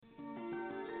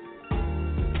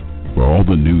all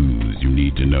the news you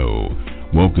need to know.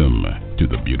 Welcome to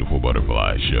the Beautiful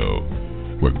Butterfly Show,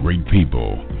 where great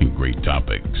people and great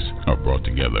topics are brought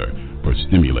together for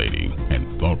stimulating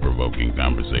and thought-provoking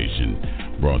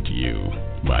conversation, brought to you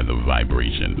by the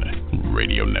Vibration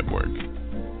Radio Network.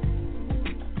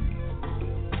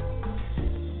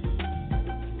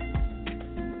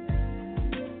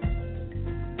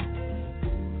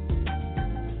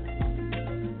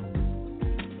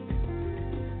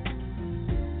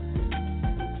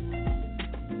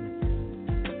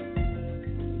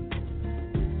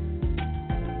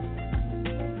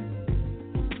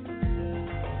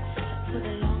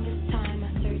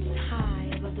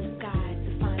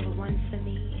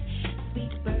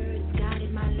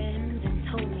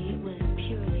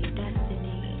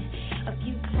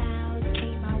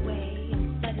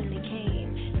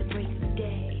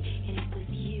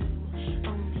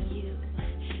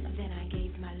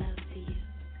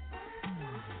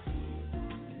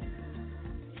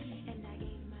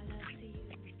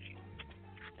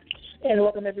 And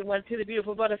welcome, everyone, to the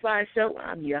Beautiful Butterfly Show.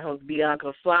 I'm your host, B.Flys.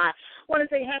 I want to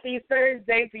say happy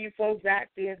Thursday to you folks out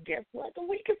there. Guess what? The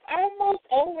week is almost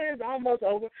over. It's almost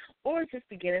over, or it's just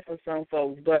beginning for some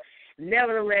folks. But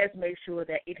nevertheless, make sure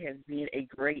that it has been a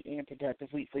great and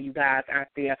productive week for you guys out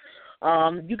there.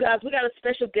 You guys, we got a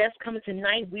special guest coming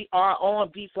tonight. We are on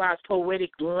B.Flys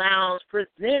Poetic Lounge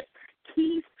presents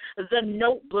Quise,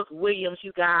 TheNotebook Williams,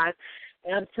 you guys.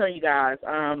 And I'm telling you guys,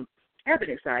 I've been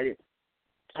excited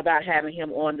about having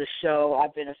him on the show.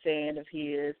 I've been a fan of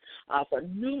his for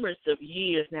numerous of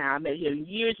years now. I met him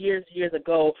years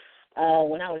ago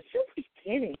when I was just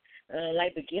beginning,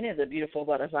 beginning of the Beautiful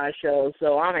Butterfly Show.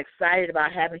 So I'm excited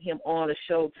about having him on the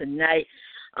show tonight.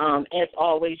 As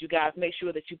always, you guys, make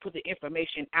sure that you put the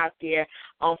information out there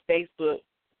on Facebook,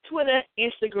 Twitter,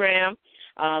 Instagram.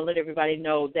 Let everybody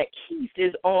know that Quise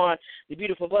is on the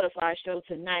Beautiful Butterfly Show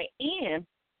tonight. And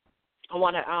I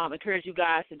want to encourage you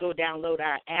guys to go download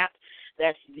our app.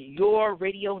 That's Your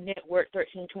Radio Network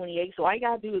 1328. So all you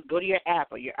got to do is go to your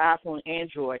app or your iPhone,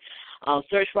 Android.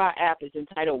 Search for our app. It's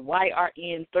entitled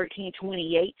YRN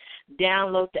 1328.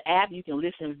 Download the app. You can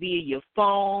listen via your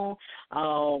phone.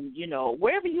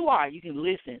 Wherever you are, you can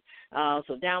listen.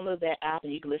 So download that app,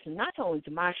 and you can listen not only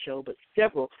to my show, but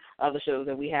several other shows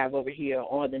that we have over here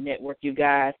on the network, you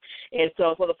guys. And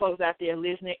so for the folks out there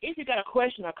listening, if you got a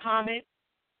question or comment,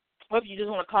 or if you just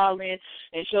want to call in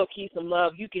and show Quise some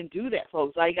love, you can do that,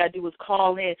 folks. All you got to do is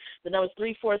call in. The number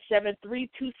is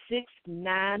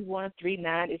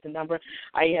 347-326-9139 is the number.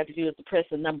 All you have to do is to press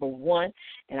the number 1,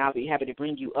 and I'll be happy to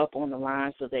bring you up on the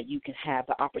line so that you can have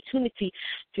the opportunity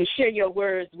to share your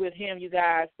words with him, you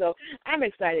guys. So I'm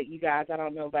excited, you guys. I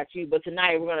don't know about you, but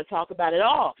tonight we're going to talk about it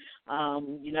all.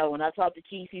 When I talked to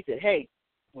Quise, he said, hey,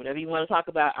 whatever you want to talk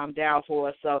about, I'm down for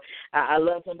it. So I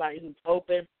love somebody who's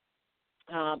open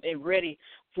and ready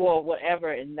for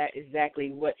whatever, and that's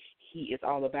exactly what he is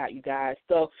all about, you guys.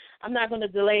 So I'm not going to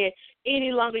delay it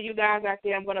any longer, you guys out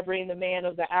there. I'm going to bring the man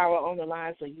of the hour on the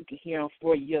line so you can hear him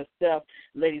for yourself,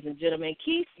 ladies and gentlemen.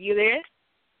 Quise, you there?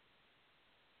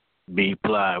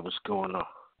 B.Fly, what's going on?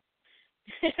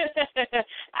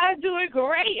 I'm doing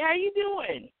great. How you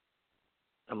doing?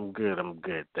 I'm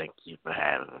good. Thank you for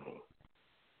having me.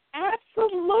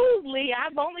 Absolutely.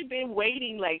 I've only been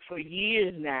waiting for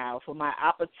years now for my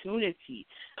opportunity.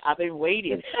 I've been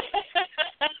waiting.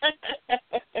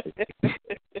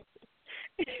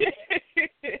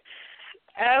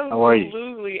 Absolutely. How are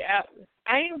you?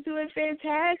 I am doing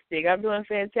fantastic.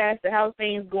 How's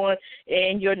things going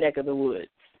in your neck of the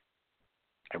woods?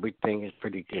 Everything is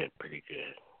pretty good.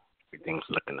 Everything's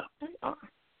looking up.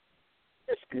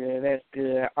 That's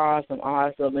good.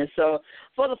 Awesome. And so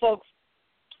for the folks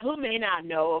who may not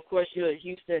know, of course, you're a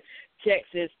Houston,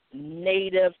 Texas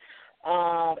native,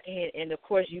 and of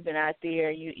course, you've been out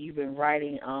there. You've been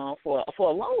writing for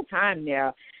a long time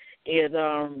now. Is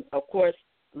of course,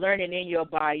 learning in your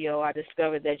bio, I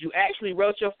discovered that you actually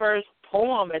wrote your first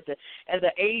poem at the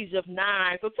age of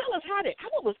 9. So tell us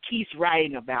what was Quise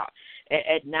writing about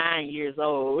at 9 years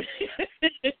old?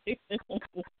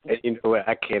 You know what?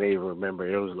 I can't even remember.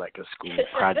 It was like a school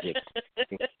project.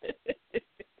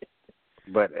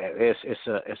 But it's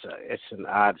an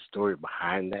odd story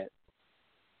behind that.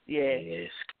 Yeah.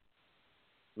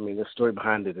 The story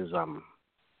behind it is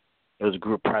it was a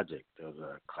group project. It was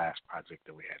a class project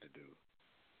that we had to do.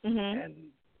 Mm-hmm.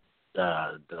 And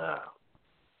the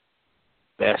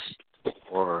best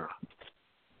or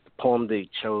the poem they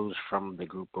chose from the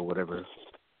group or whatever,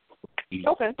 we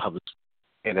published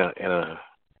in a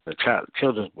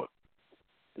children's book.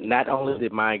 Not only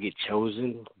did mine get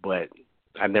chosen, but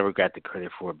I never got the credit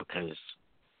for it because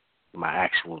my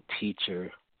actual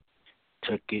teacher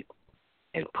took it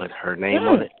and put her name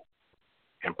on it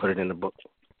and put it in the book.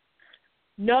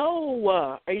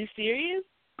 No, are you serious?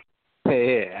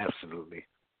 Yeah, absolutely.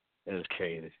 It was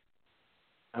crazy.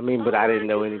 I mean, but I didn't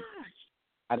know any.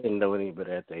 I didn't know any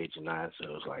better at the age of 9, so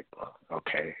it was like,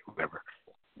 okay, whatever.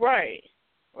 Right.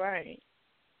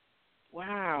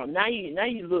 Wow. Now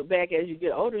you look back as you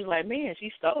get older, and like, man,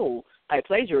 she stole. Like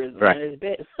plagiarism at its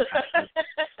best.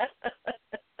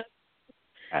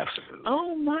 Absolutely.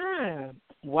 Oh my.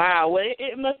 Wow. Well,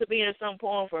 it must have been some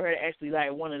poem for her to actually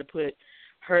like wanted to put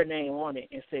her name on it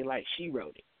and say like she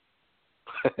wrote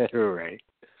it. Right.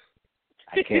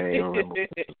 I can't even remember.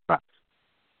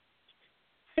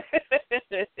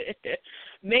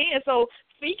 Man, so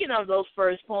speaking of those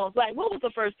first poems, like what was the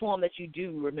first poem that you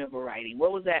do remember writing?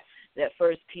 What was that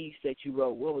first piece that you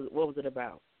wrote? What was it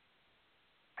about?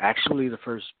 Actually, the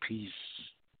first piece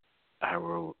I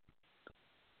wrote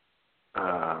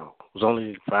was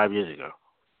only 5 years ago.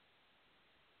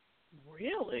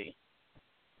 Really?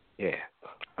 Yeah.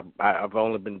 I've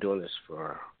only been doing this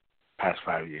for the past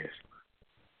 5 years.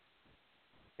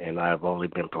 And I've only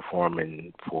been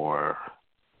performing for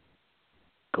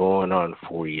going on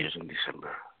 4 years in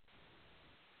December.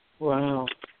 Wow.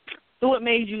 So what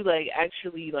made you like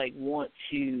actually like want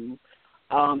to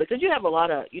because you have a lot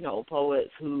of,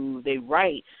 poets who they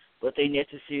write but they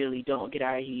necessarily don't get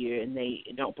out here and they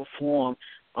don't perform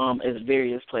at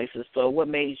various places. So what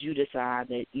made you decide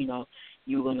that,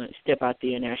 you were going to step out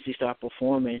there and actually start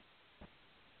performing?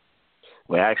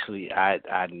 Well, actually,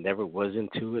 I never was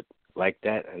into it like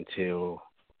that until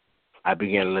I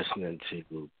began listening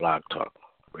to Blog Talk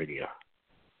Radio,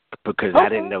 because I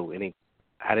didn't know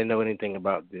anything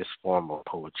about this form of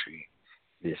poetry,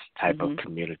 this type of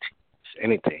community,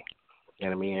 anything. You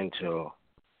know what I mean? Until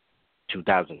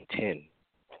 2010,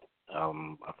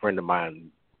 a friend of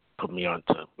mine put me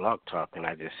onto Blog Talk, and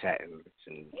I just sat and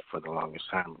listened for the longest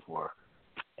time before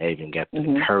I even got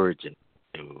the courage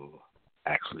to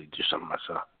actually do something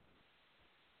myself.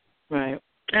 Right.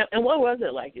 And what was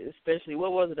it like, especially,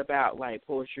 what was it about, like,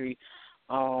 poetry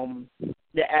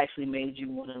that actually made you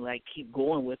want to, like, keep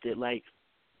going with it? Like,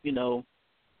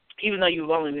 even though you've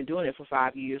only been doing it for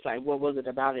 5 years, like, what was it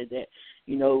about it that,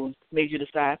 made you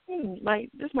decide, like,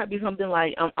 this might be something,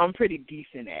 like, I'm pretty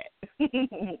decent at?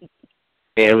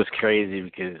 Yeah, it was crazy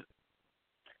because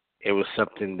it was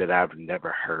something that I've never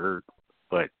heard,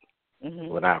 but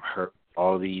when I've heard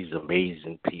all these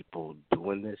amazing people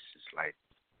doing this, it's like,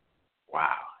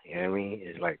 wow, you know what I mean?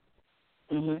 It's like,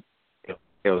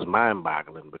 it was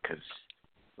mind-boggling because,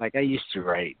 like, I used to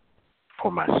write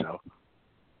for myself,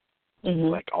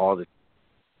 like all the,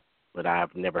 but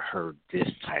I've never heard this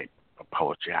type of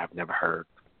poetry. I've never heard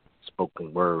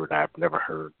spoken word. I've never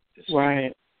heard this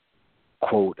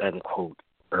quote-unquote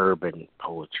urban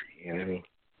poetry, you know what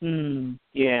I mean?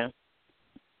 Yeah.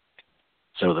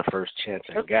 So the first chance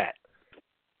I got,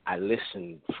 I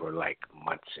listened for like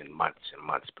months and months and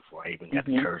months before I even got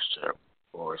the courage to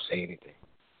or say anything.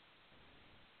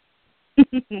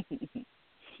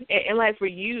 And like for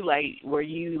you, like were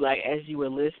you like as you were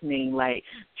listening, like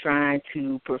trying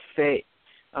to perfect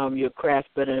your craft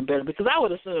better and better? Because I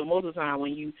would assume most of the time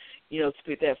when you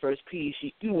spit that first piece,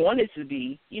 you want it to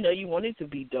be, you want it to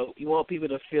be dope. You want people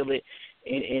to feel it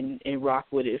and rock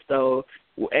with it. So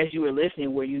as you were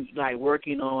listening, were you like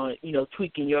working on,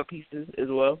 tweaking your pieces as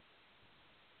well?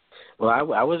 Well,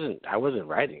 I wasn't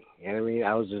writing. You know what I mean?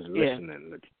 I was just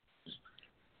listening.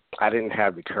 I didn't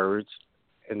have the courage,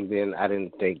 and then I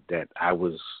didn't think that I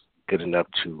was good enough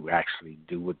to actually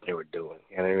do what they were doing.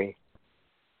 You know what I mean?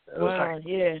 Wow,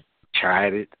 yeah.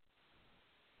 Tried it,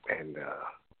 and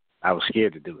I was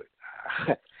scared to do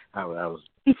it. I was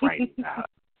frightened.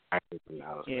 I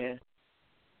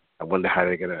wonder how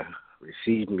they're gonna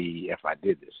receive me if I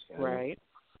did this. You know what I mean?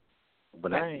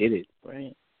 When I did it,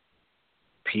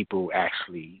 people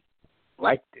actually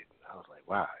liked it. I was like,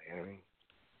 wow, you know what I mean?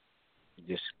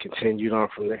 Just continued on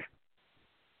from there.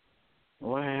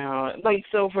 Wow. Like,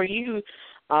 so for you,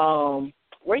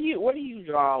 where do you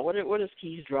draw? Where does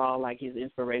Quise draw like his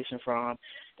inspiration from,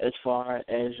 as far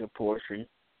as your poetry?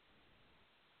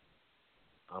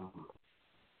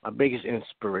 My biggest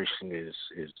inspiration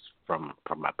is from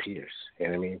my peers. You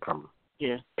know what I mean? From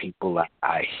people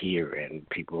I hear and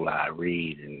people I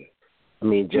read, and I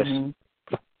mean just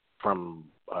from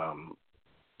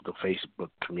the Facebook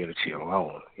community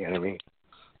alone. You know what I mean?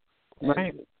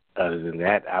 Right. And other than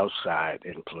that, outside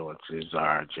influences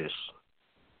are just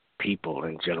people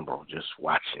in general, just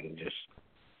watching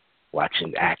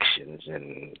actions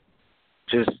and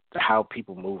just how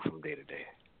people move from day to day.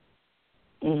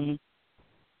 And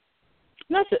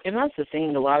that's the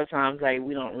thing. A lot of times, like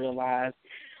we don't realize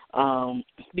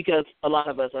because a lot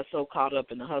of us are so caught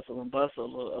up in the hustle and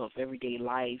bustle of everyday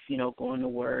life, you know, going to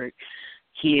work,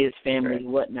 kids, family,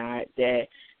 whatnot, that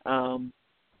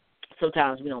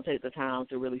sometimes we don't take the time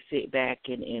to really sit back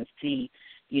and see,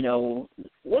 you know,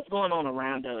 what's going on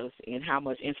around us and how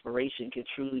much inspiration can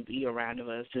truly be around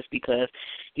us, just because,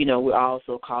 you know, we're all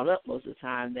so caught up most of the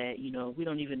time that, you know, we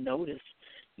don't even notice,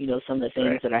 you know, some of the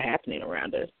things that are happening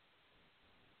around us.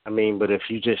 I mean, but if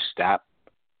you just stop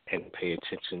and pay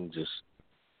attention, just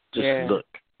look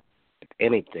at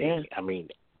anything. Yeah. I mean,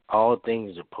 all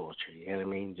things are poetry. You know what I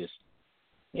mean? Just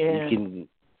you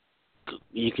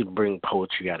can bring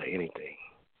poetry out of anything.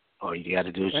 All you got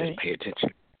to do is just pay attention.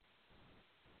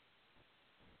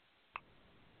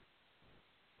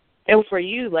 And for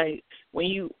you, like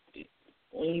when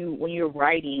you're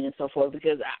writing and so forth,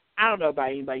 because I don't know about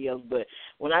anybody else, but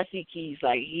when I see Quise,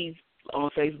 like he's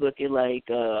on Facebook at like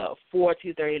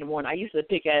 2:30 in the morning. I used to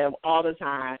pick at him all the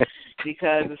time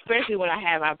because, especially when I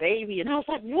had my baby, and I was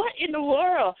like, "What in the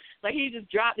world?" Like he just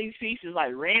dropped these pieces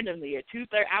like randomly at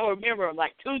 2:30. I remember him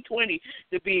like 2:20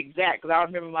 to be exact, because I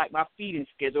remember like my feeding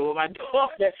schedule with my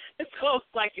daughter. So it's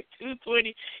like at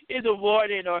 2:20 in the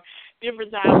morning or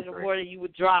different times in the morning, you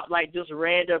would drop like just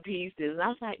random pieces, and I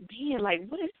was like, "Man, like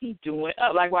what is he doing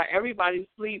up? Like while everybody's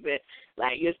sleeping,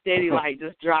 like you're steady like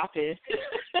just dropping."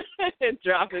 And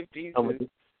dropping pieces.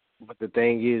 But the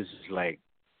thing is, like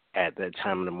at that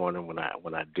time in the morning when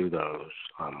I do those,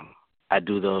 I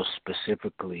do those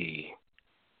specifically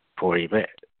for Yvette.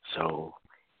 So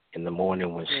in the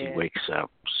morning when she wakes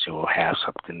up, she'll have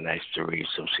something nice to read,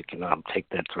 so she can take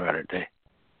that throughout her day.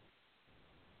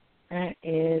 That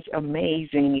is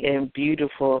amazing and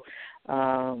beautiful,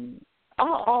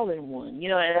 all in one. You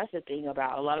know, and that's the thing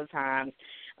about a lot of times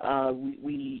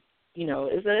we you know,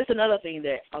 it's another thing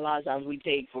that a lot of times we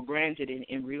take for granted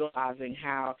in realizing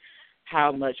how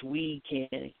much we can,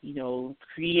 you know,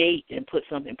 create and put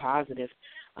something positive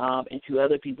into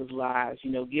other people's lives,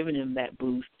 you know, giving them that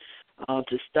boost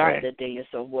to start the day and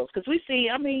so forth. Because we see,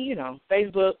 I mean, you know,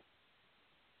 Facebook,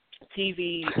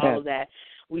 TV, all of that.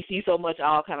 We see so much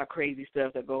all kind of crazy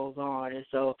stuff that goes on. And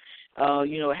so,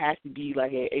 you know, it has to be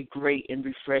like a great and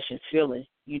refreshing feeling,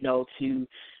 you know, to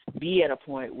be at a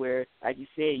point where, like you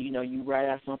said, you know, you write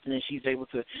out something and she's able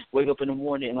to wake up in the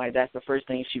morning and, like, that's the first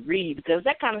thing she reads, because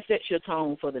that kind of sets your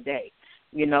tone for the day.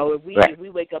 You know, if we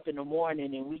wake up in the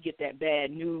morning and we get that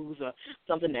bad news or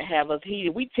something that have us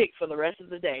heated, we tick for the rest of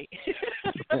the day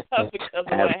because of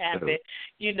what happened,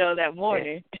 you know, that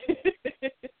morning.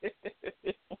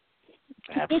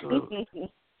 Absolutely.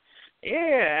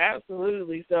 Yeah,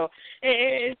 absolutely. So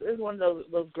it's one of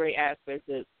those great aspects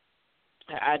that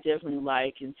I definitely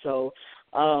like. And so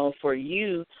for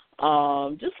you,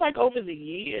 just like over the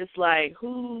years, like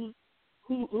who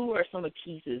are some of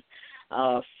Quise's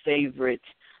favorite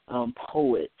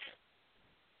poets?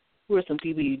 Who are some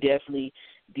people you definitely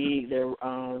dig their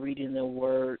reading their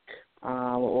work,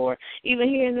 or even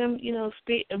hearing them, you know,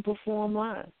 spit and perform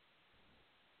live?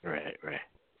 Right.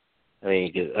 I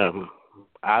mean,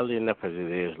 oddly enough as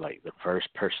it is, like the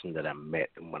first person that I met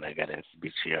when I got into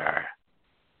BTR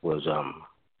was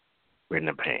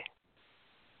Brendan Payne.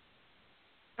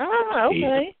 Oh,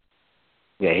 okay.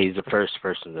 He's the first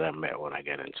person that I met when I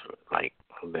got into it. Like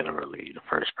literally the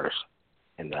first person.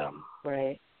 And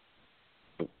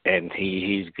and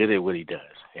he's good at what he does.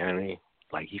 You know what I mean?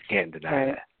 Like you can't deny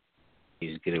that.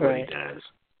 He's good at what he does.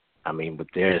 I mean, but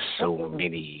there's so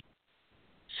many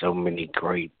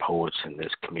great poets in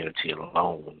this community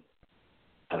alone,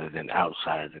 other than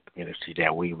outside of the community,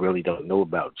 that we really don't know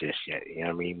about just yet. You know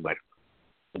what I mean? But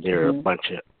there are a bunch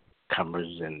of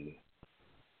comers and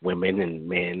women and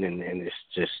men, and it's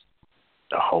just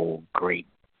a whole great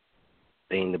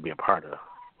thing to be a part of.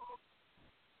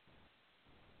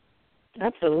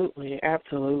 Absolutely.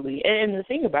 And the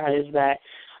thing about it is that,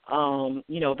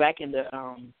 you know, back in the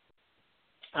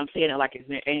I'm saying it like it's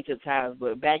in ancient times,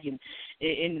 but back in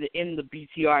the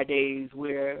BTR days,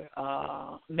 where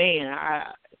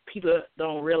people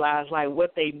don't realize like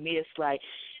what they missed. Like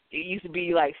it used to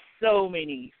be like so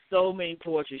many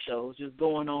poetry shows just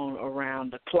going on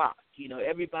around the clock. You know,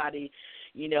 everybody,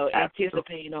 you know,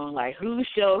 anticipating on like whose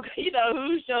show's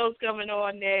coming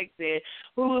on next and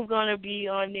who's going to be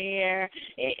on there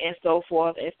and so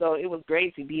forth. And so it was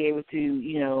great to be able to,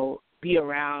 you know, be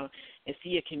around and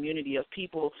see a community of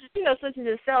people, you know, such as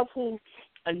yourself, who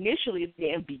initially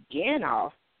then began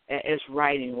off as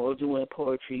writing or doing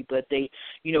poetry, but they,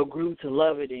 you know, grew to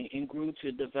love it and grew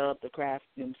to develop the craft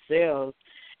themselves.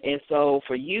 And so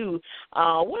for you,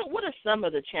 what are some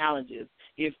of the challenges,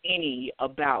 if any,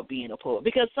 about being a poet?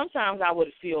 Because sometimes I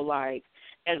would feel like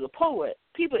as a poet,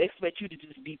 people expect you to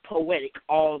just be poetic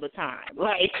all the time.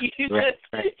 Like, you just,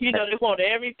 you know, they want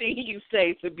everything you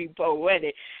say to be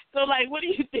poetic. So, like, what do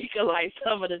you think of, like,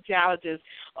 some of the challenges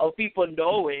of people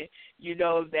knowing, you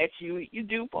know, that you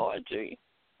do poetry?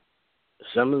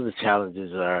 Some of the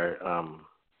challenges are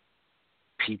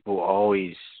people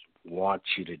always want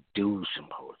you to do some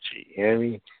poetry. You know what I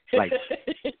mean? Like,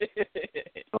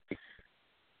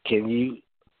 can you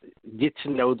get to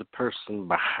know the person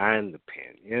behind the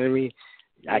pen? You know what I mean?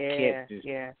 I can't just,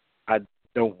 I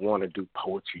don't want to do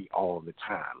poetry all the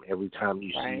time. Every time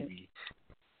you see me,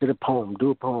 do a poem.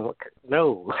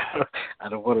 No, I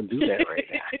don't want to do that right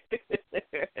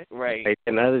now. Right.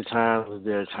 And other times,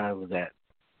 there are times that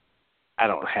I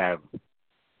don't have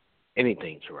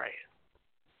anything to write.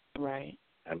 Right.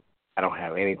 I don't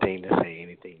have anything to say,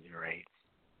 anything to write.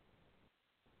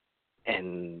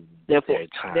 And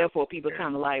therefore people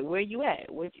kind of like, where you at?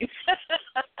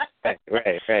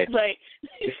 Right. Like,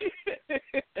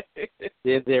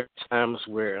 there are times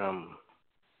where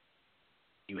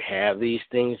you have these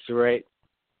things to write,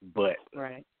 but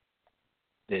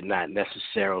they're not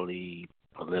necessarily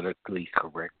politically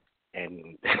correct,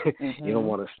 and you don't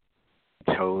want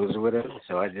to toes with it.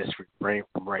 So I just refrain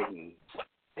from writing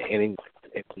any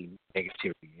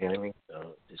negativity. You know what I mean?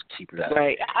 So just keep it out.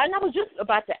 Right. And I was just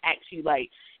about to ask you, like,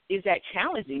 is that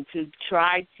challenging to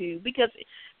try to, because,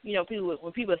 you know,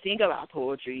 when people think about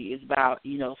poetry, it's about,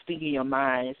 you know, speaking your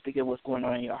mind and speaking what's going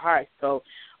on in your heart. So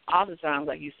oftentimes,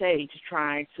 like you say, just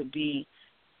trying to be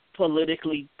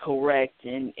politically correct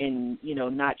and you know,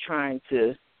 not trying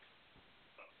to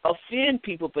offend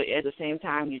people, but at the same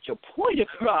time get your point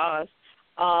across.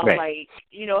 Like,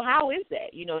 you know, how is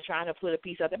that, you know, trying to put a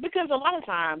piece out there? Because a lot of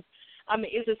times, I mean,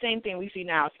 it's the same thing we see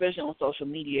now, especially on social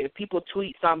media. If people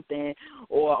tweet something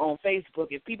or on Facebook,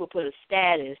 if people put a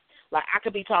status, like I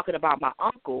could be talking about my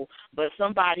uncle, but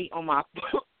somebody on my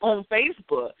on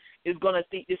Facebook is going to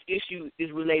think this issue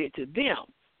is related to them.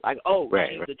 Like,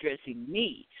 she's addressing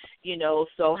me, you know.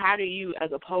 So how do you,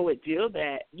 as a poet, deal with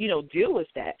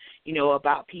that, you know,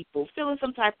 about people feeling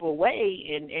some type of way,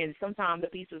 and sometimes the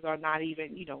pieces are not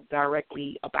even, you know,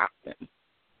 directly about them.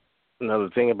 Another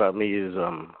thing about me is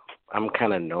I'm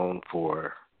kind of known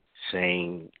for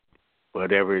saying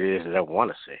whatever it is that I want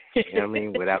to say. You know what I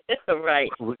mean? Without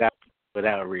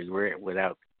without regret,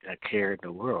 without a care in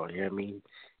the world. You know what I mean?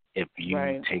 If you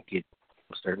take it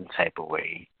a certain type of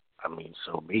way, I mean,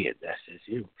 so be it. That's just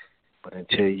you. But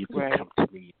until you can come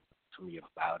to me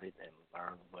about it and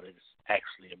learn what it's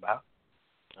actually about,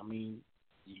 I mean,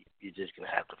 you're just going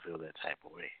to have to feel that type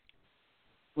of way.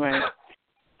 Right.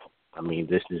 I mean,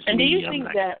 this is and me.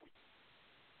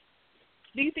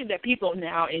 Do you think that people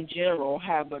now in general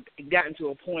have gotten to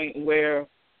a point where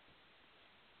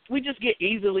we just get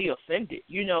easily offended,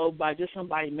 you know, by just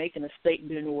somebody making a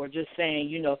statement or just saying,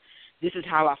 you know, this is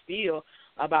how I feel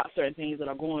about certain things that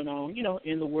are going on, you know,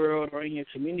 in the world or in your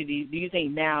community? Do you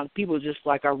think now people just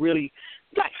are really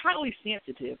highly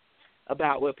sensitive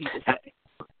about what people say?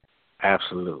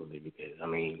 Absolutely, because I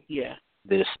mean, yeah,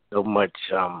 there's so much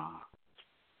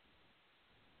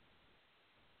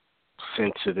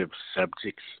sensitive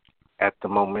subjects at the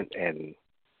moment, and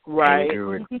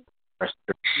anger and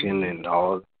frustration and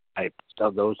all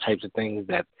those types of things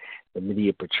that the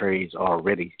media portrays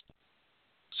already.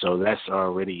 So that's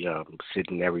already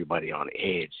sitting everybody on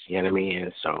edge. You know what I mean?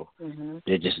 And so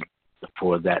they're just looking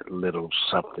for that little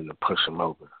something to push them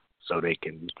over so they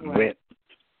can vent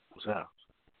themselves.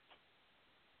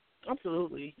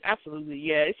 Absolutely.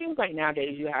 Yeah, it seems like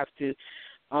nowadays you have to.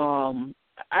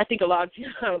 I think a lot of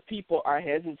times people are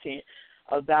hesitant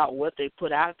about what they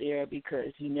put out there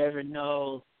because you never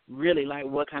know really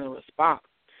what kind of response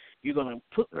you're going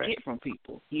to get from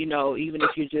people. You know, even if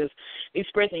you're just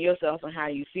expressing yourself and how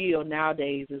you feel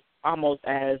nowadays, it's almost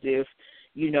as if,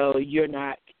 you know,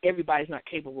 everybody's not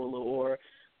capable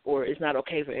or it's not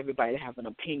okay for everybody to have an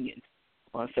opinion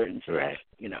on certain stuff,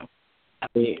 you know. I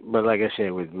mean, but like I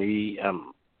said, with me,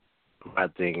 my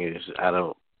thing is I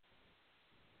don't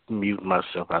mute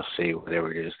myself. I say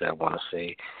whatever it is that I want to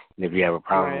say. And if you have a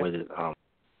problem with it,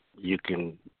 you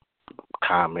can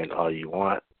comment all you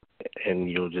want, and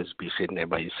you'll just be sitting there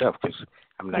by yourself because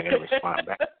I'm not going to respond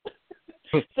back.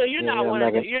 So you're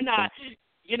not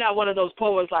you're not one of those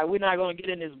poets we're not going to get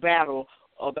in this battle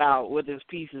about what this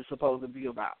piece is supposed to be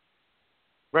about.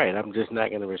 Right. I'm just not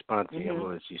going to respond to you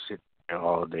unless you sit there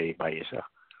all day by yourself.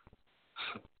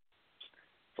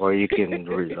 Or you can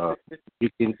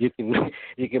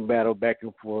you can battle back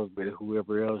and forth with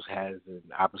whoever else has an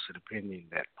opposite opinion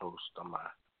that posts on my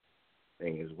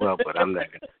thing as well. But I'm not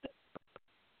going to.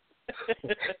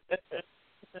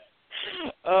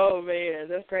 Oh man,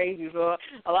 that's crazy. So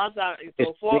a lot of times,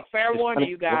 so fair warning,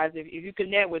 you guys, if you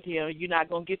connect with him, you're not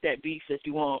gonna get that beef that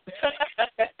you want.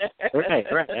 Right,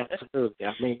 absolutely.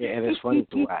 I mean, and it's funny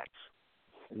to watch.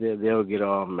 They'll get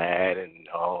all mad and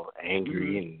all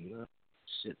angry and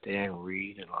sit there and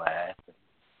read and laugh and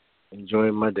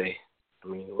enjoy my day. I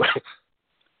mean,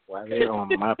 why they're on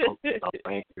my post all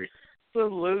angry?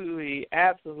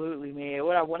 Absolutely, man.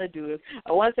 What I want to do is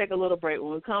I want to take a little break.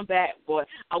 When we come back, but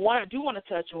I do want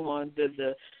to touch on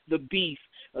the beef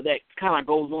that kind of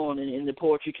goes on in the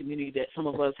poetry community that some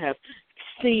of us have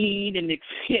seen and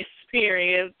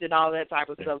experienced and all that type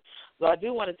of stuff. So I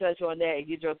do want to touch on that and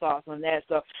get your thoughts on that.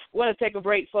 So we're going to take a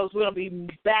break, folks. We're going to be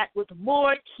back with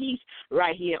more Quise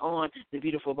right here on The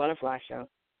Beautiful Butterfly Show.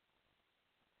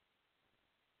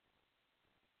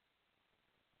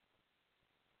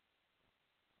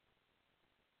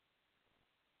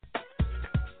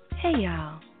 Hey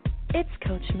y'all, it's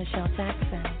Coach Michelle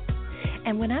Jackson.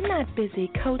 And when I'm not busy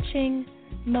coaching,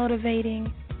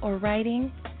 motivating, or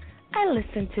writing, I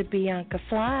listen to Bianca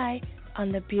Fly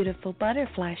on The Beautiful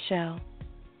Butterfly Show.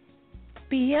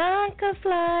 Bianca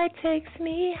Fly takes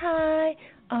me high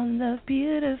on The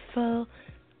Beautiful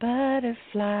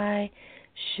Butterfly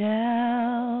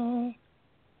Show.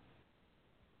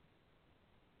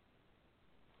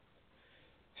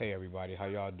 Hey everybody, how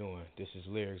y'all doing? This is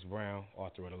Lyrics Brown,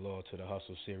 author of the Loyal to the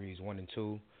Hustle Series 1 and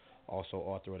 2, also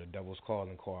author of the Devil's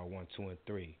Calling Card 1, 2, and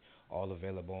 3, all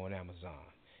available on Amazon.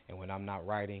 And when I'm not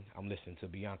writing, I'm listening to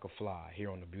Bianca Fly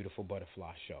here on the Beautiful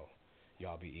Butterfly Show.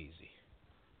 Y'all be easy.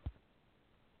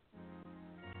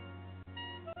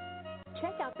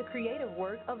 Check out the creative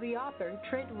work of the author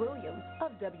Trent Williams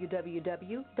of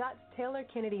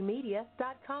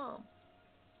www.taylorkennedymedia.com.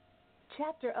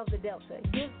 Chapter of the Delta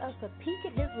gives us a peek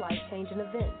at his life-changing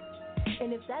events.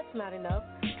 And if that's not enough,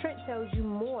 Trent tells you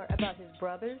more about his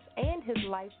brothers and his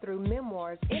life through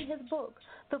memoirs in his book,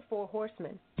 The Four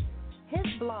Horsemen. His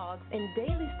blogs and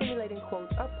daily stimulating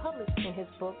quotes are published in his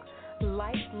book,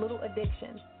 Life's Little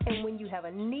Addiction. And when you have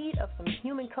a need of some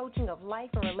human coaching of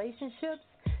life and relationships,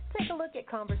 take a look at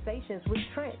Conversations with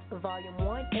Trent, Volume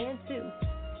 1 and 2,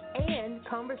 and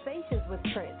Conversations with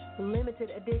Trent, Limited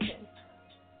Edition.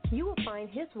 You will find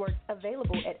his works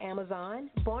available at Amazon,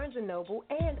 Barnes & Noble,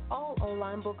 and all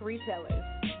online book retailers.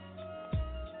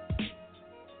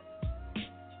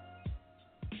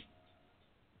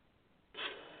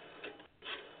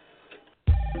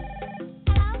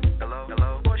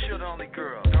 Hello? What's you're the only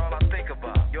girl? You're all I think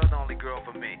about. You're the only girl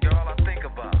for me. You're all I think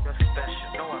about. You're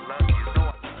special. Know I love you.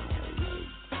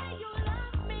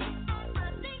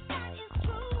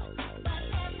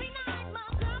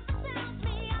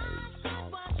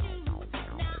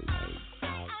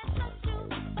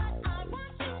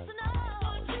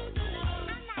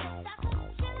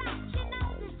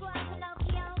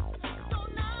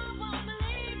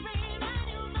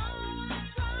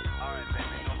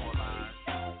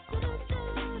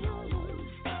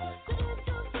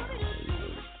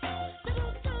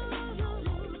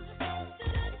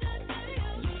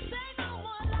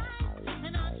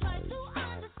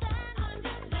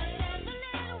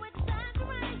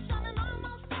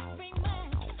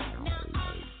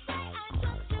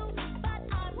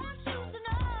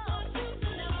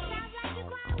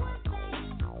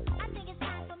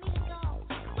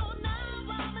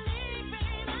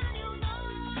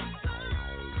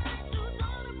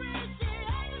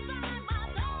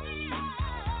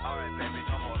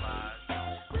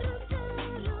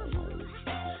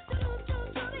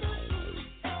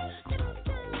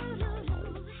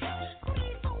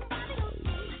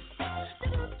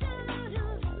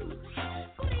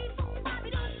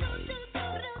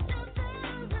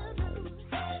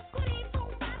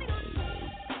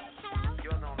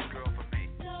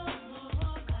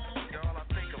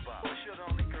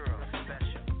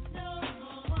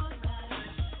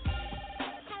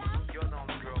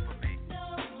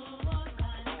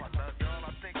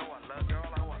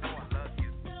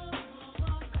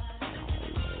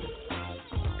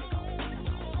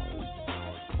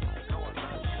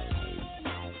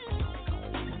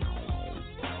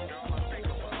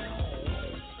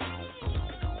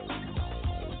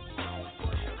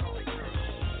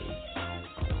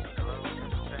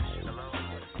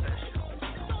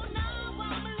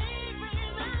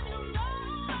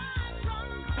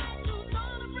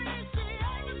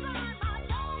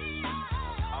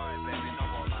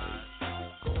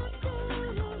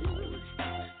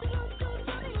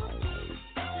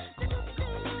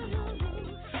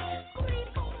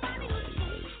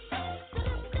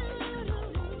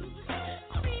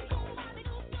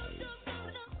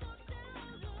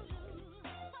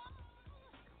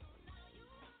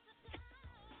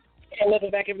 And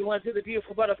welcome back, everyone, to the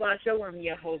Beautiful Butterfly Show. I'm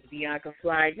your host, Bianca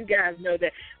Fly. You guys know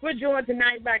that we're joined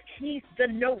tonight by Quise, the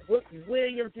Notebook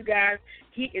Williams, you guys.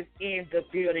 He is in the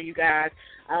building, you guys.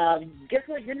 Guess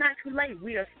what? You're not too late.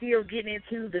 We are still getting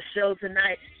into the show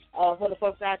tonight. For the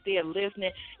folks out there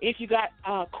listening, if you got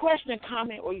a question,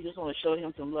 comment, or you just want to show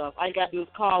him some love, all you got to do is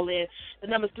call in. The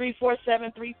number is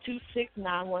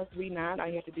 347-326-9139. All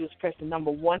you have to do is press the number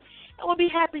 1, and we'll be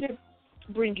happy to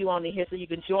bring you on in here so you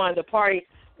can join the party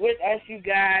with us, you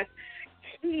guys.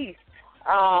 Please,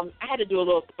 I had to do a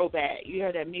little throwback. You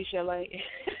heard that, Michelle?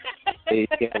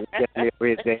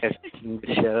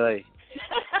 Michelle.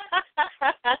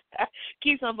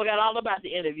 Keith forgot all about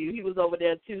the interview. He was over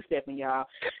there two-stepping, y'all.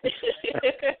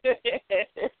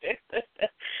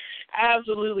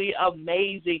 Absolutely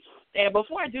amazing. And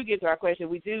before I do get to our question,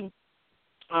 we do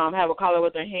have a caller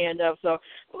with their hand up. So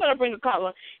we're going to bring a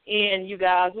caller in, you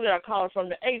guys. We got a caller from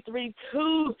the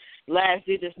 832, last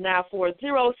digits now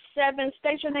 407.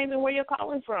 State your name and where you're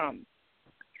calling from.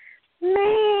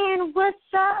 Man, what's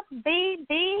up,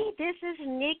 BB? This is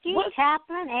Nikki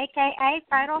Kaplan, a.k.a.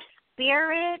 Fertile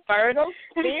Spirit. Fertile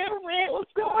Spirit,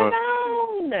 what's going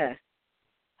on?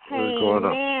 Hey,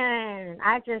 man,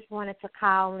 I just wanted to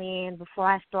call in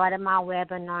before I started my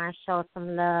webinar and show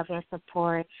some love and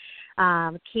support.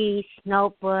 Quise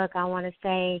Notebook, I want to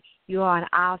say you are an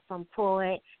awesome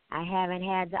poet. I haven't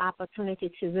had the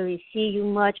opportunity to really see you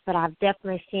much, but I've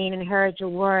definitely seen and heard your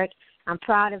work. I'm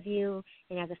proud of you.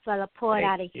 And as a fellow poet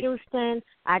out of Houston,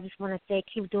 I just want to say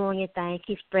keep doing your thing.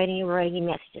 Keep spreading your word, your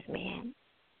messages, man.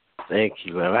 Thank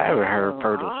you. I haven't heard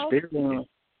Fertile Spirit in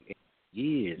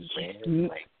years, man.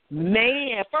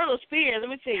 Man, Fertile Spirit, let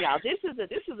me tell y'all, this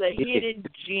is a hidden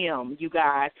gem, you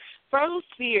guys. Fertile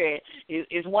Spirit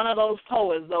is one of those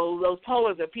poets, those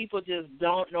poets that people just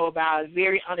don't know about,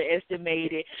 very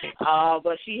underestimated,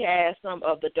 but she has some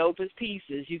of the dopest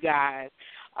pieces, you guys,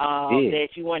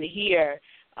 that you want to hear.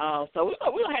 So we're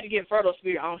going to have to get Fertile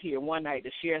Spirit on here one night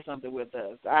to share something with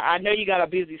us. I know you got a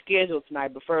busy schedule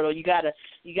tonight, but Fertile, you gotta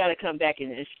come back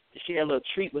and share a little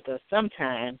treat with us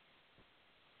sometime.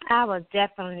 I will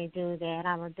definitely do that.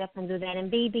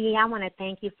 And, BB, I want to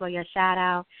thank you for your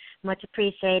shout-out. Much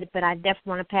appreciated, but I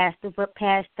definitely want to pass the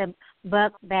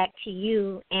buck back to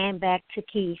you and back to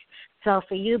Keith. So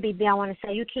for you, BB, I want to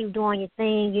say you keep doing your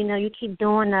thing. You know, you keep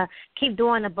doing the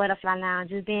Butterfly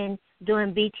Lounge. You've been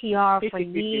doing BTR for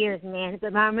years, man.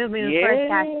 But I remember when you first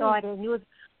got started, and you was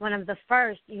one of the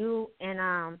first. You and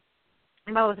I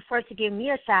was the first to give me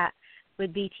a shot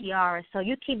with BTR. So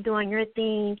you keep doing your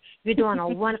thing. You're doing a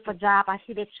wonderful job. I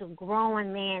see that you're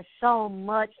growing, man, so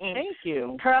much. And thank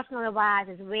you. Personal-wise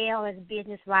as well as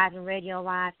business-wise and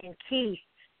radio-wise. And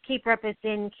keep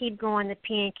representing, keep going the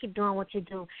pen, keep doing what you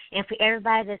do. And for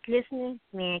everybody that's listening,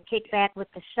 man, kick back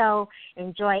with the show.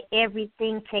 Enjoy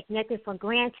everything. Take nothing for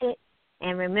granted.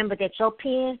 And remember that your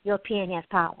pen has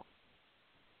power.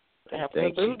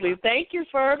 Absolutely. Thank you,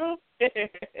 Fertile.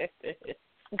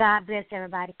 God bless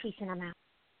everybody. Peace, and I'm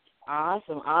out.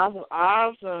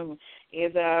 Awesome. We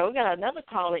got another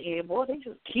caller in. Boy, they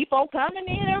just keep on coming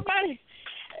in, everybody.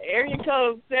 Area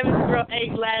code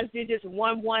 708, last digits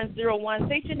 1101.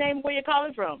 State your name, where you're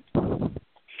calling from.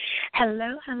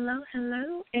 Hello.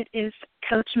 It is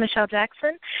Coach Michelle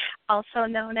Jackson, also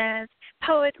known as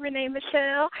Poet Renee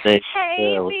Michelle. Hey,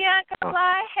 Bianca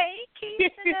Fly. Hey,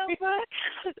 Keith the Notebook.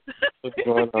 What's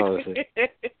going on?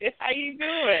 How you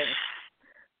doing?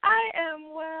 I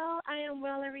am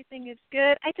well. Everything is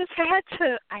good. I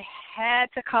had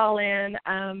to call in.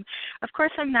 Of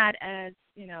course, I'm not as,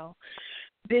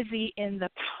 busy in the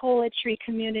poetry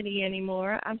community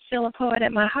anymore. I'm still a poet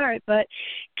at my heart, but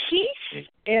Keith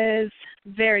is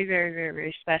very, very, very,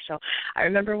 very special. I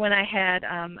remember when I had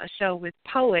a show with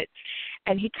poets,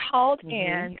 and he called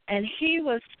in, and he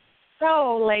was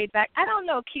so laid back. I don't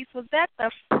know, Keith, was that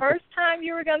the first time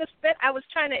you were going to spit? I was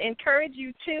trying to encourage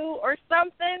you to or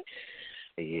something.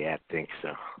 Yeah, I think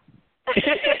so.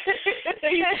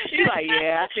 She's like,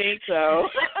 yeah, I think so.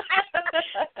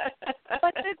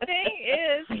 But the thing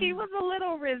is, he was a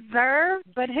little reserved,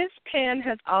 but his pen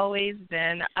has always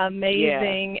been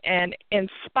amazing and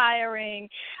inspiring.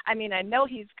 I mean, I know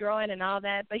he's growing and all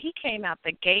that, but he came out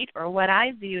the gate, or what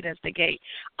I viewed as the gate,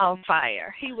 on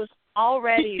fire. He was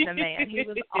already the man. He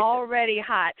was already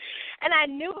hot. And I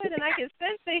knew it, and I could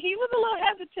sense that he was a little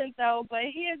hesitant, though, but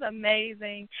he is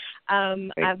amazing.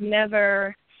 I've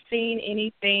never seen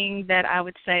anything that I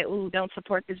would say, ooh, don't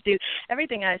support this dude.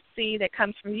 Everything I see that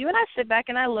comes from you, and I sit back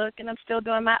and I look, and I'm still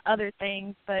doing my other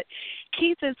things. But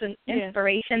Keith is an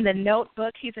inspiration. The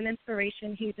Notebook, he's an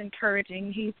inspiration. He's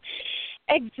encouraging. He's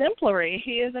exemplary.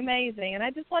 He is amazing. And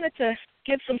I just wanted to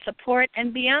give some support.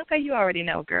 And Bianca, you already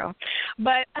know, girl.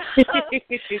 But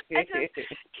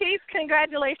Keith,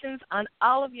 congratulations on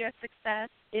all of your success.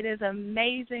 It is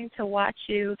amazing to watch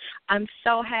you. I'm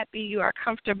so happy you are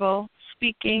comfortable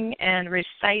speaking and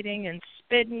reciting and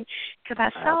spitting because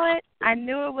I saw it. I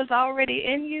knew it was already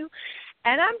in you.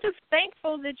 And I'm just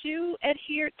thankful that you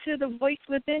adhere to the voice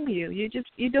within you.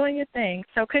 You're doing your thing.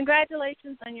 So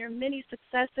congratulations on your many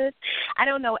successes. I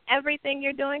don't know everything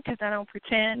you're doing because I don't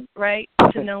pretend, right,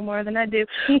 to know more than I do.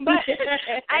 But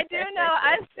I do know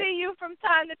I see you from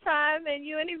time to time, and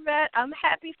you and Yvette, I'm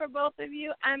happy for both of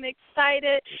you. I'm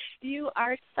excited. You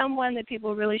are someone that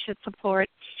people really should support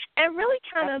and really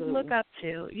kind of look up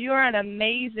to. You are an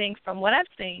amazing, from what I've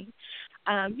seen,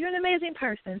 you're an amazing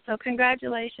person, so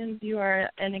congratulations. You are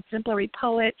an exemplary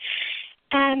poet.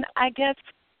 And I guess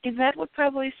Yvette would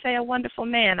probably say a wonderful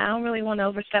man. I don't really want to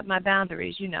overstep my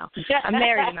boundaries, you know. I'm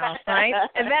married and all, right?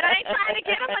 Yvette, I ain't trying to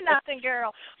get him or nothing,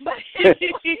 girl. But, you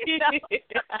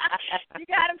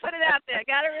got to put it out there.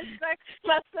 Got to respect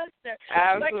my sister.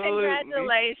 Absolutely. But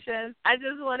congratulations. I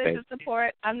just wanted to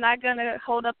support. I'm not going to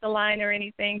hold up the line or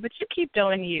anything, but you keep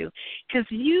doing you because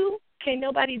can't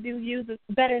nobody do you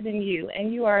better than you,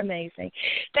 and you are amazing.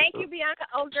 Thank you, Bianca.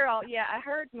 Oh, girl, yeah, I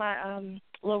heard my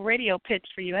little radio pitch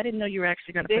for you. I didn't know you were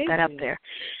actually going to put that up there.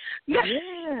 Yeah.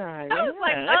 I was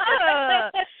like,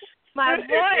 my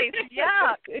voice,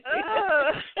 yuck.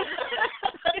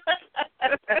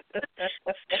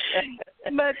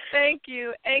 But thank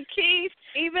you. And Keith,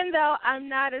 even though I'm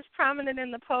not as prominent in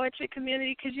the poetry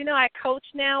community, because, you know, I coach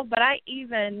now, but I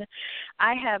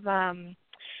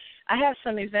have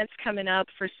some events coming up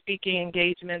for speaking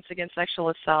engagements against sexual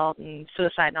assault and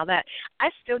suicide and all that. I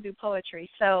still do poetry.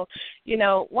 So, you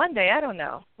know, one day, I don't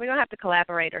know, we're going to have to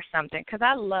collaborate or something because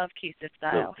I love Keith's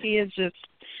style. He is just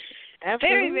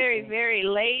very, very, very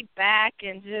laid back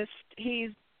and just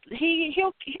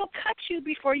he'll cut you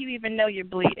before you even know you're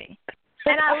bleeding.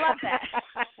 And I love that.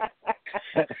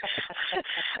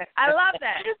 I love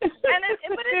that. But it's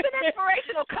an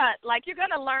inspirational cut. Like, you're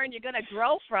going to learn, you're going to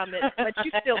grow from it, but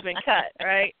you've still been cut,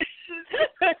 right?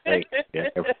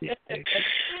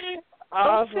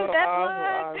 Awesome.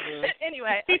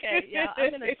 Anyway, okay, yeah,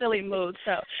 I'm in a silly mood,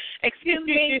 so excuse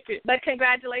me, but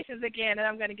congratulations again, and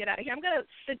I'm going to get out of here. I'm going to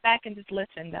sit back and just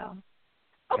listen, though.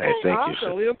 Okay,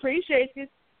 awesome. We appreciate you.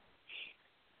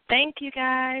 Thank you,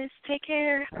 guys. Take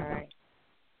care. All right.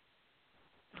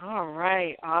 All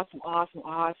right,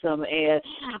 awesome. And,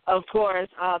 of course,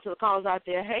 to the callers out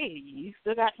there, hey, you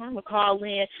still got time to call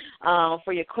in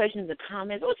for your questions and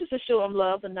comments or just to show them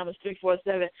love. The number is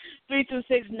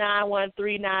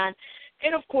 347-326-9139.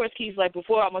 And, of course, Keith, like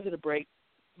before I went to the break,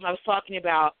 I was talking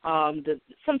about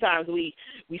sometimes we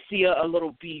see a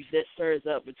little beef that stirs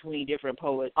up between different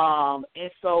poets.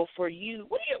 And so for you,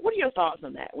 what are your thoughts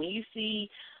on that? When you see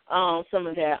some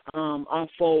of that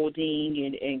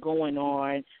unfolding and going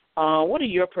on, what are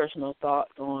your personal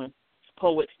thoughts on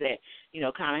poets that, you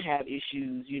know, kind of have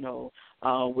issues, you know,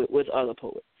 with other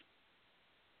poets?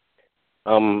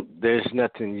 There's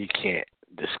nothing you can't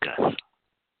discuss.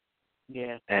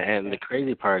 Yeah. And the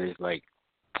crazy part is, like,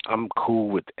 I'm cool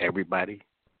with everybody.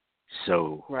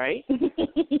 So right.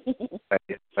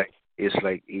 it's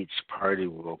like each party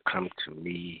will come to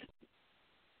me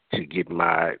to get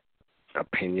my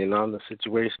opinion on the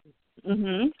situation.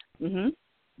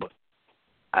 But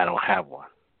I don't have one.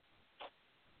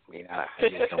 I mean, I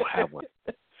just don't have one.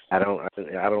 I don't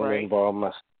right. involve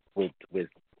myself with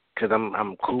because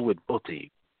I'm cool with both of you.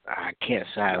 I can't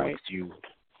side with you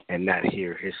and not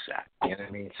hear his side. You know what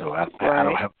I mean? So I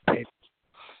don't have to pay.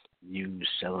 You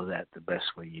settle that the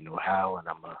best way you know how, and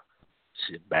I'm gonna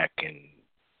sit back and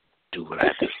do what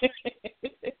I do.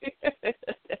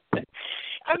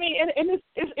 I mean, and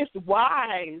it's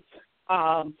wise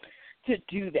to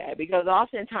do that because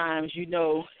oftentimes, you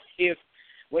know,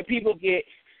 when people get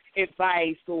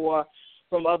advice or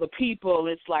from other people,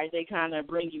 it's like they kind of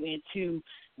bring you into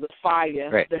the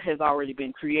fire that has already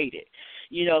been created.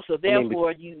 You know, so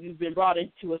therefore you've been brought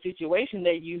into a situation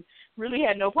that you really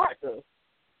had no part of.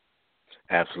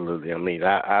 Absolutely. I mean,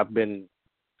 I've been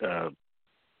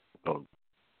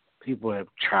people have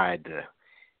tried to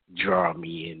draw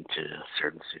me into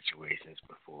certain situations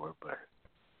before, but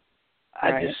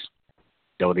I just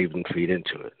don't even feed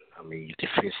into it. I mean, you can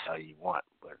fish all you want,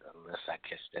 but unless I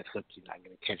catch that hook, you're not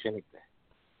going to catch anything.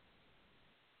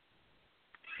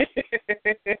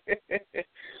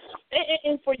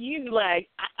 And for you, like,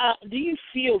 do you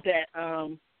feel that a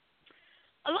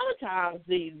lot of times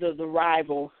the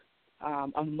rival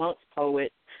amongst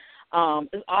poets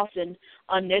is often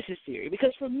unnecessary?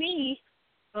 Because for me,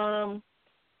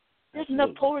 there's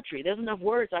enough poetry, there's enough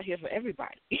words out here for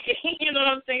everybody. You know what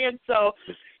I'm saying? So,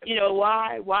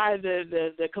 why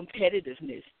the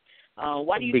competitiveness?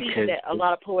 Why do you think that a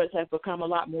lot of poets have become a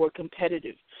lot more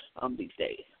competitive these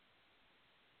days?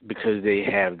 Because they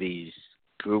have these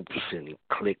groups and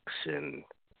cliques and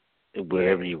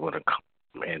whatever you want to call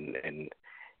them, and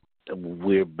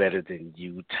we're better than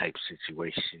you type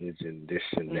situations and this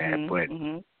and that. But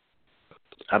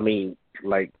I mean,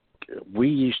 like, we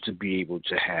used to be able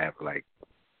to have like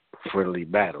friendly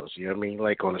battles. You know what I mean?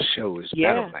 Like on a show, it's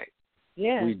battle night.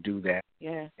 Yeah, we do that.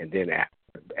 Yeah, and then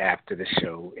after the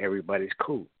show, everybody's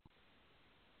cool.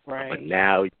 Right. But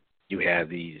now you have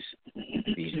these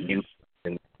new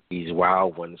and these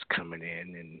wild ones coming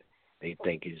in, and they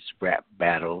think it's rap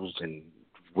battles, and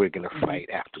we're gonna fight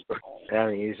afterwards. I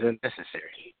mean, it's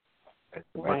unnecessary. It's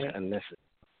a bunch of unnecessary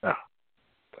stuff.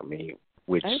 I mean,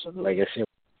 which, like I said,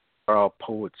 we're all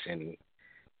poets, and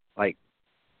like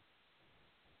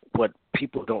what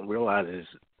people don't realize is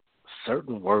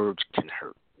certain words can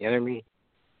hurt. You know what I mean?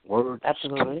 Words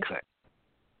can cut.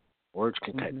 Words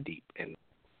can cut deep, and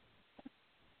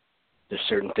there's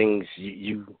certain things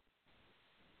you're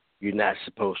not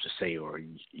supposed to say, or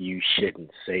you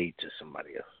shouldn't say to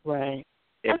somebody else. Right.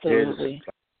 If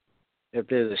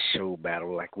there's a show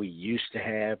battle like we used to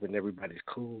have and everybody's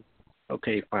cool,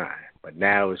 okay, fine. But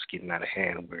now it's getting out of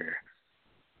hand where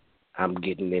I'm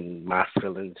getting in my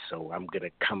feelings, so I'm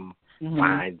gonna come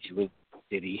find you in the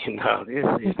city and all this.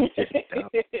 It's just dumb.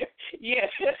 Yeah.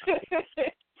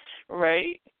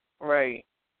 Right.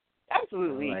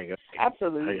 Absolutely.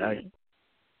 Absolutely.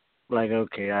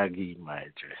 Okay, I'll give you my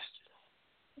address.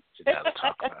 Sit down and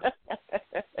talk about it.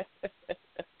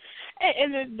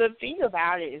 And the thing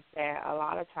about it is that a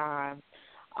lot of times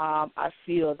I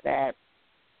feel that,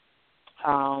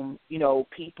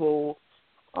 people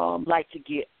like to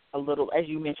get a little, as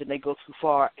you mentioned, they go too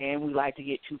far, and we like to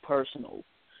get too personal.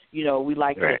 We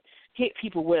like to hit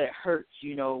people where it hurts,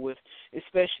 with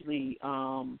especially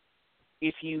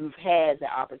if you've had the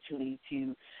opportunity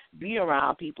to be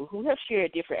around people who have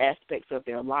shared different aspects of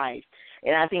their life.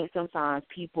 And I think sometimes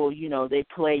people, they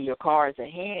play your cards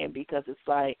at hand because it's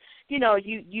like, you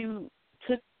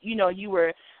took, you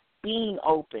were being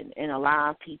open and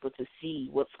allowing people to see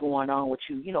what's going on with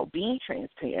you, being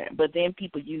transparent. But then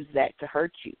people use that to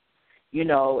hurt you,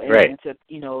 and to,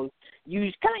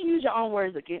 use your own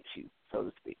words against you, so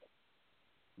to speak.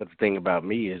 But the thing about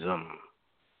me is,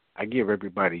 I give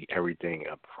everybody everything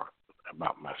up front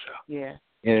about myself. Yeah.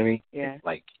 You know what I mean? Yeah.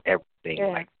 Like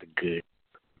everything, like the good,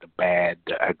 the bad,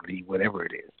 the ugly, whatever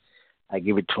it is. I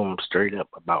give it to them straight up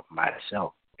about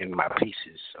myself and my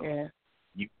pieces. So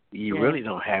you really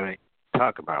don't have anything to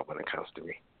talk about when it comes to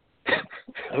me.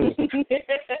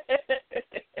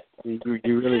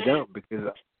 You really don't,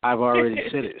 because I've already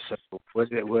said it. So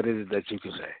what is it that you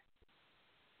can say?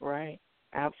 Right.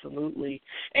 Absolutely.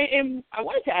 And I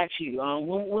wanted to ask you,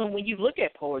 when you look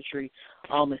at poetry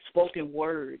and spoken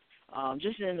word,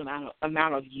 just in the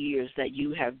amount of years that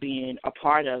you have been a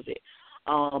part of it,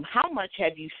 how much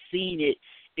have you seen it,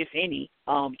 if any,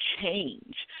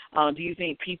 change? Do you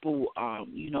think people,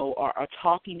 are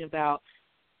talking about,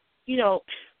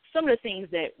 some of the things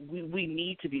that we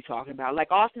need to be talking about?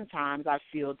 Like oftentimes I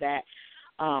feel that,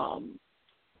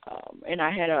 and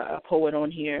I had a poet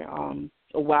on here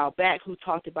a while back who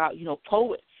talked about,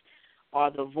 poets are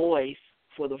the voice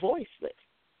for the voiceless.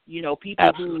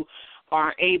 People who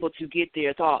aren't able to get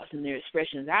their thoughts and their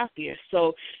expressions out there.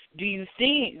 So do you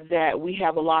think that we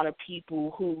have a lot of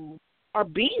people who are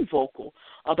being vocal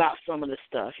about some of the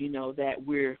stuff, that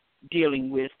we're dealing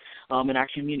with in our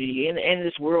community and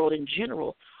this world in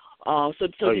general? So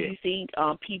do you think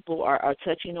people are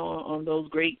touching on those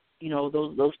great,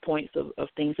 those points of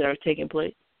things that are taking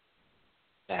place?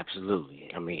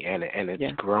 Absolutely. I mean, and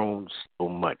it's grown so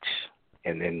much.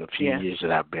 And in the few years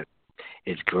that I've been,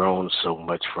 it's grown so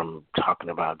much from talking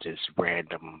about just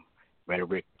random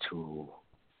rhetoric to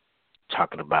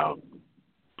talking about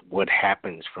what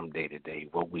happens from day to day,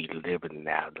 what we live in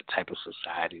now, the type of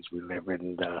societies we live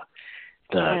in,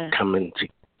 the coming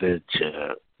to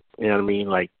you know what I mean,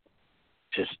 like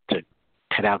just to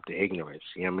cut out the ignorance.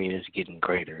 You know what I mean? It's getting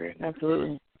greater.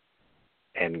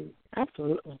 And,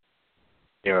 absolutely.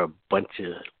 There are a bunch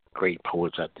of great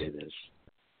poets out there that's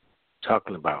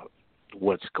talking about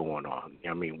what's going on. You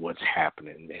know what I mean? What's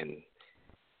happening. And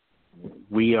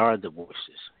we are the voices.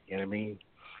 You know what I mean?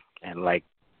 And like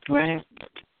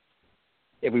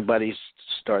everybody's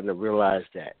starting to realize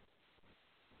that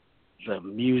the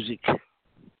music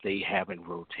they have in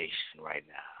rotation right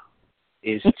now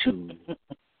is to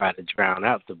try to drown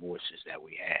out the voices that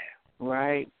we have.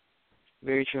 Right.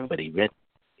 Very true. But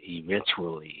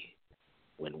eventually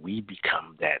when we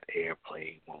become that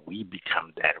airplane, when we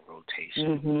become that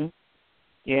rotation,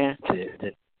 yeah,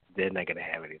 they're not going to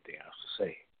have anything else to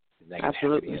say. They're not going to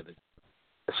absolutely. have any other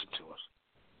listen to us.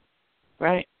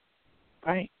 Right.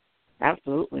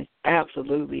 Absolutely.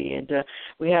 And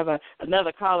we have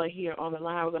another caller here on the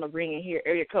line. We're going to bring in here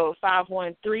area code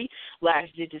 513,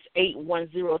 last digits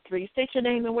 8103. State your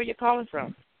name and where you're calling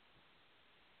from.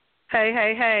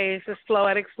 Hey, it's just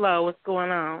Poetic Flow. What's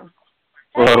going on?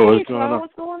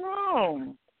 What's going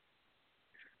on?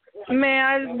 Man,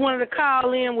 I just wanted to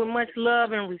call in with much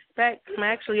love and respect. I'm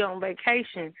actually on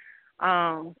vacation.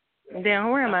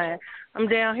 Where am I? I'm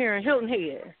down here in Hilton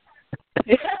Head.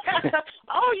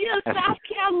 Oh, you're in South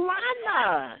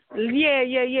Carolina.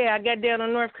 Yeah. I got down to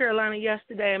North Carolina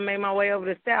yesterday and made my way over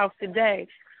to South today.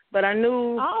 But I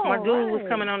knew my dude was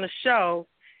coming on the show,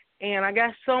 and I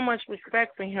got so much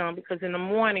respect for him because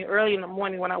early in the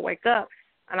morning when I wake up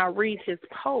and I read his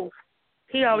post,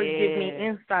 he always gives me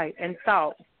insight and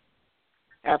thought.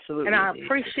 Absolutely. And I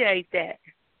appreciate that.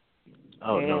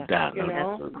 Oh, no doubt. You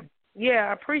know? Absolutely. Yeah,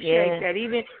 I appreciate that,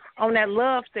 even on that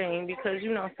love thing, because,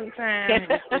 sometimes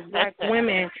as black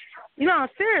women,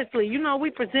 seriously, we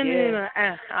presented in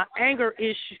an anger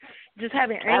issue, just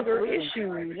having anger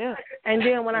issues. Yeah. And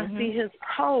then when I see his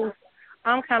post,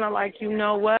 I'm kind of like, you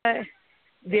know what?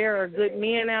 There are good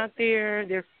men out there.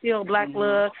 There's still black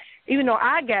love. Even though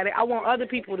I got it, I want other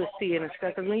people to see it and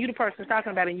stuff. Because when you're the person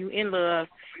talking about it and you in love,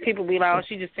 people be like, oh,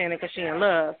 she just saying it because she in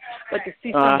love. But to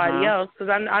see somebody else, because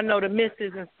I know the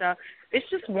misses and stuff, it's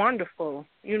just wonderful,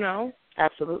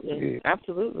 Absolutely. Yeah.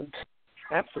 Absolutely.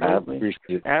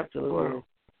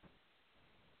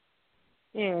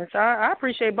 Yeah, so I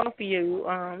appreciate both of you.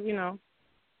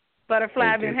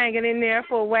 Butterfly been hanging in there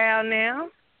for a while now.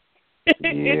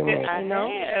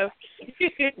 Yeah,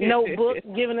 Notebook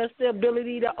giving us the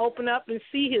ability to open up and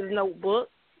see his notebook.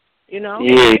 Yeah,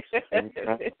 trying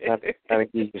to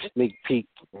give you a sneak peek.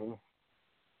 So,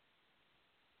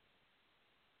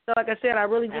 like I said, I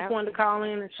really just wanted to call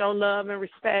in and show love and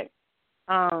respect.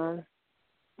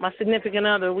 My significant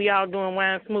other, we all doing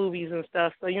wine smoothies and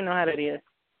stuff, so you know how that is.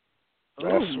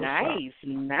 Oh,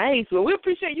 nice. Well, we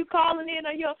appreciate you calling in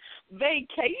on your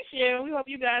vacation. We hope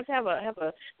you guys have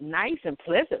a nice and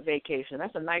pleasant vacation.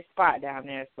 That's a nice spot down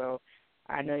there, so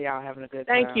I know y'all having a good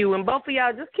time. Thank you, and both of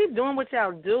y'all just keep doing what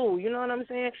y'all do. You know what I'm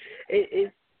saying?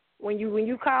 It's when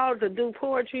you call to do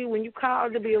poetry, when you call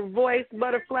to be a voice,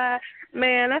 Butterfly,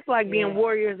 man, that's like being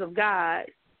warriors of God.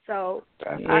 So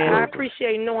I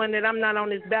appreciate knowing that I'm not on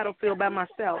this battlefield by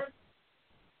myself.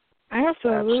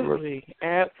 Absolutely.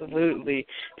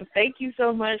 Thank you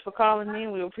so much for calling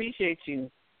in. We appreciate you.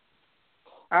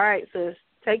 All right, sis.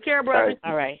 Take care, brother.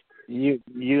 All right. You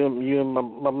and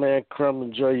my man Crumb,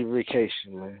 enjoy your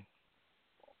vacation, man.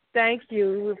 Thank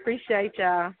you. We appreciate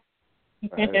y'all.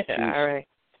 All right.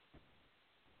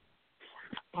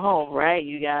 All right,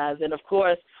 you guys. And, of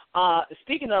course,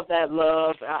 speaking of that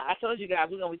love, I told you guys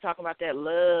we're going to be talking about that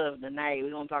love tonight.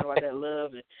 We're going to talk about that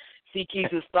love and see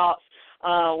Quise's thoughts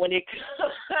when it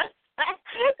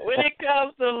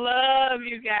comes to love,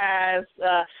 you guys.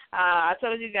 I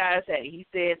told you guys that he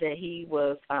said that he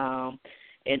was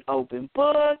an open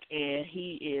book and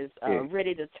he is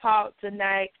ready to talk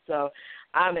tonight. So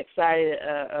I'm excited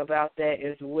about that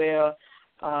as well.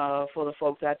 For the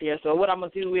folks out there. So what I'm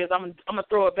going to do is I'm going to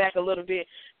throw it back a little bit,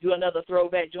 do another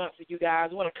throwback joint for you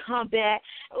guys. I want to come back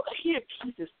and hear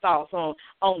Quise's thoughts on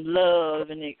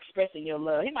love and expressing your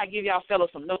love. He might give y'all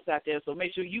fellas some notes out there, so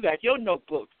make sure you got your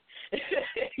notebooks.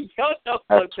 Out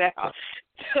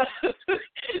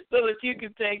so that you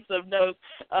can take some notes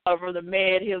from the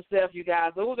man himself, you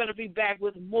guys. So we're going to be back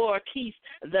with more Quise,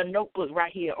 the Notebook,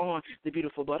 right here on the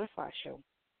Beautiful Butterfly Show.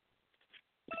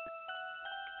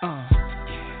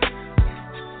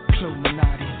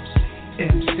 Illuminati,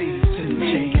 MC to the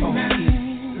J.O.E.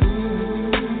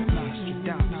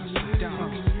 Nostradamus,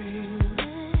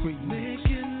 remix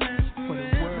for the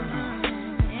world.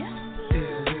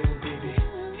 Ill will, baby.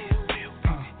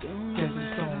 Desert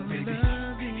song, baby.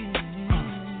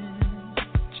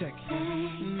 Check it.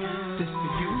 This for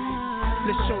you.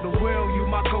 Let's show the world you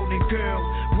my golden girl.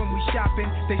 When we shopping,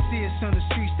 they see us on the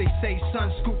streets. They say,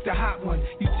 son, scoop the hot one.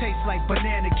 You taste like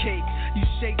banana cake. You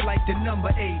shake like the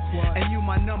number 8. And you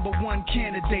my number 1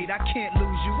 candidate. I can't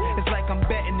lose you. It's like I'm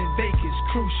betting in Vegas.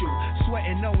 Crucial.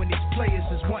 Sweating knowing these players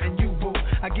is wanting you, boo.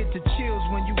 I get the chills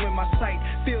when you in my sight.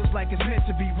 Feels like it's meant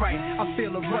to be right. I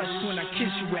feel a rush when I kiss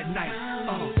you at night.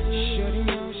 Shorty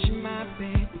know she my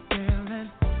baby girl. And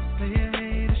play her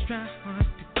haters try hard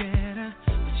to get her.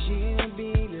 But she'll be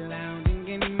loud and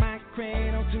get my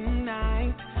cradle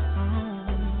tonight.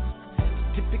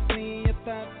 Typically I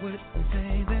thought wouldn't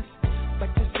say this, but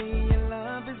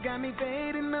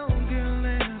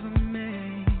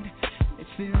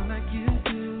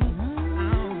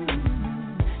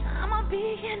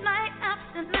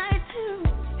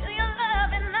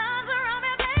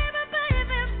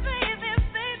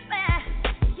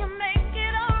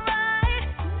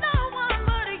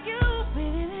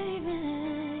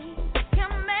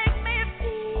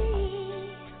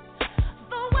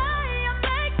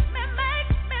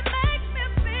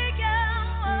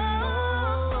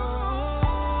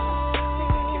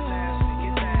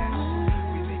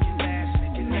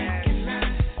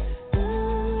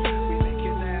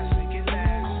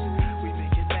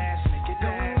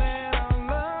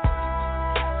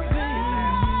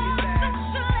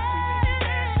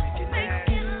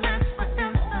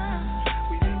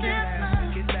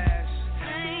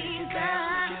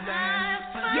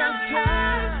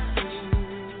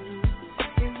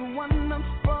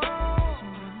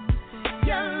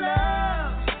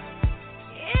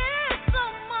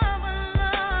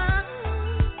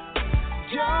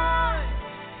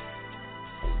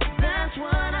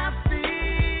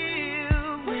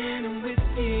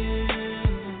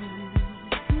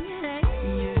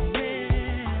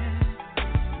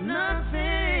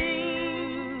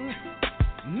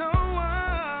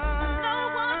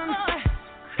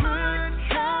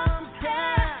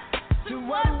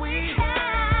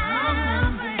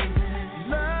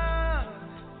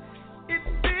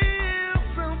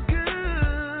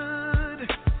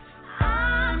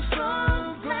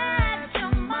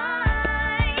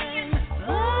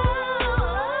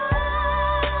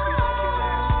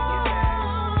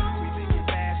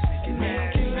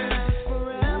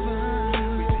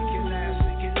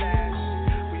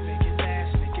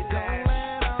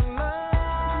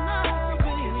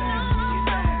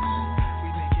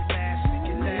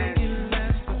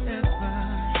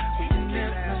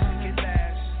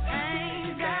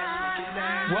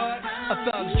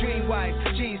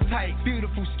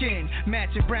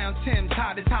Matching brown Timbs,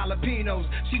 hot as jalapenos.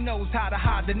 She knows how to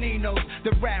hide the Ninos,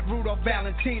 the rap Rudolph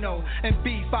Valentino. And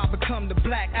beef, I become the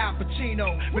black Al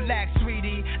Pacino. Relax,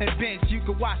 sweetie, and Vince, you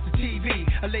can watch the TV.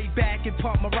 I lay back and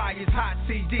pump Mariah's hot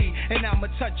CD. And I'ma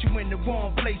touch you in the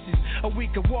warm places. Or we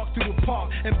can walk through the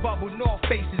park and bubble North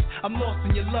faces. I'm lost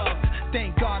in your love,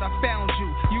 thank God I found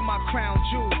you. You my crown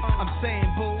jewel, I'm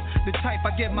saying boo, the type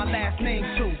I give my last name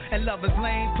to. And Lover's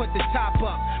Lane, put the top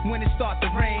up when it start to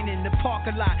rain in the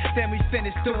parking lot. Then we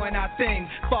finish doing our thing.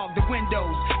 Fog the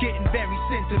windows, getting very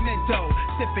sentimental.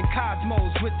 Sipping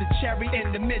Cosmos with the cherry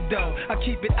in the middle. I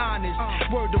keep it honest,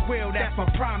 word to will, that's my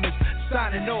promise.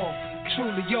 Signing off,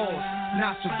 truly yours,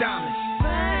 Nostradamus.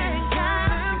 Thank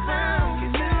God I found you.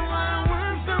 I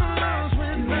was so lost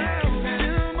without you.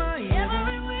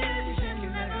 Every wish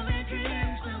and every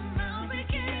dream somehow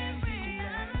became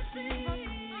reality.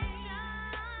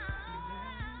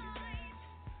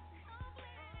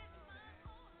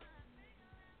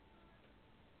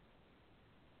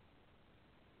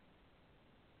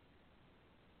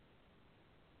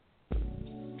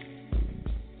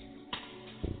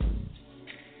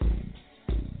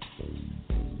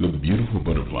 The Beautiful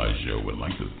Butterfly Show would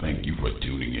like to thank you for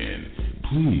tuning in.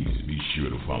 Please be sure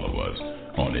to follow us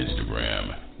on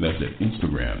Instagram. That's at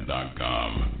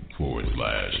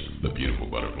Instagram.com/The Beautiful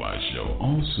Butterfly Show.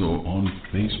 Also on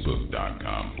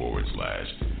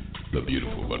Facebook.com/The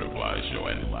Beautiful Butterfly Show.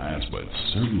 And last but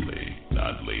certainly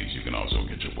not least, you can also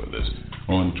catch up with us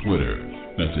on Twitter.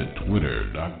 That's at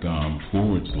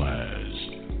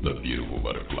Twitter.com/The Beautiful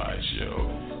Butterfly Show.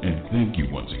 And thank you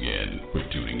once again for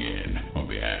tuning in on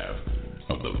behalf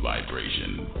of the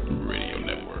Vibration Radio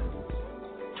Network.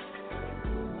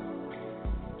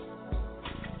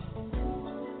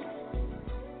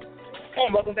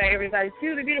 And welcome back, everybody,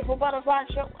 to the Beautiful Butterfly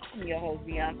Show. I'm your host,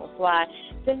 B.Flys.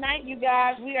 Tonight, you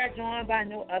guys, we are joined by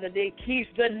no other than Quise,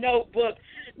 TheNotebook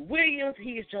Williams.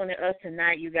 He is joining us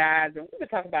tonight, you guys, and we're going to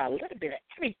talk about a little bit of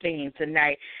everything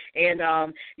tonight. And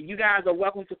you guys are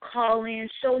welcome to call in,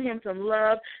 show him some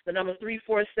love. The number is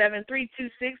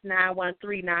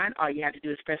 347-326-9139. All you have to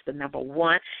do is press the number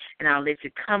 1, and I'll let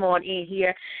you come on in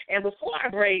here. And before I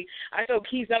break, I told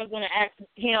Quise I was going to ask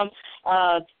him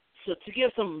to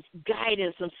give some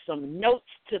guidance, some notes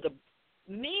to the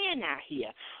men out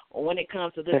here when it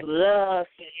comes to this love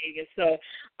thing. And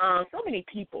so many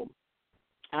people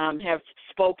have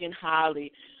spoken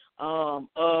highly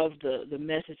of the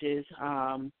messages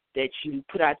that you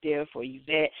put out there for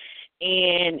Yvette,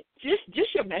 and just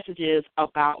your messages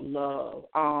about love.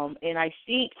 And I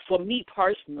think for me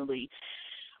personally,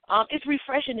 it's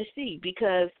refreshing to see,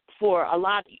 because for a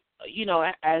lot,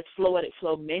 as Poetic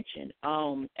Flo mentioned,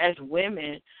 as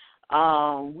women,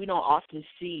 we don't often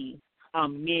see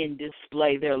men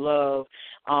display their love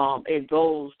in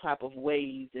those type of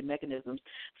ways and mechanisms.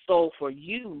 So for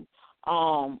you,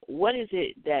 what is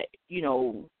it that,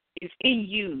 is in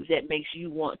you that makes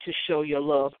you want to show your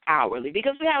love outwardly?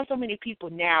 Because we have so many people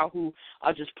now who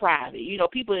are just private.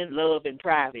 People in love in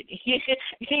private. You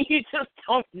just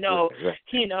don't know,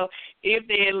 if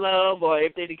they're in love or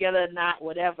if they're together or not,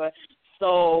 whatever.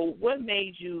 So what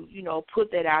made you, put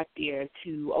that out there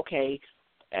to, okay,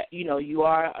 you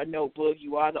are a notebook,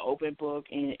 you are the open book,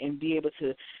 and be able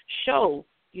to show,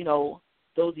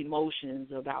 those emotions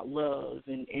about love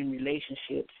and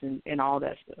relationships and all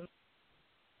that stuff?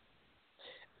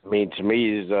 I mean, to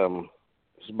me, it's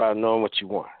about knowing what you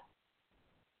want.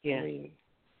 Yeah. I mean,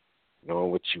 knowing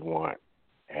what you want,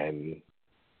 and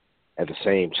at the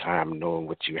same time, knowing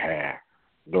what you have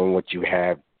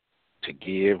to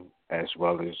give, as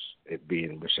well as it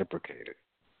being reciprocated.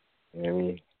 You know what I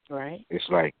mean? Right. It's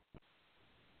like,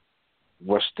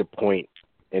 what's the point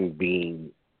in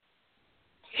being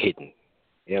hidden?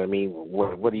 You know what I mean?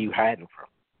 What are you hiding from?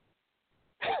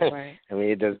 Right. I mean,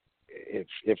 it does.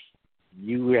 If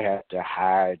you have to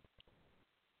hide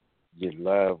your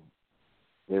love,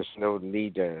 there's no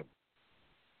need to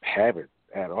have it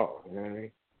at all. You know what I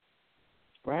mean?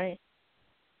 Right.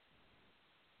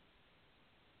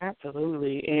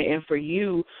 Absolutely. And for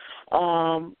you,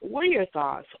 what are your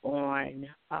thoughts on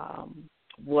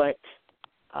what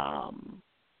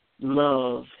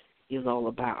love is all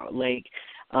about? Like,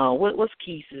 what's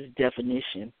Quise's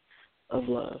definition of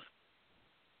love?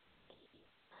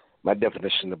 My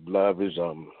definition of love is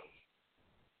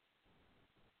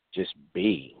just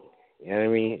being. You know what I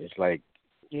mean? It's like,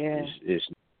 yeah,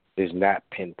 it's not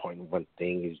pinpointing one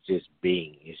thing. It's just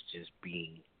being. It's just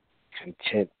being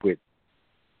content with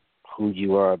who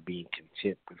you are, being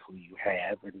content with who you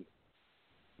have, and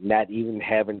not even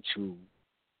having to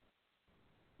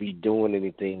be doing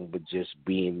anything but just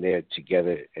being there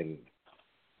together and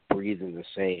breathing the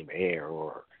same air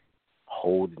or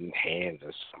holding hands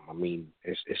or something. I mean,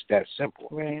 it's that simple.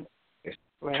 Right. It's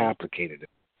right. complicated.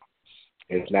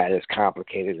 It's not as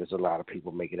complicated as a lot of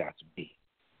people make it out to be.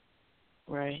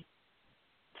 Right.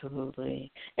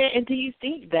 Absolutely. And do you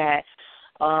think that,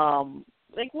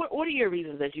 like, what are your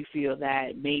reasons that you feel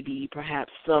that maybe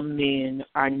perhaps some men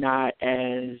are not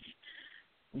as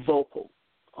vocal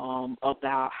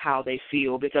about how they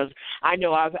feel? Because I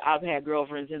know I've had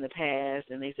girlfriends in the past,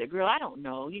 and they said, "Girl, I don't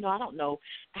know. I don't know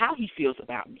how he feels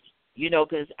about me.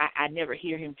 Because I never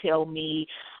hear him tell me,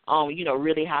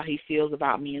 really how he feels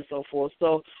about me and so forth."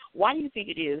 So why do you think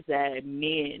it is that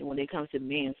men, when it comes to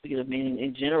men, speaking of men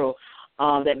in general,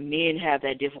 that men have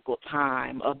that difficult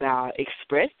time about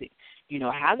expressing,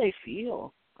 how they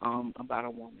feel about a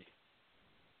woman?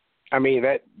 I mean,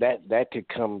 that could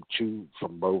come true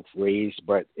from both ways,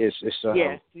 but it's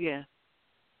yeah.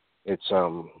 It's let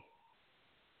me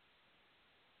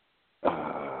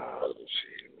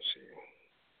see.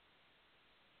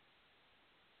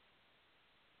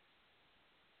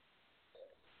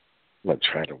 I'm gonna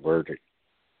try to word it.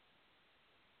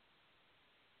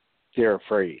 They're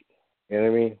afraid. You know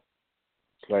what I mean?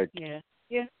 It's like, yeah.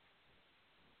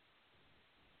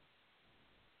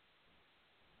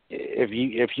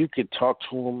 If you could talk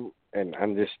to them and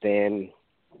understand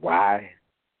why,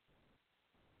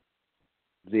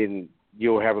 then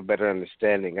you'll have a better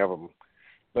understanding of them.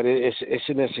 But it's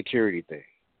an insecurity thing.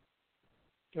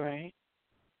 Right.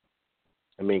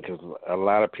 I mean, because a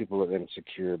lot of people are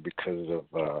insecure because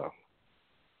of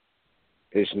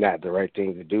it's not the right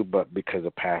thing to do, but because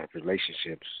of past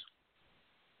relationships,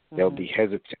 they'll be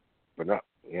hesitant to open up.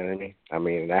 You know what I mean? I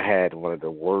mean, I had one of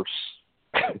the worst,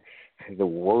 the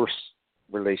worst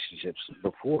relationships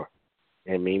before.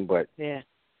 You know what I mean? But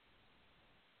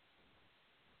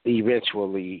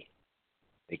eventually,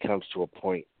 it comes to a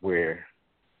point where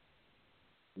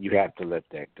you have to let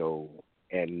that go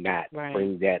and not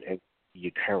bring that into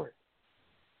your current.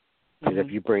 Because if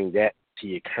you bring that to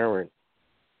your current,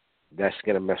 that's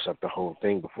going to mess up the whole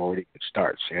thing before it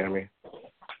starts. You know what I mean?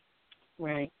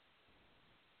 Right.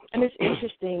 And it's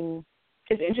interesting.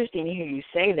 It's interesting to hear you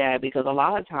say that, because a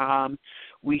lot of times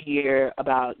we hear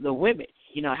about the women,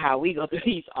 how we go through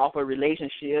these awful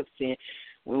relationships, and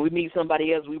when we meet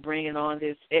somebody else, we bring in on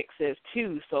this excess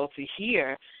too. So to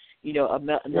hear,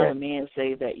 another man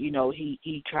say that,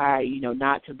 he tried,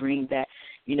 not to bring that,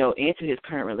 into his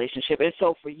current relationship. And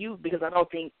so for you, because I don't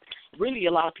think really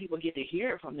a lot of people get to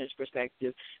hear it from this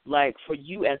perspective, like for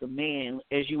you as a man,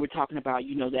 as you were talking about,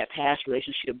 that past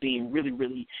relationship being really,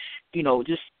 really,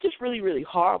 just really, really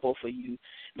horrible for you,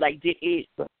 like did it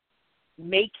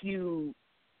make you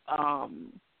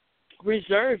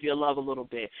reserve your love a little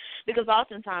bit? Because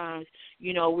oftentimes,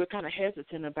 we're kind of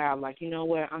hesitant about, like,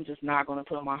 what, I'm just not going to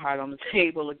put my heart on the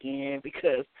table again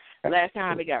because last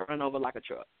time it got run over like a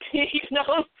truck.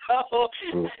 So,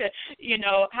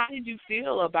 how did you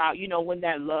feel about, when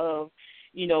that love,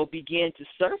 began to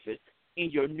surface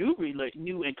in your new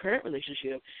and current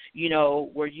relationship?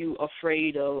 Were you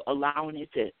afraid of allowing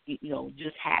it to,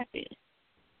 just happen?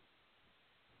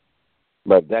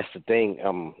 But that's the thing.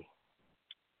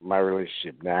 My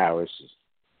relationship now is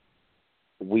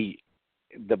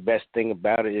the best thing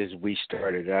about it is we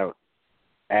started out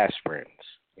as friends.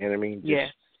 You know what I mean?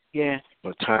 Just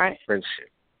platonic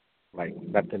friendship. Like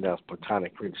nothing else,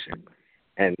 platonic friendship.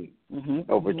 And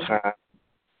over time,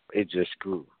 it just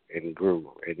grew and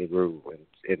grew and grew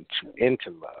and into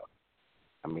love.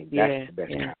 I mean, that's the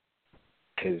best kind.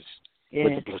 Because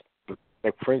with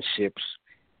the friendships,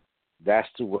 that's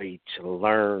the way to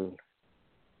learn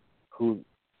who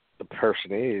the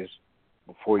person is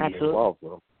before you get involved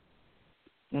with them.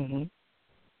 Mm-hmm.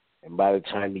 And by the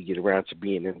time you get around to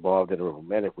being involved in a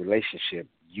romantic relationship,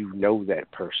 you know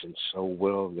that person so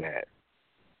well that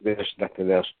there's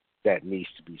nothing else that needs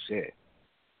to be said.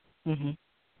 Mm-hmm.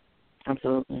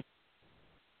 Absolutely.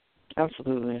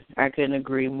 Absolutely. I couldn't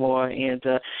agree more. And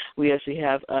we actually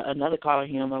have another caller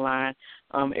here on the line,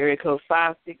 area code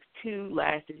 562,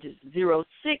 last digit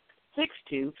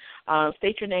 0662.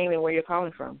 State your name and where you're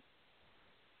calling from.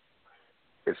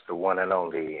 It's the one and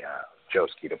only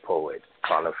Joski the Poet,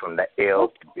 calling from the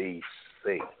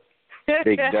LBC.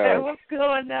 Big Doug. What's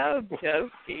going on,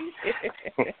 Joski?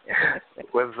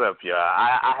 What's up, y'all?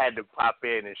 I had to pop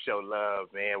in and show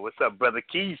love, man. What's up, Brother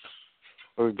Quise?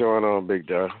 What's going on, Big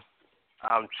Doug?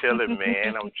 I'm chilling,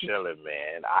 man.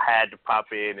 I had to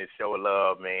pop in and show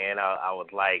love, man. I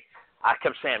was like, I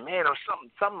kept saying, man, there's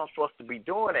something I'm supposed to be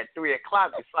doing at 3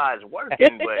 o'clock besides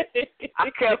working, but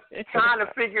I kept trying to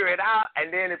figure it out,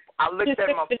 and then I looked at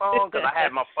my phone because I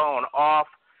had my phone off,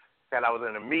 that I was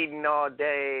in a meeting all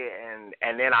day,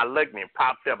 and then I looked and it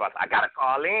popped up. I was like, I got to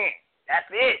call in.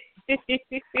 That's it.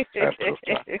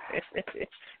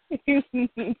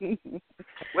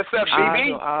 What's up,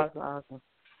 BB? Awesome.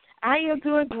 I am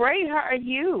doing great. How are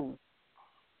you?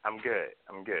 I'm good.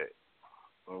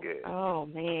 Oh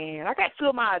man, I got two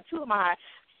of my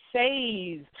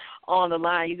faves on the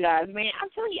line, you guys. Man, I'm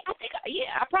telling you, I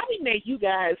probably met you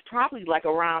guys probably like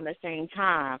around the same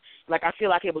time. Like I feel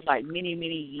like it was like many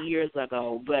years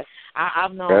ago, but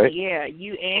I've known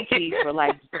you and Keith for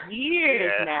like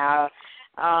years now.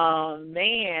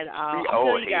 Man, I'm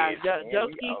telling you guys,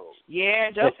 Joski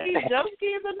is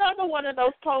another one of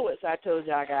those poets I told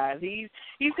y'all guys. He's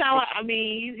kind of like,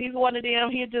 he's one of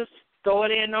them. He'll just throw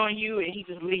it in on you and he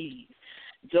just leaves.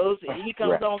 He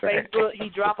comes on Facebook, he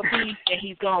drop a piece, and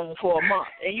he's gone for a month.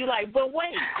 And you're like, but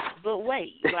wait,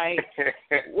 like,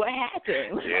 what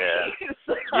happened?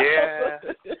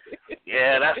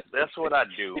 Yeah, that's what I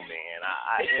do, man.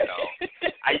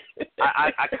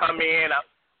 I come in.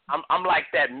 I'm like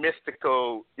that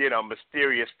mystical,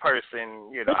 mysterious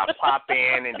person. I pop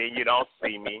in and then you don't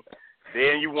see me.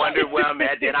 Then you wonder where I'm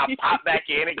at. Then I pop back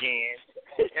in again.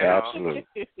 Absolutely.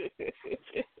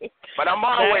 But I'm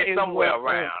always somewhere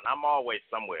around.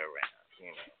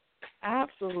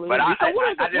 Absolutely. But I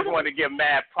just want to give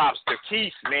mad props to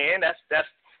Quise, man. That's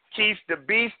Quise the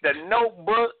Beast, the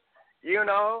Notebook.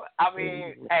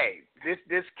 Hey,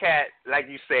 this cat, like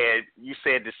you said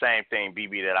the same thing,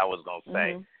 BB, that I was gonna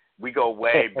say. Mm-hmm. We go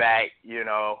way back, it's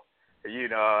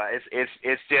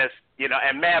just,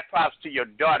 and mad props to your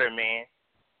daughter, man,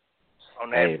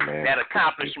 on that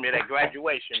accomplishment at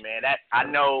graduation, man. That I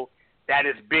know that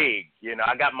is big.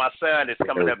 I got my son that's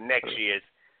coming up next year.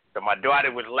 So my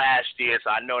daughter was last year, so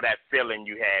I know that feeling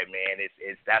you had, man.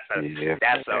 That's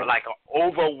like an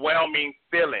overwhelming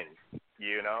feeling,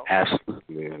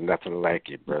 Absolutely, nothing like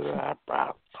it, brother. I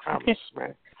promise,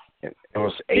 man. And it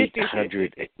was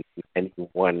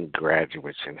 891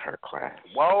 graduates in her class.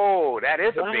 Whoa, that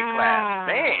is a big class,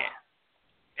 man.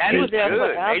 That is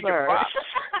good. Major props.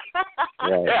 I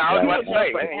was about to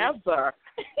say, forever.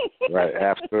 Right,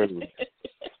 absolutely.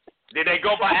 Did they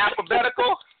go by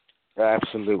alphabetical?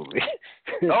 Absolutely.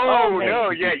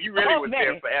 No, yeah, you really was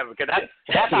there forever. Cause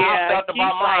that's how I felt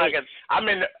about mine. Cause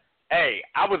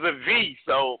I was a V,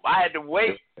 so I had to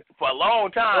wait for a long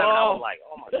time. And I was like,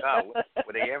 oh my God,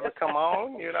 will they ever come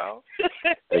on?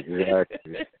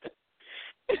 Exactly.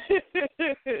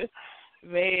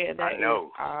 Man, that is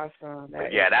awesome.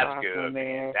 That's awesome, good,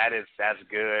 man. That's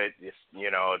good. Just,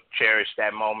 cherish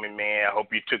that moment, man. I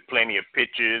hope you took plenty of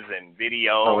pictures and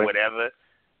video or whatever.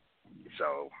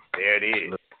 So there it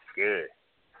is. Good.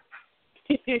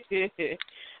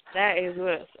 That is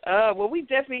what. Well, we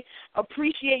definitely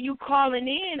appreciate you calling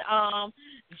in,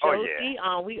 Josie.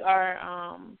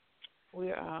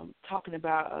 We're talking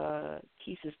about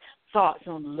Quise's thoughts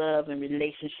on love and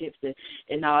relationships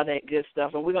and all that good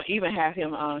stuff, and we're gonna even have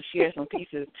him share some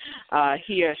pieces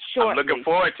here shortly. I'm looking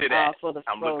forward to that.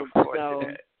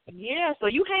 Yeah, so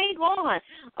you hang on.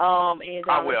 And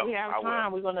I will. If we have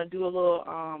time, we're gonna do a little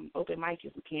open mic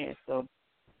if we can. So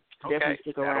definitely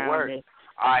stick around. Work.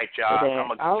 All right, y'all. I'm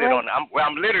gonna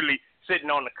I'm literally sitting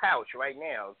on the couch right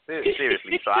now,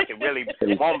 seriously. So I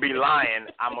won't be lying.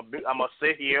 I'm gonna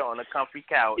sit here on a comfy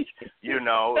couch,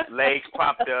 legs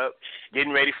propped up,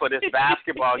 getting ready for this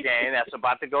basketball game that's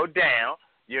about to go down.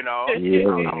 I'm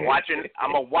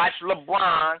gonna watch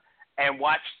LeBron and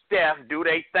watch Steph do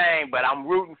their thing, but I'm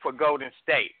rooting for Golden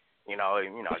State.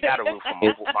 Got to root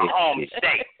for my home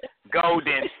state,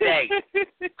 Golden State.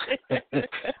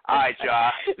 All right,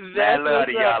 y'all. Mad love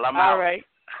to y'all. I'm out. All right.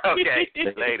 Okay,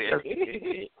 later.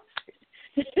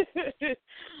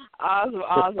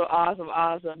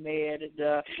 Awesome, man.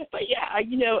 And, but yeah,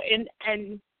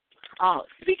 and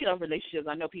speaking of relationships,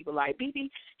 I know people like, BB, you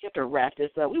have to wrap this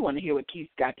up. We want to hear what Keith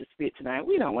got to spit tonight.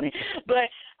 We don't want to. But,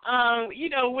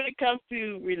 when it comes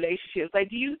to relationships, like,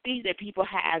 do you think that people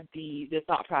have the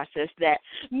thought process that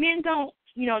men don't,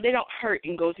 they don't hurt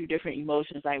and go through different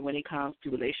emotions, like, when it comes to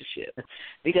relationships?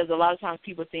 Because a lot of times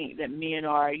people think that men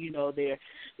are, they're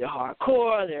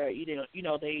hardcore,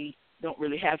 they don't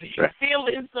really have any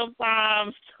feelings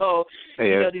sometimes. So, do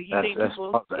you think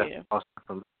people...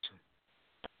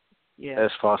 Yeah.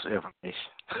 That's false information.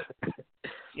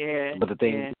 Yeah. But the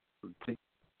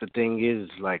thing is,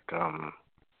 like,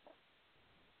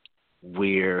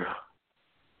 we're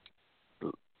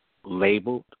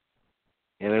labeled.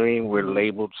 You know what I mean? We're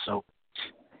labeled, so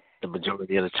the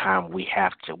majority of the time we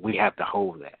have to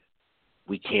hold that.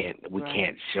 We can't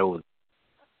show that,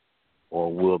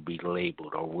 or we'll be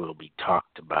labeled, or we'll be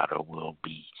talked about, or we'll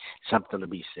be something to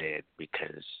be said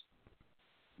because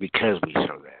we show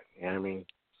that. You know what I mean?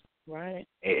 Right.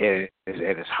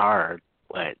 It's hard,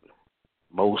 but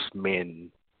most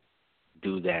men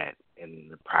do that in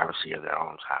the privacy of their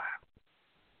own time.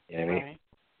 You know what I mean?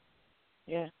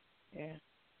 Yeah.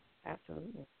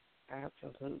 Absolutely.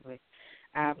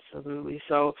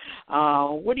 So,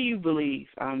 what do you believe?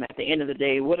 At the end of the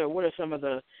day, what are some of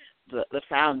the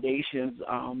foundations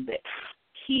that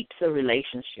keeps a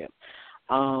relationship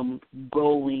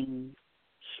going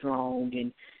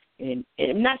strong? And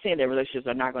I'm not saying that relationships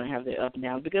are not going to have their up and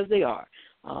downs, because they are.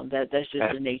 That's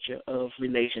just the nature of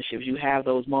relationships. You have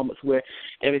those moments where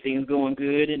everything's going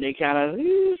good and they kind of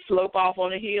slope off on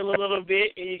the hill a little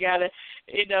bit, and you got to,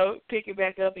 pick it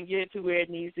back up and get it to where it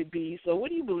needs to be. So what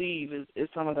do you believe is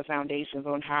some of the foundations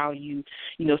on how you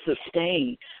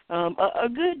sustain a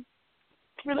good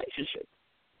relationship?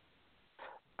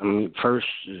 First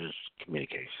is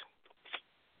communication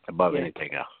above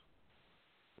anything else.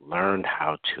 Learn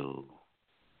how to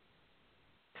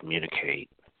communicate,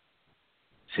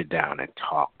 sit down and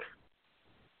talk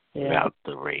without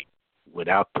the raised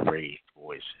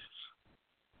voices,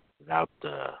 without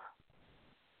the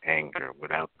anger,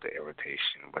 without the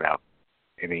irritation, without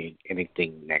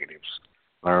anything negatives.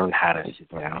 Learn how to sit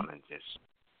down and just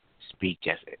speak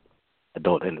as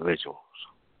adult individuals.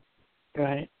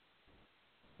 Right.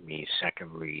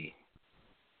 Secondly,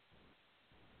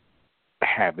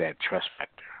 have that trust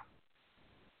factor.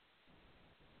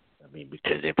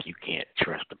 Because if you can't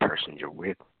trust the person you're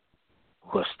with,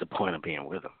 what's the point of being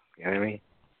with them? You know what I mean?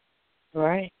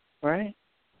 Right.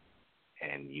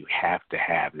 And you have to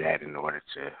have that in order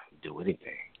to do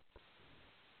anything.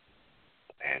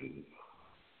 And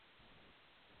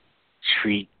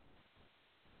treat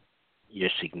your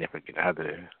significant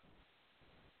other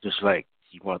just like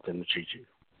you want them to treat you.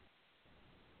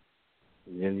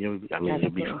 And then you'll be fine.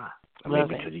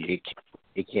 Because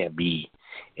it can't be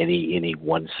any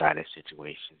one-sided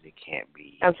situations. It can't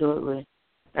be. Absolutely.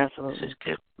 This is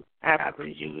good for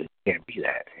you. It can't be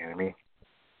that. You know what I mean?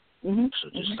 Mm-hmm. So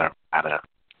just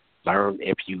learn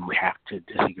if you have to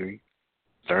disagree.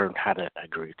 Learn how to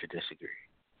agree to disagree,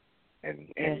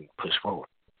 and push forward.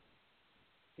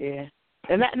 Yeah,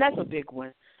 and that's a big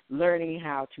one. Learning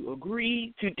how to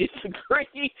agree to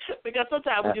disagree, because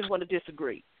sometimes we just want to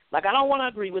disagree. Like, I don't want to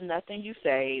agree with nothing you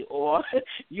say or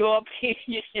your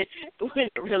opinion when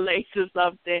it relates to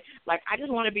something. Like, I just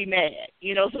want to be mad.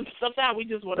 Sometimes we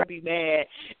just want to be mad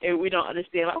and we don't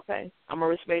understand. Like, okay, I'm going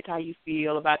to respect how you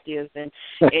feel about this. And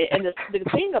the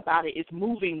thing about it is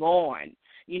moving on,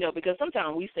 because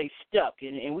sometimes we stay stuck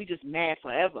and we just mad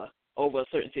forever over a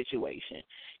certain situation,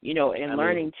 and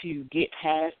learning to get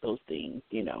past those things,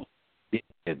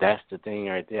 That's the thing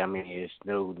right there. There's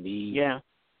no need. Yeah.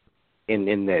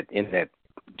 In that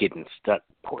getting stuck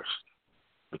portion,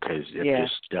 because if you're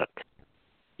stuck,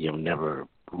 you'll never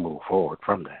move forward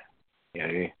from that. You know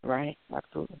what I mean? Right.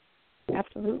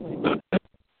 Absolutely.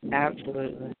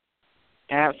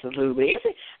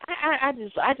 I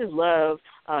just love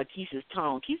Quise's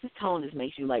tone. Quise's tone just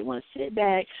makes you like want to sit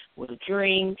back with a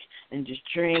drink and just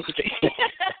drink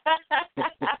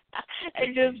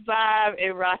and just vibe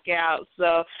and rock out.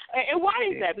 So, and why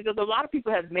is that? Because a lot of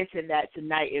people have mentioned that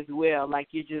tonight as well. Like,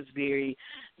 you're just very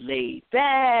laid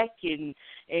back, and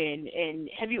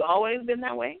have you always been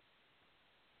that way?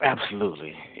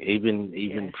 Absolutely.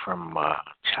 Even from a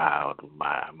child,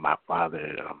 my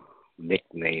father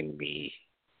nicknamed me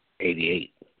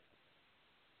 88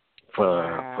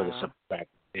 for the simple fact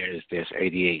there's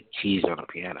 88 keys on the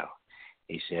piano.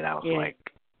 He said I was like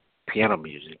piano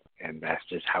music, and that's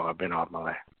just how I've been all my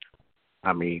life.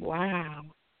 I mean, wow.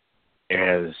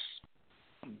 There's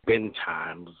been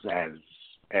times, as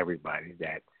everybody,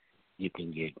 that you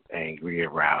can get angry or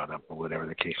riled up or whatever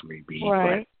the case may be.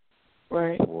 Right. But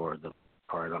right. For the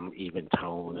part I'm even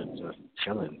toned and just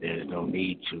chilling. There's no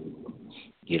need to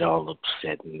get all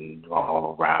upset and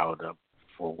all riled up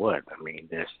for what? I mean,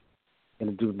 there's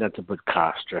going to do nothing but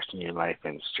cause stress in your life,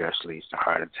 and stress leads to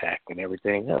heart attack and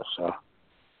everything else. So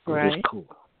right. it's cool.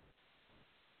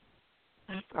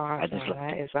 That's awesome.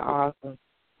 That is awesome.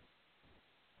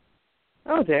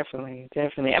 Oh, definitely.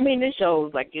 I mean, it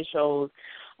shows, through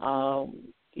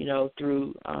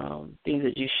things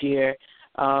that you share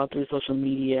through social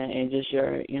media and just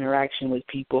your interaction with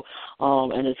people.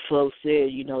 And as Flo said,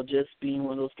 just being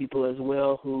one of those people as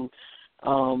well who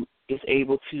is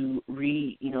able to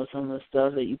read, some of the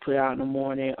stuff that you put out in the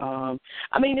morning. I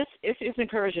mean, it's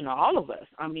encouraging to all of us.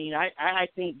 I mean, I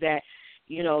think that,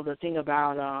 the thing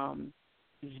about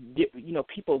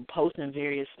people posting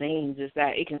various things is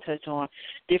that it can touch on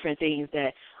different things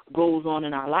that goes on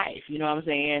in our life, you know what I'm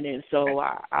saying? And so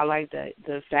I like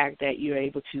the fact that you're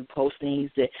able to post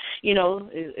things that,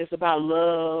 it's about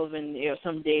love and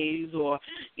some days or,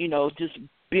 just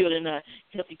building a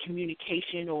healthy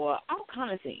communication or all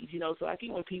kind of things, So I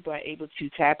think when people are able to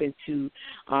tap into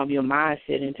your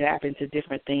mindset and tap into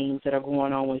different things that are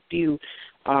going on with you,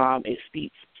 it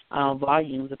speaks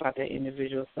volumes about that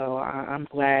individual. So I'm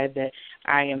glad that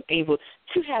I am able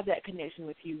to have that connection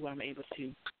with you where I'm able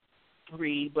to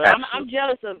read. But I'm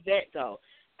jealous of that, though,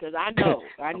 because I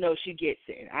know she gets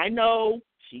it. I know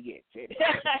she gets it.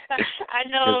 I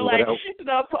know,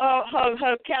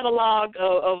 her catalog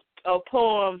of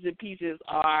poems and pieces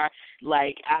are,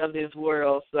 out of this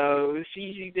world. So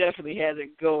she definitely has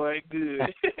it going good.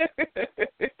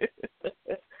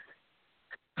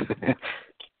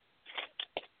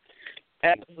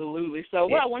 Absolutely. So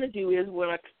what I want to do is go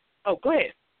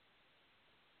ahead.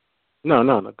 No,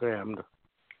 go ahead.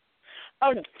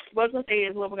 Oh, no. What I was going to say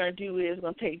is what we're going to do is we're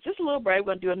going to take just a little break.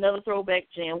 We're going to do another throwback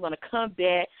jam. We're going to come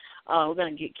back. We're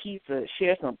going to get Keith to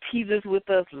share some pieces with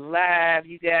us live,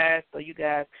 you guys. So you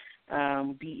guys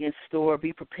be in store,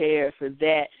 be prepared for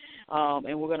that.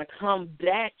 And we're going to come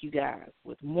back, you guys,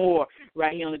 with more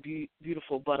right here on the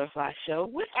Beautiful Butterfly Show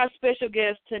with our special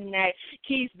guest tonight,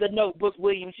 Keith, the Notebook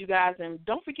Williams, you guys. And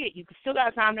don't forget, you still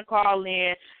got time to call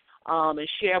in and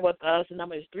share with us. The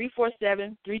number is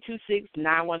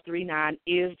 347-326-9139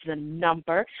 is the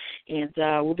number. And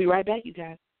we'll be right back, you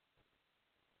guys.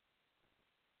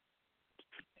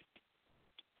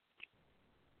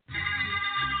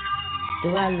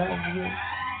 Do I love you?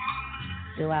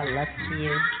 Do I lust for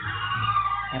you?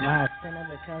 Am I a sinner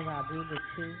because I do this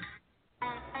too?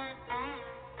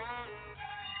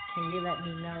 Can you let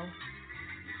me know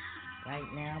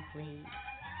right now, please?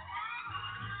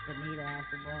 Bonita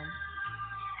Applebum.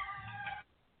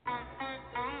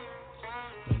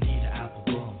 Bonita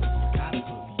Applebum, you gotta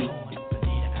put me on.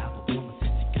 Bonita Applebum,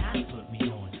 since you gotta put me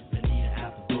on. Bonita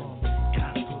Applebum,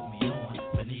 gotta put me on.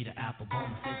 Bonita Applebum,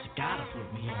 since you gotta put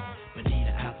me on.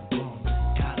 Bonita Applebum,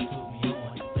 gotta put me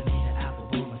on. Bonita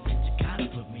Applebum, since you gotta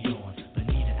put me on.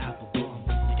 Bonita Applebum,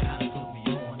 you gotta put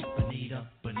me on. Bonita.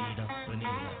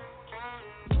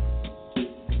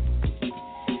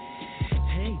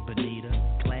 Hey, Bonita.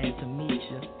 Glad to meet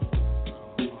you.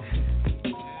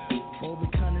 Before we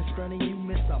come in front of you,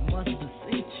 miss, I must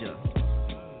beseech you.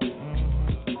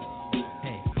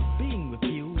 Hey, being with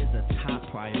you is a top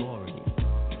priority.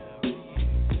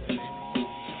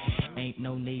 Ain't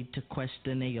no need to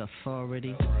question the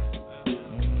authority.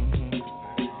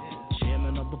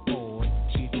 Chairman of the board,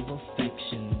 chief of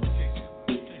affection.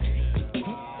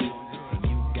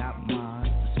 You got mine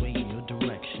to sway in your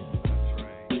direction.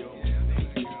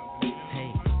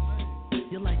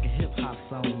 Like a hip-hop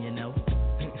song,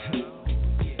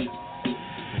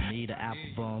 Bonita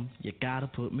Applebum, you gotta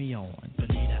put me on.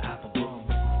 Bonita Applebum,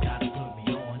 gotta put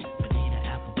me on. Bonita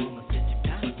Applebum, I said you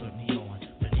gotta put me on.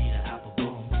 Bonita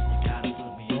Applebum, you gotta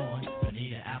put me on.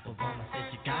 Bonita Applebum, I said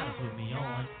you gotta put me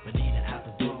on. Bonita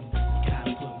Applebum, you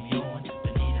gotta put me on.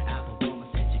 Bonita Applebum, I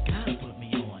said you gotta put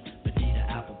me on. Bonita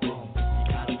Applebum, you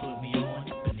gotta put me on.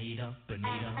 Bonita.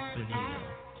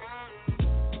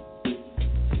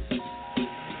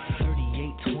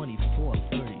 24,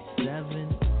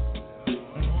 37.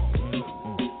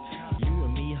 You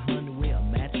and me, honey, we're a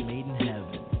match made in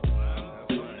heaven.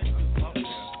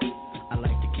 I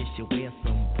like to kiss you where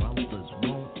some brothers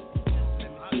won't.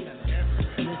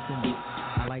 Listen,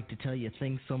 I like to tell you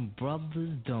things some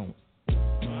brothers don't. If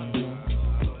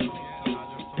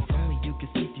only you could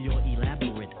see through your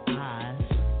elaborate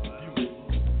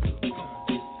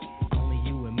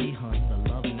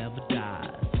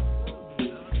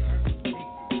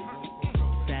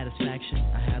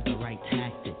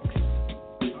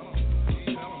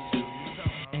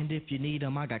if you need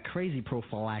them, I got crazy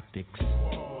prophylactics. So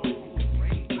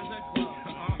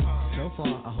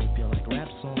far, I hope you like rap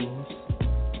songs.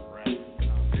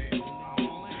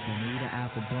 Bonita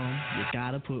Applebum, you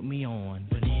gotta put me on.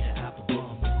 Bonita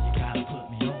Applebum, you gotta put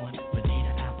me on.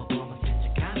 Bonita Applebum, I said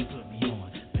you gotta put me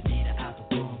on. Bonita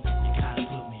Applebum, you gotta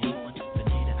put me on.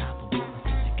 Bonita Applebum, I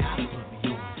said you gotta put me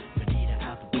on. Bonita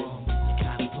Applebum, you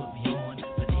gotta put me on.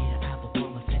 Bonita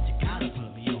Applebum, I said you gotta put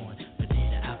me on.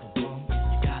 Bonita Applebum,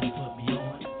 you gotta put me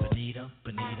on. Bonita,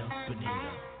 Bonita, Bonita.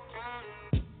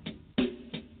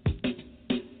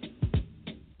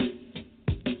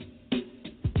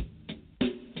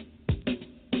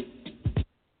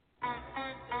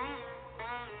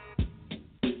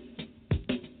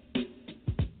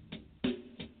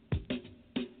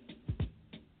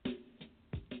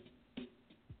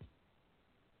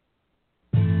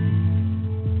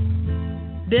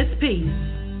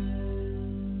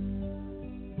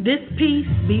 This piece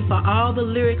be for all the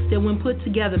lyrics that when put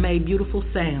together made beautiful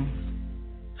sounds,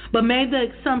 but made the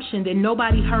assumption that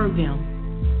nobody heard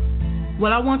them.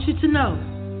 Well, I want you to know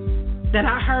that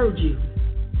I heard you.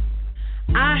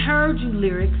 I heard you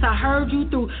lyrics. I heard you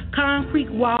through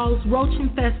concrete walls,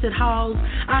 roach-infested halls.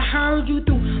 I heard you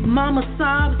through mama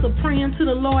sobs of praying to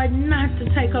the Lord not to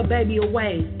take her baby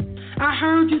away. I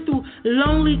heard you through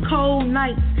lonely, cold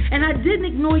nights, and I didn't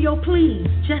ignore your pleas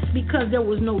just because there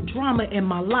was no drama in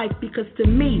my life, because to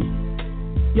me,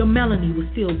 your melody was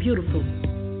still beautiful,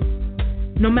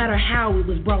 no matter how it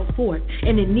was brought forth,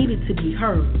 and it needed to be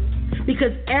heard,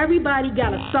 because everybody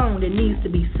got a song that needs to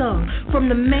be sung, from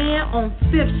the man on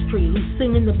 5th Street who's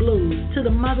singing the blues, to the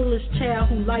motherless child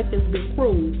whose life has been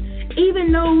cruel,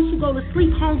 even those who go to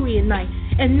sleep hungry at night.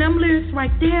 And them lyrics right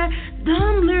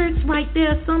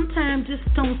there sometimes just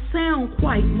don't sound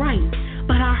quite right.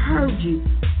 But I heard you.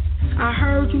 I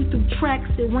heard you through tracks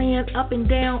that ran up and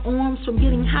down arms, from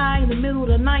getting high in the middle of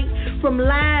the night, from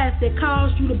lies that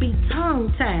caused you to be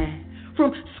tongue-tied,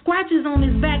 from scratches on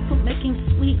his back from making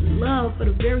sweet love for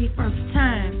the very first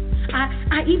time.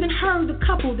 I even heard the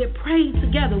couple that prayed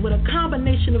together with a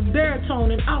combination of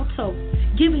baritone and alto,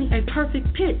 giving a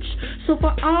perfect pitch. So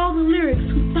for all the lyrics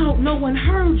who thought no one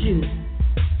heard you,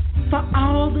 for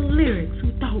all the lyrics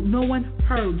who thought no one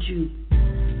heard you,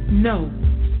 know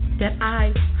that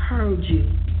I heard you.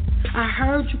 I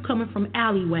heard you coming from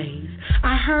alleyways.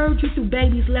 I heard you through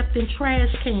babies left in trash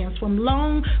cans, from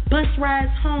long bus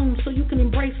rides home so you can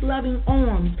embrace loving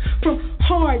arms, from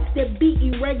hearts that beat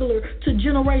irregular to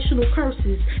generational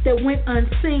curses that went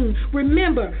unseen.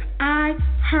 Remember, I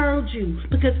heard you,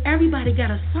 because everybody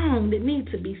got a song that needs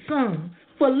to be sung,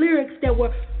 for lyrics that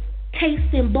were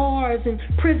cased in bars and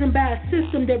prisoned by a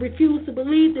system that refused to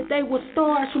believe that they were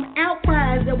stars, from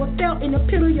outcries that were felt in the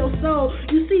pit of your soul.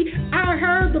 You see, I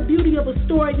heard the beauty of a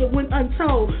story that went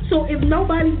untold. So if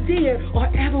nobody did or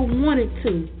ever wanted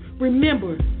to,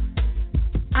 remember,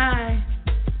 I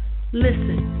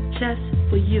listened just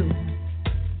for you.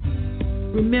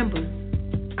 Remember,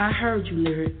 I heard you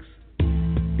lyrics,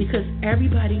 because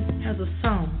everybody has a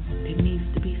song that needs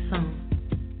to be sung.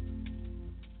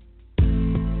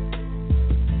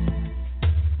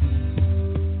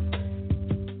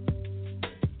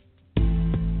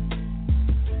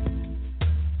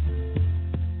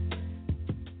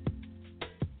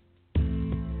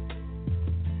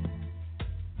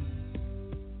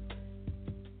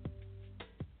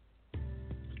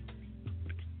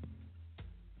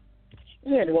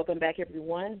 And welcome back,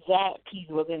 everyone. That piece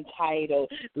was entitled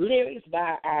Lyrics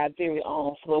by our very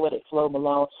own Poetic Flo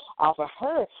Malone off of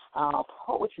her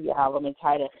poetry album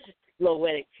entitled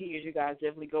Poetic Tears. You guys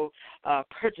definitely go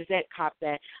purchase that, cop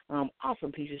that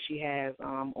awesome pieces she has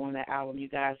on that album, you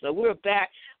guys. So we're back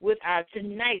with our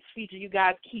tonight's feature, you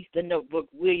guys, Quise the Notebook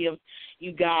Williams,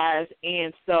 you guys.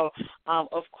 And so,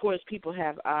 of course, people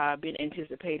have been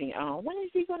anticipating when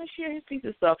is he going to share his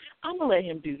pieces. So I'm going to let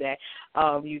him do that,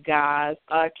 you guys.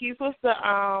 Quise, what's the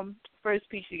first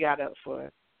piece you got up for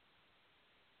us?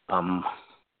 I'm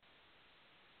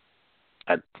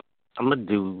going to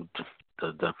do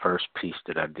the first piece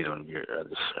that I did on your other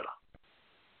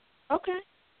show. Okay.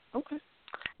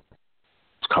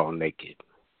 It's called Naked.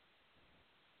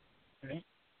 Right.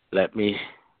 Let me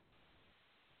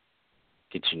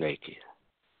get you naked.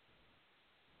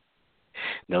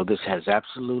 No, this has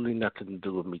absolutely nothing to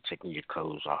do with me taking your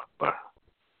clothes off, but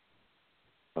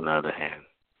on the other hand,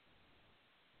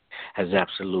 has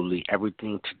absolutely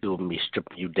everything to do with me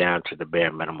stripping you down to the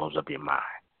bare minimums of your mind,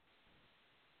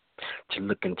 to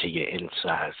look into your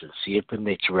insides and see if the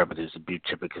nature of it is the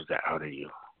beauty because they're out of you.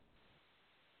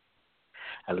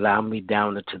 Allow me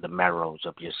down into the marrows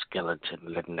of your skeleton,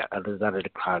 letting the others out of the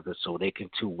closet so they can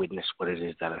too witness what it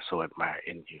is that I so admire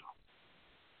in you.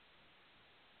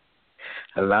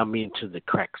 Allow me into the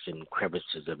cracks and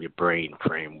crevices of your brain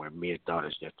frame where mere thought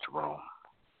is yet to roam.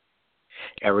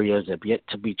 Areas of yet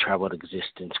to be traveled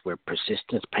existence where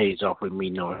persistence pays off with me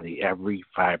knowing the every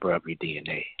fiber of your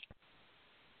DNA.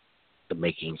 The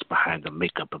makings behind the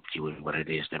makeup of you and what it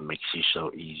is that makes you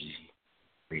so easy,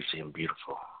 breezy, and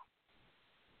beautiful.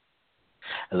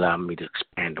 Allow me to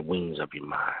expand the wings of your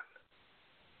mind.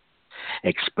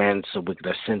 Expand so we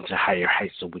can ascend to higher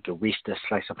heights so we can reach that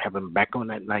slice of heaven back on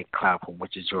that night cloud from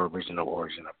which is your original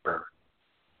origin of birth.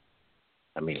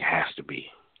 I mean, it has to be.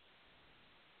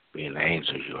 Being the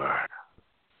angel you are.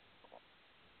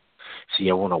 See,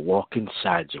 I want to walk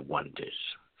inside your wonders.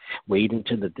 Wade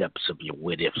into the depths of your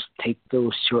what ifs. Take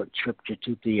those short trips you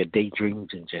took through your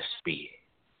daydreams and just be.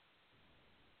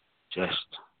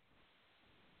 Just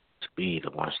to be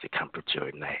the ones that comfort you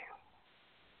at night.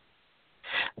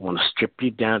 I want to strip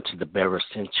you down to the bare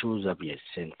essentials of your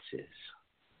senses.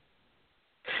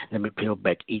 Let me peel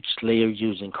back each layer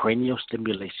using cranial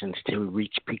stimulations till we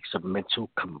reach peaks of mental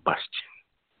combustion.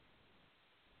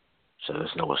 So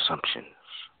there's no assumptions.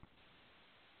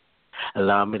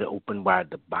 Allow me to open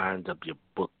wide the binds of your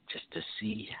book just to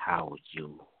see how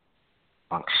you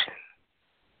function.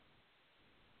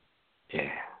 Yeah.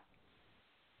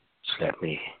 Just let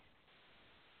me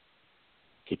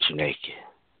get you naked.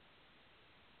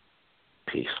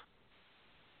 Peace.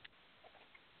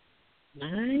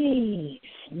 Nice.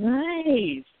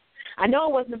 I know I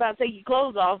wasn't about to take your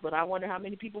clothes off, but I wonder how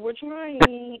many people were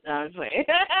trying. No, I'm saying.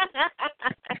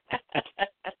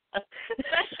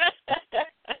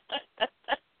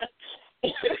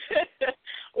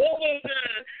 What was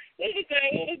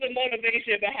the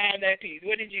motivation behind that piece?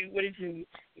 What did you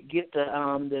get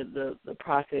the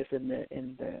process and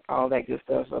the all that good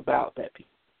stuff about that piece?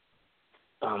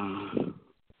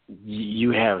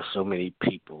 You have so many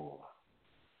people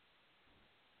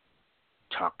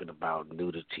talking about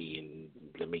nudity and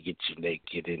let me get you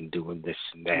naked and doing this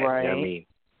and that. Right. You know what I mean?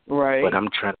 Right. But I'm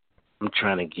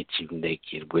trying to get you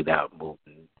naked without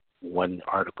moving one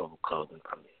article of clothing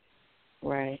from you.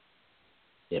 Right.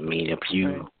 I mean, if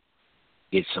you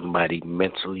get somebody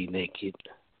mentally naked,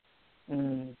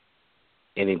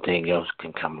 anything else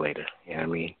can come later. You know what I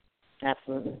mean?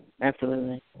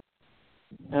 Absolutely.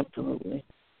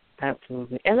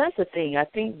 And that's the thing. I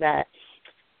think that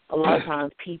a lot of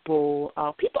times people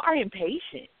are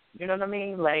impatient. You know what I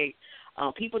mean? Like,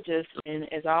 people just,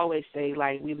 and as I always say,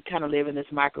 like, we kind of live in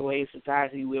this microwave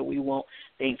society where we want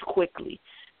things quickly.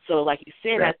 So, like you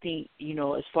said, I think,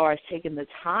 as far as taking the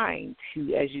time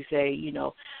to, as you say,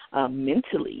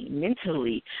 mentally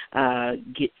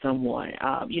get someone,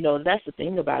 that's the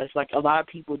thing about it. It's like a lot of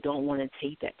people don't want to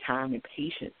take that time and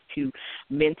patience to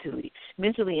mentally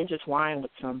intertwine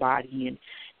with somebody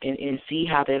and see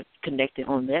how they're connected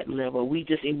on that level. We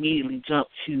just immediately jump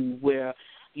to where,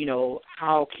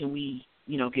 how can we,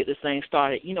 get this thing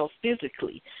started,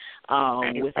 physically,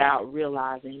 without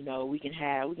realizing, we can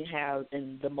have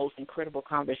the most incredible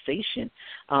conversation,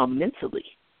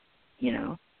 mentally,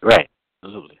 Right.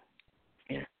 Absolutely.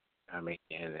 Yeah. I mean,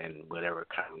 and whatever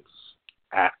comes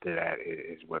after that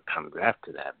is what comes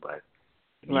after that. But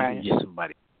if you can get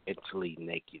somebody mentally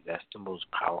naked, that's the most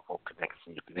powerful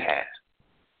connection you can have.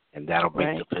 And that'll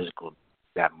make the physical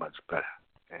that much better.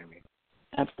 You know what I mean?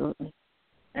 Absolutely.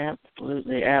 And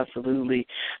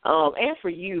for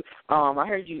you, I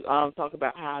heard you talk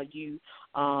about how you,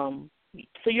 so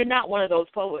you're not one of those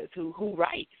poets who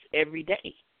writes every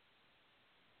day.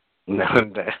 No,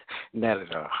 not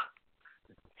at all.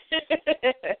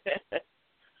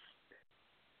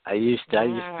 I used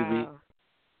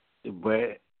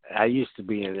to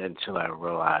be until I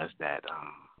realized that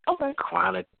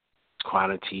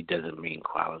quantity doesn't mean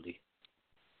quality.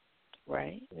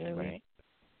 Right. You know what I mean?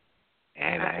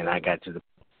 And I got to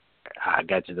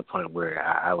the point where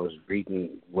I was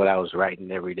reading what I was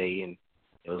writing every day, and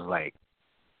it was like,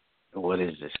 what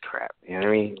is this crap? You know what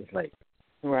I mean? It's like,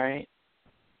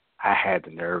 I had the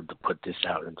nerve to put this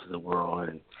out into the world,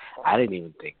 and I didn't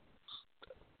even think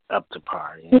up to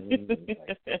par. You know what I mean?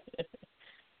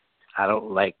 I don't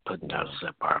like putting out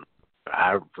subpar.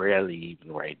 I rarely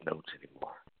even write notes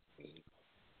anymore.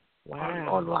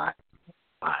 Online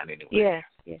anyway.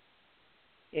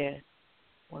 Yeah.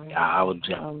 Wow. I would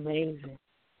just amazing.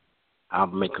 I'll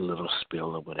make a little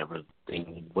spill of whatever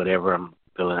I'm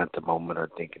feeling at the moment or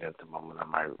thinking at the moment. I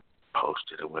might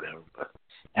post it or whatever. But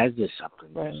as just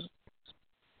something, just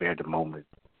spare the moment,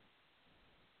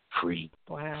 free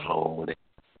flow, whatever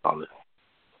you call it.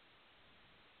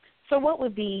 So, what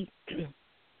would be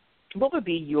what would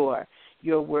be your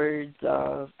words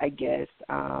of, I guess,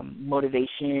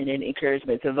 motivation and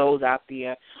encouragement to those out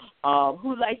there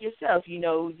who, like yourself,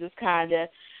 just kind of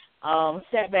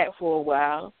sat back for a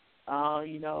while,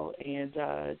 and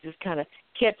just kind of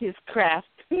kept his craft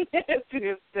to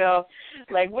himself.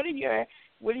 Like, what is your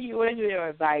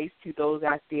advice to those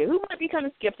out there who might be kind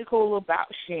of skeptical about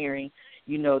sharing,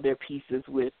 their pieces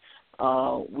with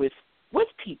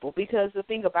people? Because the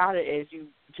thing about it is, you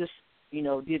just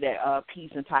did that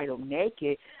piece entitled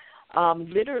 "Naked."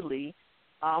 Literally,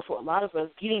 for a lot of us,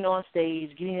 getting on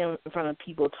stage, getting in front of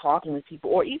people, talking with people,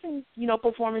 or even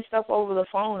performing stuff over the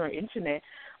phone or internet,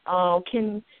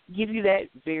 can give you that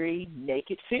very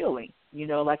naked feeling.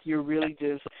 Like you're really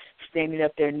just standing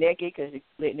up there naked because you're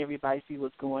letting everybody see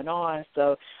what's going on.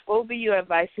 So what would be your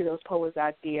advice to those poets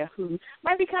out there who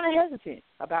might be kind of hesitant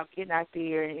about getting out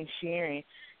there and sharing,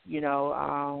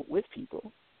 with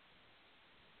people?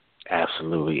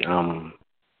 Absolutely.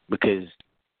 Because,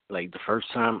 like, the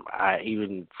first time I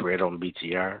even read on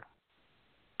BTR,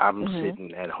 I'm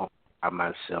sitting at home by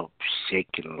myself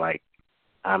shaking like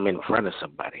I'm in front of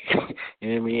somebody.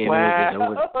 You know what I mean?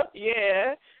 Wow.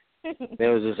 Yeah. It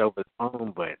was just over the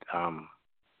phone, but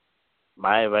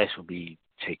my advice would be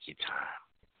take your time.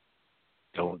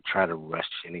 Don't try to rush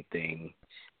anything.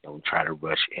 Don't try to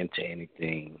rush into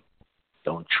anything.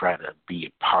 Don't try to be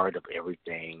a part of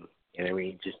everything. You know what I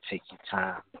mean? Just take your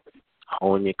time.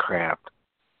 Hone your craft.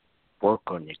 Work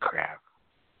on your craft.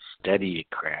 Study your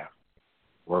craft.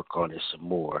 Work on it some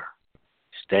more.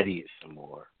 Study it some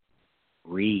more.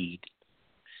 Read.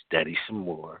 Study some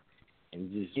more.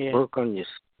 And just work on your.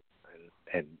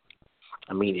 And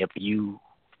I mean, if you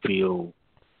feel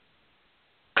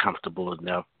comfortable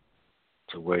enough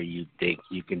to where you think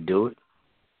you can do it,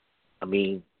 I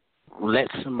mean, let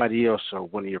somebody else or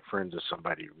one of your friends or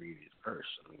somebody read it first.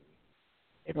 I mean,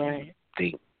 if you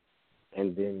think,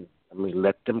 and then, I mean,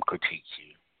 let them critique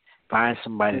you. Find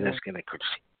somebody that's going to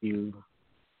critique you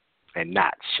and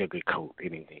not sugarcoat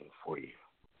anything for you.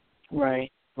 Right,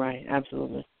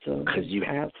 absolutely. Because you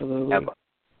have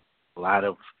a lot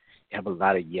of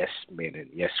yes men and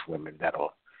yes women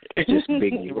that'll just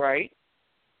big you right.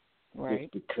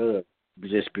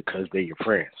 Just because they're your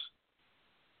friends.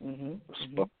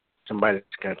 Mm-hmm. Somebody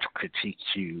that's going to critique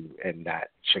you and not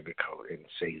sugarcoat and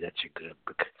say that you're good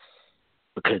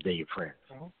because they're your friends.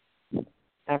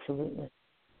 Absolutely.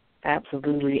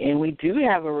 And we do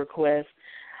have a request.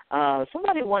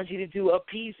 Somebody wants you to do a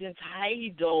piece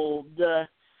entitled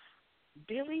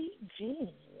Billie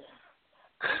Jean.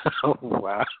 Oh,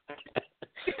 wow.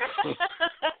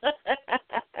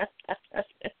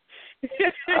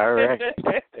 All right.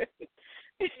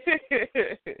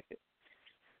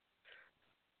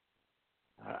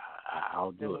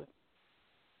 I'll do it.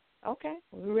 Okay.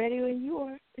 We're ready when you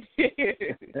are.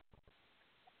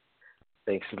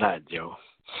 Thanks a lot, Joe.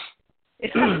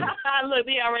 Look,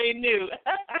 he already knew.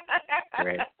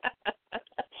 Right.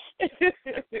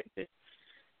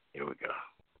 Here we go.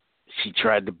 She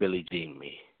tried to Billie Jean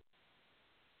me.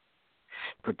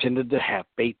 Pretended to have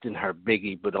faith in her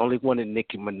Biggie, but only wanted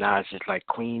Nicki Minaj just like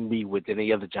Queen Bee with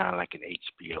any other genre like an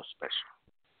HBO special.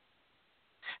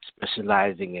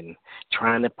 Specializing in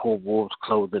trying to pull wolves'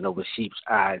 clothing over sheep's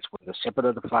eyes when the shepherd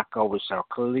of the flock always saw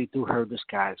clearly through her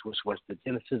disguise, which was the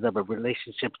genesis of a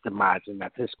relationship's demise. And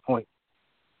at this point,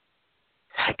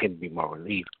 I couldn't be more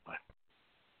relieved, but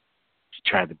she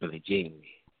tried to Billie Jean me.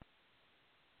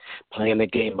 Playing a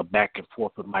game of back and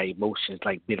forth with my emotions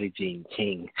like Billie Jean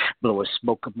King, blowing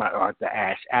smoke of my art to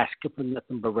ash, asking for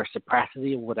nothing but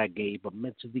reciprocity of what I gave, but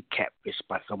mentally catfished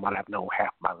by someone I've known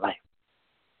half my life.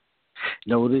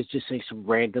 No, this just ain't some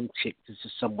random chick. This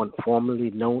is someone formerly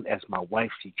known as my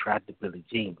wife. She tried to Billie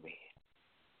Jean me.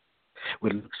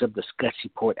 With looks of disgust, she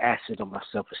poured acid on my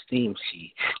self-esteem.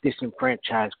 She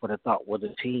disenfranchised what I thought was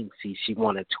a team. See, she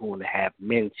wanted 2.5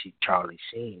 men. She Charlie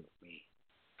Sheen me.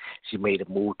 She made a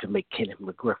move to make Kenneth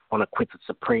McGriff want to quit the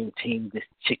Supreme Team. This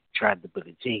chick tried to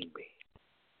Billie Jean me.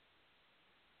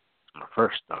 My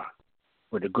first thought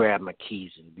was to grab my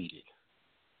keys and beat it.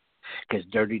 Because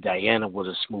Dirty Diana was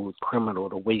a smooth criminal.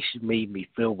 The way she made me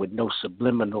feel with no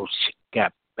subliminal shit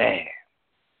got bad.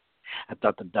 I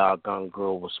thought the doggone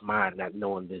girl was mine, not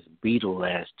knowing this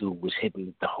Beatle-ass dude was hitting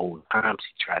me the whole time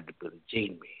she tried to Billie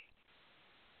Jean me.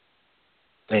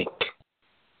 Think.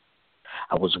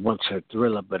 I was once her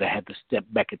thriller, but I had to step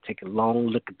back and take a long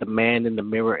look at the man in the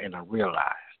mirror, and I realized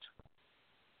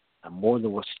I'm more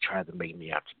than what she tried to make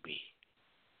me out to be.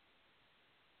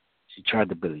 She tried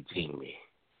to Billie Jean me.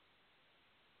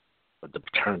 But the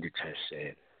paternity test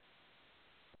said,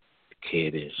 the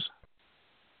kid is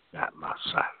not my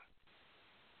son.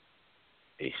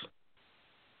 Peace.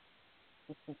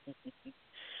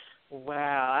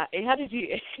 Wow. How did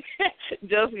you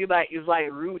Josie is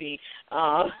like Rudy.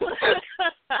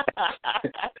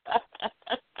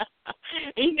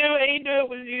 He knew it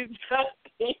was you.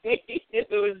 It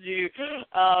was you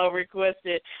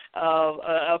requested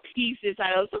a piece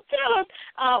entitled. So tell us,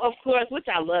 of course, which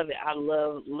I love it. I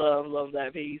love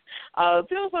that piece.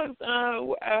 Tell folks,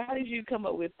 how did you come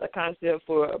up with the concept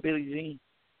for Billie Jean?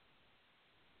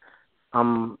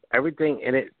 Everything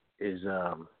in it is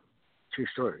true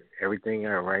story. Everything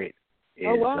I write is.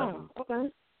 Oh wow. Okay.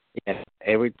 Yeah,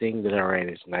 everything that I write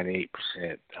is 98%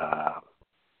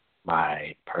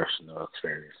 my personal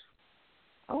experience.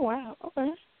 Oh wow.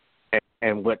 Okay.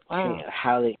 And what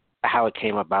how it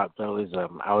came about though is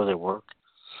I was at work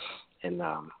and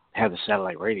had the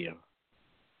satellite radio,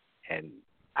 and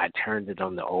I turned it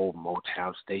on the old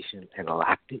Motown station and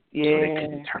locked it so they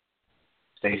couldn't turn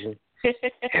the station.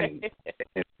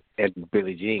 and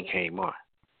Billie Jean came on,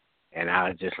 and I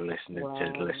was just listening,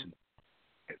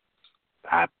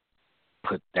 I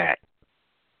put that,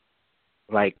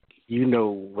 like, you know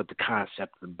what the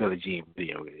concept of the Billie Jean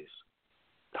video is,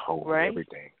 the whole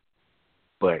everything.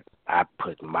 But I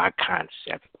put my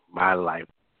concept, my life,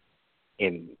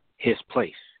 in his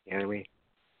place. You know what I mean?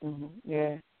 Mm-hmm.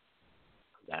 Yeah.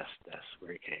 That's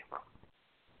where it came from.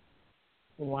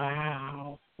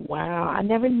 Wow. I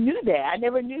never knew that.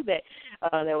 That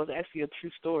was actually a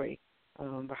true story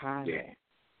behind that.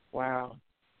 Wow.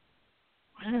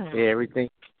 Yeah, everything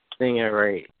I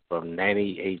write, from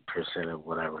 98% of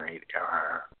what I write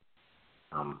are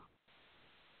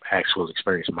actual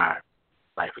experience, my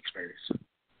life experience.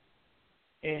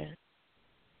 Yeah.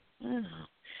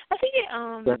 I think it,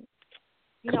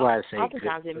 that's why I say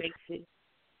oftentimes it makes it.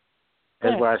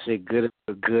 That's why I say good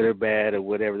or bad or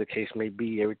whatever the case may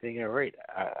be, everything I write,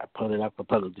 I put it up for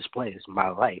public display. It's my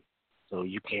life. So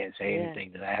you can't say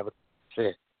anything that I haven't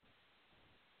said.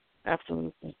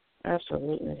 Absolutely.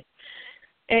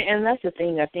 And that's the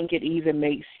thing. I think it even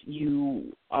makes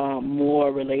you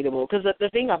more relatable. Because the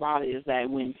thing about it is that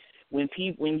when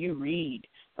you read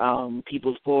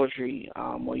people's poetry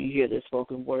or you hear their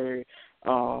spoken word,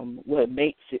 what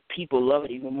makes it people love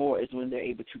it even more is when they're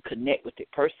able to connect with it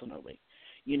personally.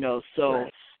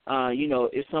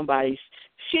 If somebody's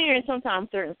sharing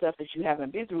sometimes certain stuff that you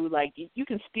haven't been through, like you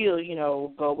can still,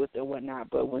 go with it or whatnot.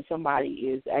 But when somebody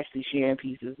is actually sharing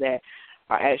pieces that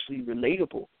are actually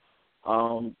relatable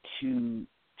to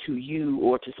you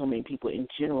or to so many people in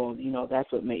general,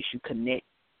 that's what makes you connect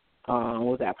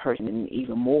with that person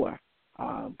even more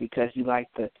because you like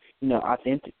the,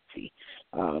 authenticity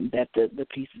that the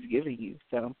piece is giving you.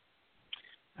 So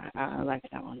I like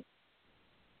that one.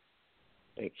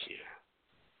 Thank you.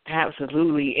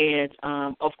 Absolutely.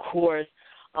 And, of course,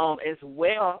 as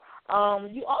well,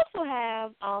 you also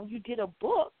have, you did a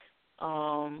book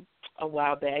a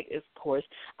while back, of course,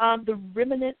 The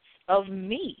Remnants of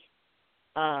Me.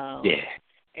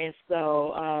 And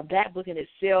so that book in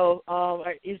itself,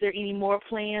 is there any more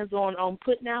plans on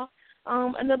putting out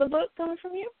another book coming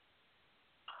from you?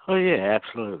 Oh, yeah,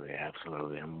 absolutely.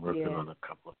 I'm working on a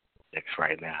couple of projects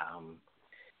right now.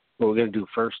 What we're going to do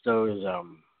first, though, is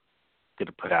going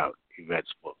to put out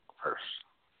Yvette's book first.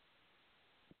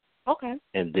 Okay.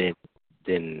 And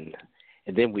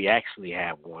then we actually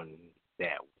have one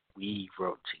that we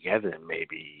wrote together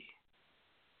maybe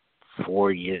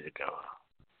 4 years ago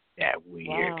that we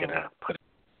are gonna put.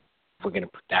 We're gonna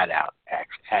put that out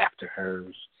after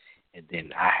hers, and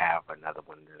then I have another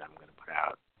one that I'm gonna put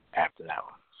out after that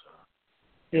one. So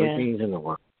everything's in the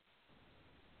works.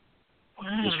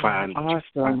 Wow. Just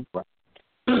awesome.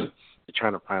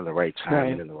 Trying to find the right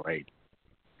time and the right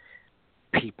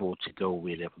people to go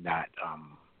with, if not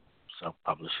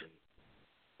self-publishing.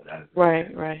 Right.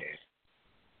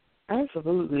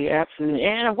 Absolutely.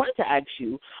 And I wanted to ask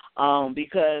you,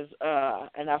 because,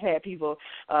 and I've had people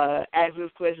ask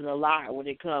this question a lot when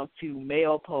it comes to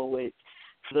male poets,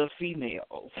 the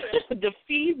females, the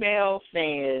female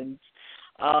fans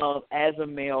as a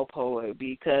male poet,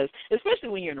 because, especially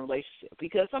when you're in a relationship,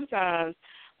 because sometimes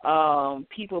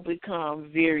people become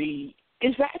very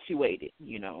infatuated,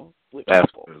 with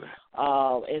people,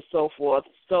 and so forth.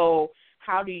 So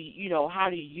how do you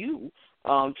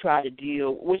try to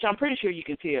deal, which I'm pretty sure you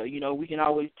can tell, we can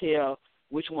always tell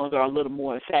which ones are a little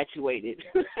more infatuated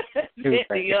than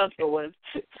the other ones.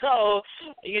 So,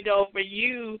 for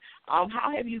you,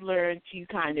 how have you learned to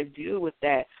kind of deal with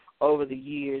that over the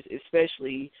years,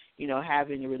 especially,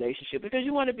 having a relationship? Because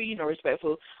you want to be,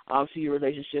 respectful to your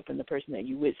relationship and the person that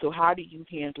you're with. So how do you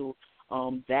handle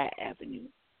that avenue?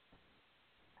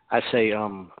 I say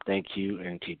thank you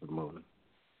and keep it moving.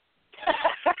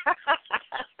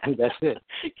 That's it.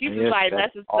 Keep it light.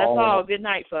 That's all. Good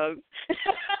night, folks.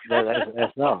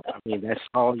 That's all. I mean, that's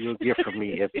all you'll get from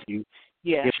me if you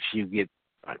get, you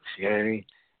know what I mean?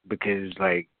 Because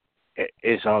like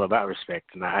it's all about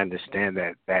respect, and I understand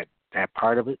that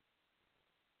part of it,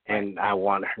 and I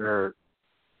want her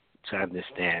to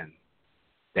understand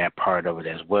that part of it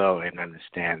as well, and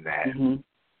understand that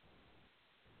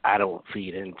I don't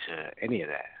feed into any of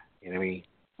that. You know what I mean?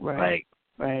 Right.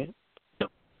 Like,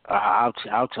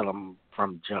 I'll tell them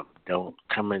from jump, don't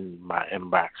come in my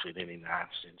inbox with any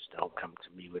nonsense. Don't come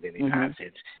to me with any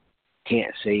nonsense.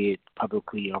 Can't say it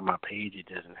publicly on my page. It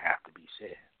doesn't have to be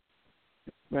said.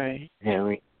 Right. You know what I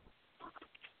mean?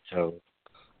 So,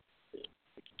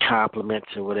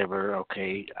 compliments or whatever,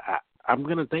 okay, I'm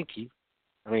going to thank you.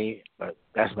 I mean, but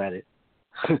that's about it.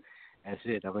 That's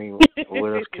it. I mean,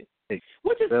 what else can I say?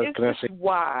 Which is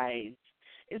wise.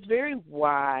 It's very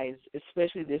wise,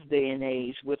 especially this day and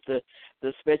age, with the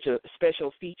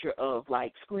special feature of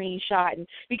like screenshotting,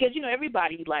 because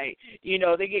everybody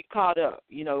they get caught up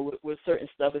with certain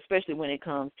stuff, especially when it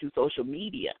comes to social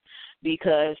media,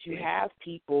 because you have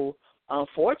people,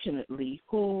 unfortunately,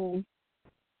 who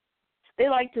they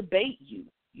like to bait you.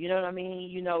 You know what I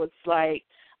mean? It's like,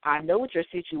 I know what your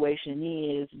situation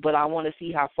is, but I want to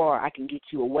see how far I can get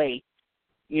you away,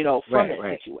 from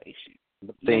that situation.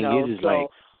 The thing is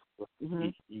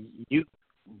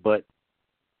but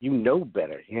you know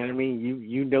better. You know what I mean?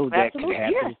 You know that could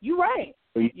happen. Yeah, you're right.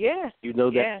 You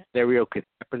know that scenario could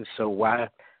happen, so why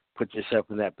put yourself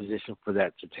in that position for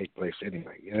that to take place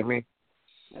anyway? You know what I mean?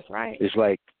 That's right. It's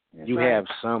like you have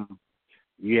some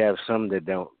that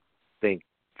don't think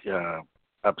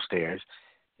upstairs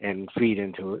and feed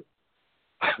into it.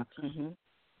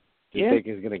 You think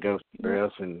it's going to go somewhere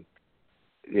else, and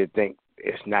you think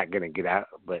it's not going to get out.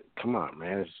 But come on,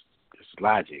 man, it's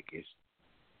logic.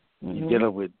 You're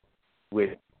dealing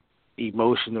with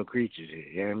emotional creatures here.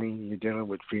 You know what I mean? You're dealing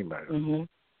with females.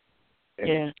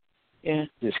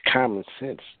 It's common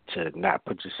sense to not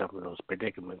put yourself in those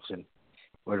predicaments in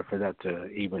order for that to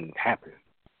even happen.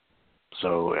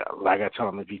 So, like I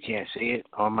told them, if you can't say it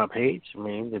on my page, I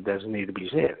mean, it doesn't need to be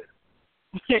said.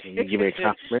 So you give me a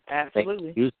compliment. Absolutely.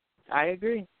 Thank you. I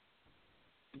agree.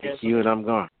 Thank you, and I'm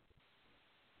gone.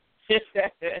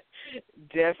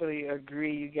 Definitely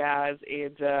agree, you guys.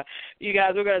 And you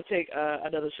guys, we're going to take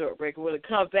another short break. We're going to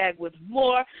come back with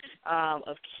more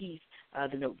of Quise,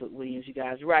 the Notebook Williams, you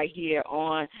guys, right here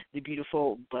on the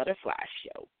Beautiful Butterfly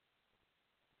Show.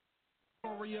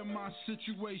 Story of my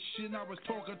situation, I was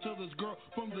talking to this girl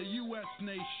from the U.S.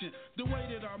 nation. The way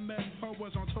that I met her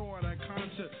was on tour at a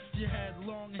concert. She had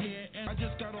long hair, and I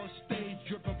just got on stage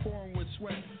dripping, pouring with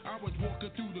sweat. I was walking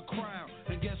through the crowd,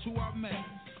 and guess who I met?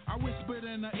 I whispered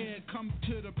in her ear, come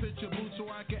to the picture booth so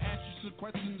I can ask you some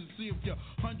questions to see if you're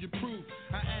 100 proof.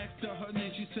 I asked her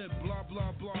name, she said blah,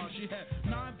 blah, blah. She had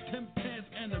 9 Tim pants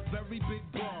and a very big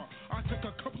bra. I took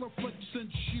a couple of flicks and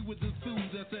she was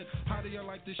enthused. I said, how do you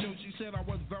like the show? She said I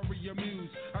was very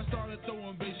amused. I started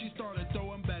throwing bass, she started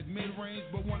throwing back mid-range.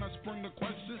 But when I sprung the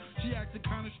question, she acted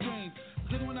kind of strange.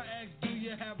 Then when I asked, do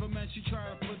you have a man? She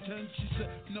tried to pretend. She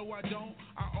said, no, I don't.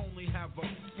 I only have a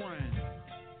friend.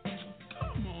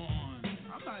 Come on,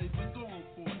 I'm not even going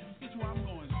for it. Here's what I'm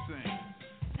going to sing.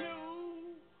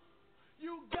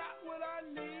 You got what I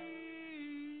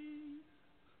need,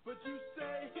 but you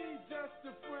say he's just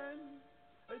a friend,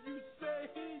 and you say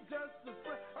he's just a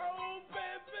friend. Oh,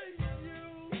 baby, you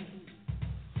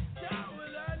got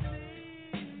what I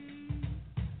need,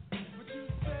 but you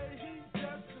say he's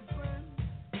just a friend,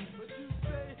 but you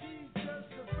say he's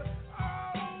just a friend.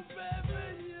 Oh,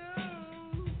 baby,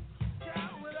 you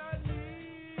got what I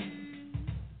need,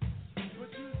 but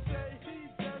you say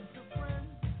he's just a friend,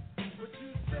 but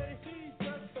you say he's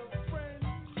just a friend.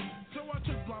 So I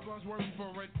took blah blah's word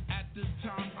for it. At this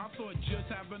time, I thought just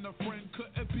having a friend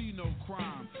couldn't be no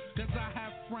crime. Cause I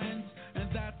have friends, and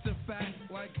that's a fact,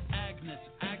 like Agnes,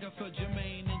 Agatha,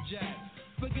 Jermaine, and Jack.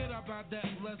 Forget about that,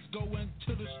 let's go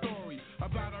into the story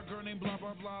about a girl named blah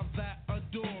blah blah that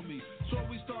adore me. So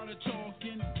we started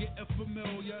talking, getting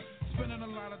familiar, spending a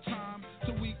lot of time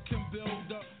so we can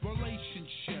build a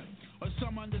relationship or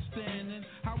some understanding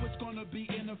how it's gonna be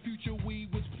in the future. We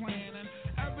was planning,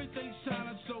 everything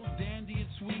sounded so dandy and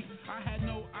sweet. I had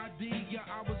no idea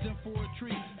I was in for a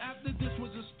treat. After this was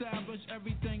established,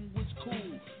 everything was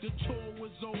cool. The tour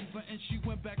was over and she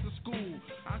went back to school.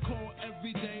 I called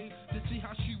every day to see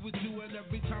how she was doing.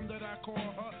 Every time that I called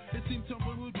her, it seemed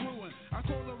something was brewing. I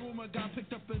called the room, got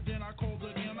picked up, and then I called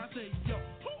again. I said, yo,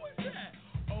 who is that?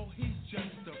 Oh, he's just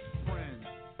a friend.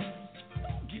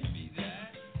 Don't give me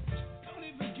that. Don't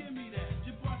even give me that.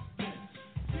 You busted.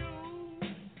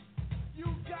 You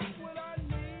got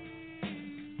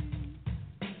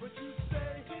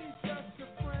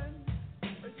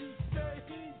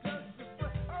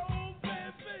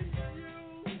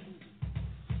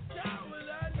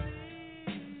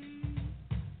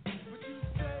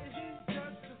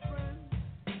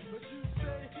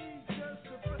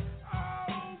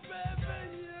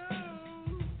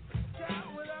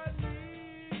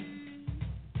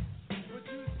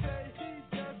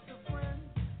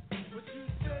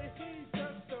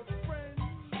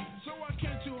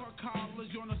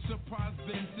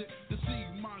visit to see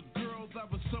my girl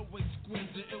that was so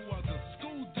exquisite. It was a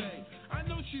school day. I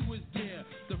know she was there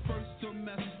the first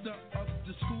semester of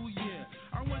the school year.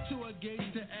 I went to a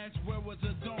gate to ask where was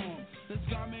a dorm. This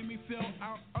guy made me fill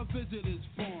out a visitor's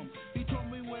form. He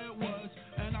told me where it was,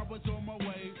 and I was on my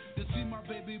way to see my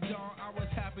baby doll. I was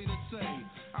happy to say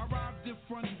I arrived in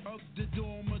front of the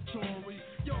dormitory.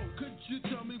 Yo, could you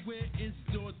tell me where is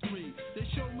door 3? They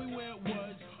showed me where it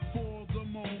was for the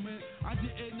moment. I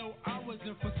didn't know I was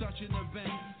in for such an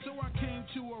event, so I came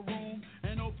to a room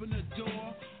and opened the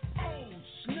door. Oh,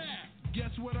 snap!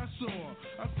 Guess what I saw?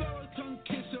 I felt a tongue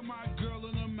kissing my girl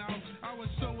in the mouth. I was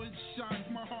so in shock,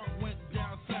 my heart went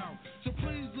down south. So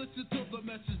please listen to the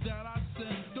message that I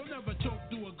sent. Don't ever choke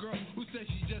through a girl who says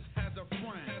she just has a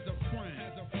friend. Has a friend.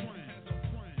 Has a friend. Has a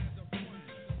friend. Has a friend.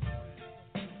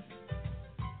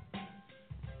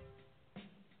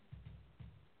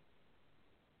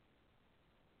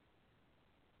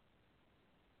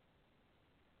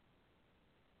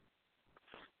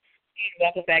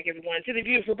 Welcome back, everyone, to the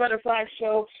Beautiful Butterfly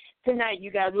Show. Tonight,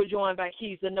 you guys, we're joined by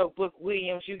Quise, the Notebook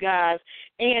Williams, you guys.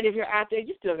 And if you're out there,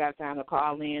 you still got time to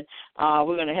call in.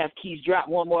 We're going to have Quise drop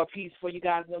one more piece for you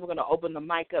guys, and then we're going to open the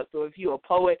mic up. So if you're a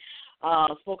poet,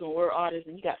 spoken word artist,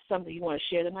 and you got something you want to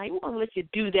share tonight, we want to let you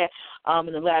do that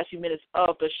in the last few minutes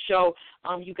of the show,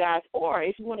 you guys. Or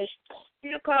if you want to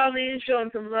still call in, show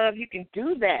them some love, you can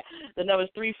do that. The number is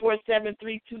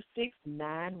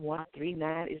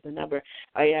 347-326-9139 is the number.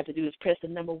 All you have to do is press the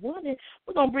number 1, and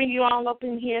we're going to bring you all up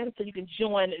in here so you can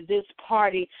join this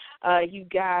party, you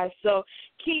guys. So,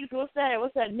 Keith, what's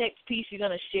that next piece you're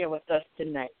going to share with us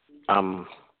tonight?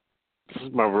 This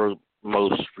is my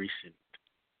most recent.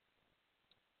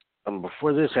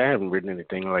 Before this, I haven't written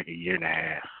anything in like a year and a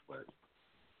half. But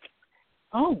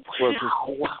oh,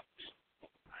 wow.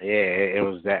 Yeah, it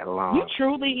was that long. You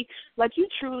truly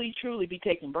be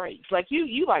taking breaks. Like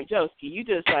you like Joski. You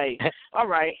just like, all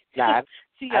right. Nah,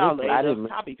 see y'all later.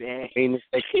 I'll be back. I mean,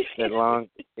 it takes that long.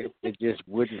 It just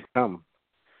wouldn't come.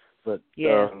 But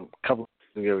yeah. A couple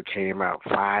of years ago, it came out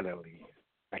finally.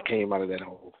 I came out of that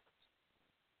hole.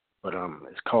 But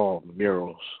it's called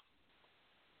Murals.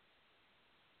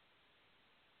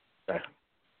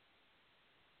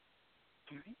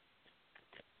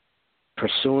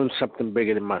 Pursuing something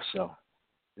bigger than myself.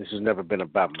 This has never been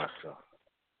about myself.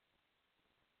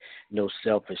 No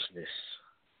selfishness.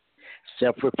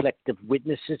 Self-reflective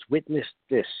witnesses witness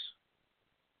this.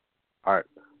 Art.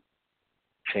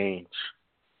 Change.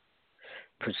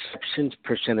 Perceptions,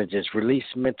 percentages.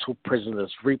 Release mental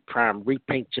prisoners. Reprime.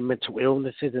 Repaint your mental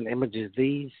illnesses and images.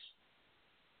 These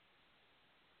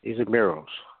are murals.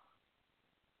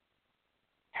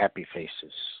 Happy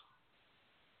faces.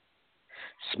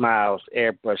 Smiles,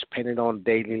 airbrush, painted on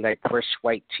daily like fresh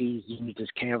white cheese, used as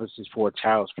canvases for a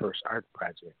child's first art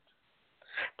project.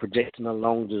 Projecting a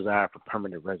long desire for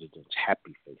permanent residence.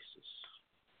 Happy faces.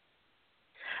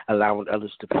 Allowing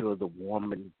others to feel the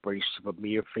warm embrace of a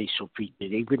mere facial feature,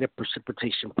 even if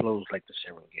precipitation flows like the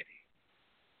Serengeti.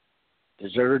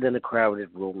 Deserted in a crowded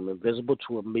room, invisible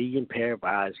to a million pair of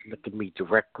eyes looking me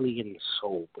directly in the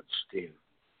soul, but still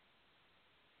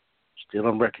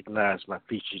don't recognize my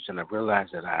features, and I realize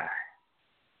that I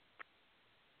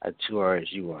too are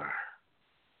as you are.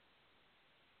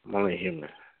 I'm only human.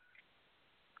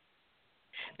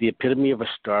 The epitome of a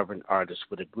starving artist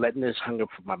with a gluttonous hunger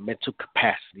for my mental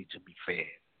capacity to be fed.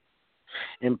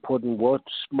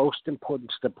 Most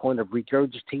important to the point of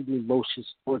regurgitating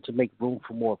emotions or to make room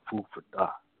for more food for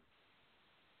thought.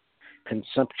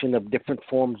 Consumption of different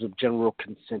forms of general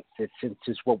consensus. Since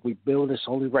it's what we build, it's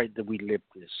only right that we live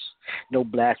this. No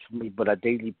blasphemy, but our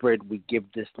daily bread we give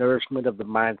this. Nourishment of the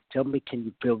mind. Tell me, can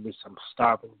you feel this? I'm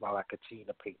starving while I continue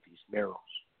to paint these murals.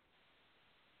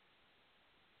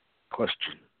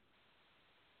 Question.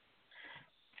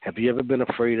 Have you ever been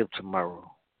afraid of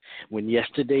tomorrow? When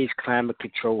yesterday's climate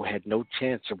control had no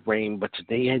chance of rain, but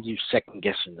today has you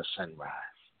second-guessing the sunrise.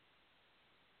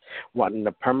 Wanting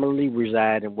to permanently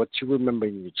reside in what you remember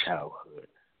in your childhood.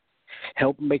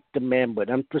 Help make the man, but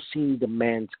unforeseen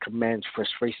demands, commands,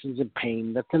 frustrations, and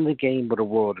pain. Nothing to gain but a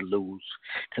world to lose.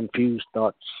 Confused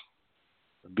thoughts,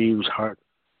 abused heart,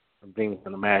 and things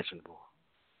unimaginable.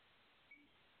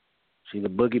 See, the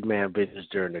boogeyman visits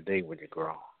during the day when you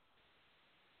grow.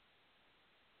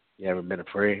 You ever been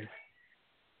afraid?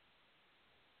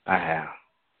 I have.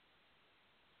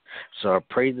 So I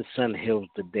pray the sun heals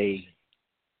the day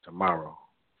tomorrow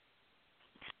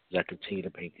as I continue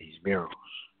to paint these murals.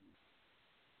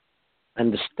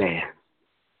 Understand.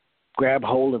 Grab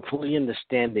hold and fully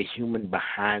understand the human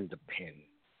behind the pen.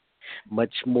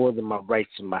 Much more than my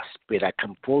rights and my spit, I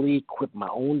come fully equipped my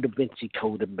own Da Vinci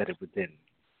Code embedded within.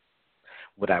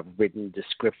 without written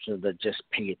descriptions or just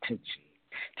pay attention.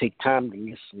 Take time to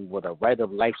listen with a right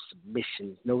of life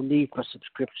submission. No need for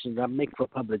subscriptions. I make for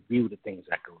public view the things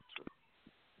I go through.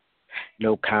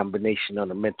 No combination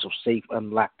on a mental safe,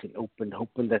 unlocked and open,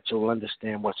 hoping that you'll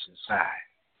understand what's inside.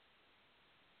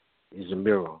 These are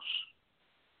murals,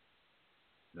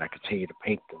 and I continue to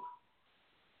paint them.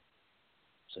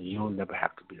 So you'll never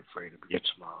have to be afraid of your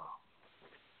tomorrow.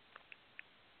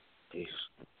 Peace.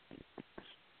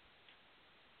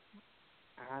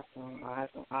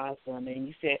 Awesome. And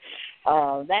you said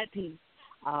that piece,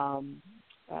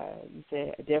 you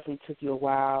said it definitely took you a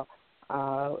while.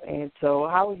 And so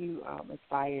how were you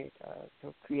inspired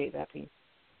to create that piece?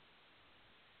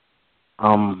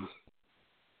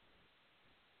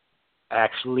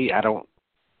 Actually, I don't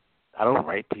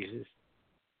write pieces.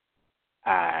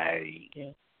 I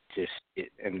just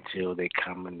sit until they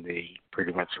come and they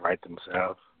pretty much write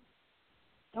themselves.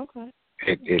 Okay.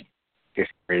 It's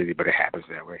crazy, but it happens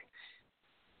that way.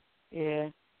 Yeah.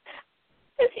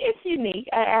 It's unique.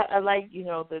 I like,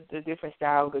 the different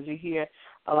style, because you hear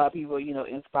a lot of people,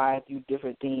 inspired through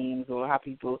different things, or how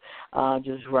people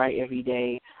just write every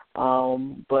day.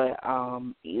 But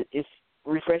it's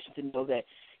refreshing to know that,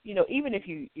 even if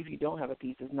you don't have a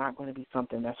piece, it's not going to be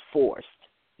something that's forced.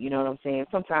 You know what I'm saying?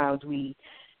 Sometimes we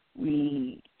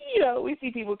see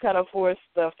people kind of force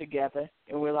stuff together,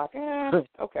 and we're like,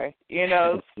 okay,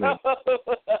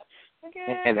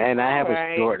 Okay, and I have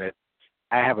right.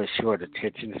 I have a short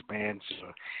attention span,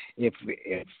 so if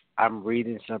I'm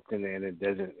reading something and it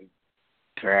doesn't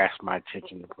grasp my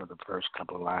attention for the first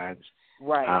couple of lines,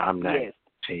 right? I'm not. Yes.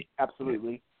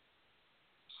 Absolutely.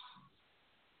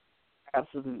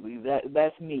 Absolutely,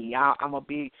 that's me. I'm a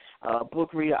big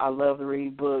book reader. I love to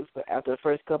read books, but after the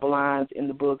first couple lines in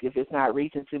the book, if it's not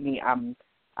reaching to me, I'm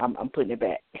putting it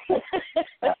back.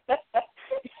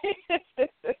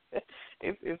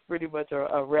 It's pretty much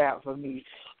a wrap for me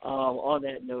on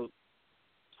that note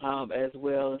as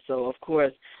well. And so, of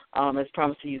course, as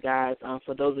promised to you guys,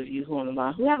 for those of you who are on the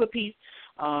line who have a piece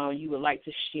you would like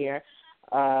to share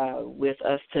with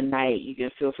us tonight, you can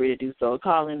feel free to do so.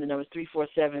 Call in. The number is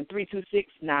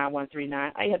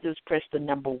 347-326-9139. All you have to do is press the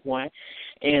number 1.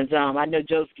 And I know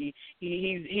Joski,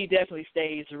 he definitely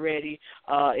stays ready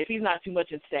if he's not too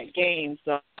much into that game.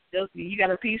 So, Joski, you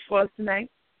got a piece for us tonight?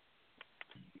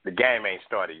 The game ain't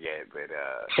started yet, but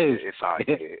it's all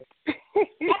good.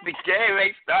 The game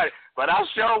ain't started, but I'm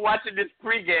sure watching this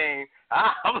pregame.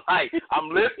 I'm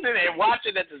listening and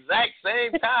watching at the exact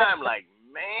same time. Like,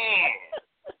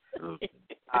 man.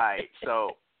 All right,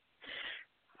 so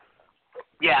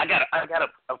yeah, I got a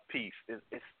piece.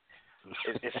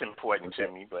 It's important to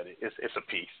me, but it's a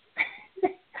piece.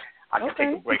 I can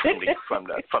take a break from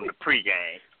the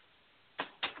pregame.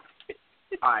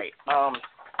 All right.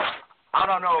 I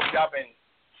don't know if y'all been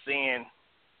seeing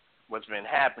what's been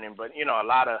happening, but a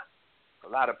lot of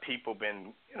people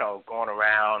been going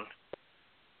around.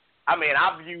 I mean,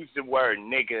 I've used the word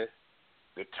nigga,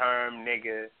 the term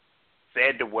nigga,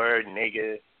 said the word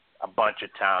nigga a bunch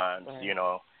of times,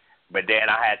 right. But then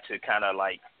I had to kind of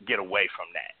like get away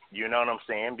from that. You know what I'm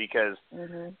saying? Because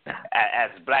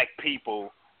as black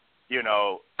people,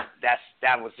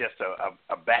 that was just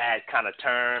a bad kind of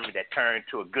term that turned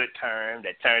to a good term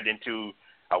that turned into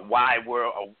a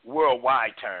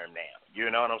worldwide term now. You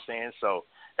know what I'm saying? So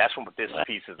that's what this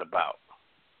piece is about.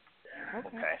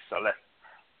 Okay, so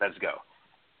let's go.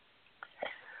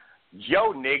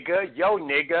 Yo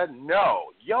nigga,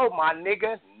 no. Yo my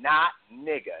nigga, not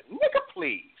nigga. Nigga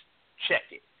please,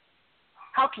 check it.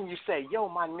 How can you say, yo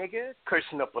my nigga,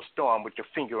 cursing up a storm with your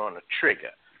finger on the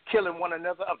trigger, killing one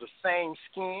another of the same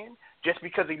skin just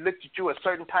because he looked at you a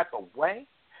certain type of way?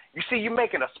 You see, you're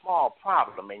making a small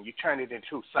problem and you turn it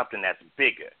into something that's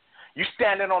bigger. You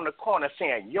standing on the corner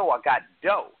saying, yo, I got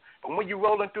dough. But when you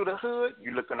rolling through the hood,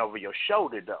 you looking over your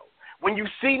shoulder, though. When you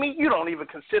see me, you don't even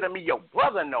consider me your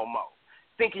brother no more.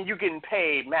 Thinking you getting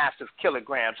paid massive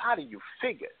kilograms, how do you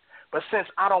figure? But since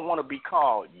I don't want to be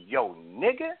called yo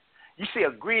nigga, you see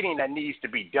a greeting that needs to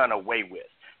be done away with.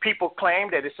 People claim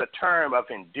that it's a term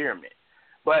of endearment,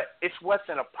 but it's what's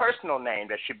in a personal name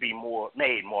that should be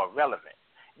made more relevant.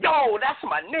 Yo, that's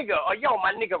my nigga, or yo,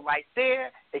 my nigga right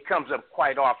there. It comes up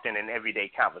quite often in everyday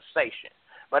conversation.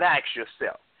 But ask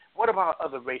yourself, what about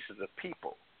other races of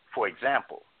people? For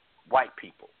example, white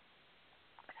people.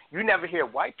 You never hear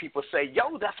white people say,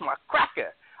 yo, that's my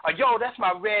cracker, or yo, that's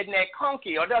my redneck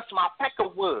honky, or that's my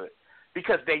peckerwood,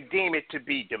 because they deem it to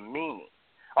be demeaning.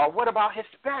 Or what about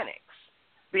Hispanics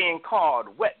being called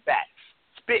wetbacks,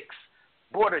 spicks,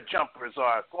 border jumpers,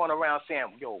 or going around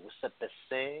saying, yo, what's up,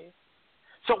 say?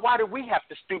 So why do we have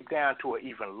to stoop down to an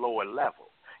even lower level?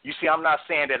 You see, I'm not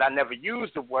saying that I never use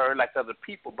the word like other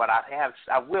people, but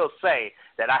I will say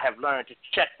that I have learned to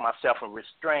check myself and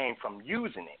restrain from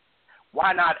using it.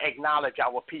 Why not acknowledge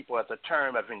our people as a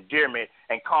term of endearment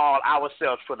and call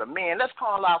ourselves, for the men, let's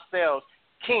call ourselves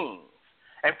kings.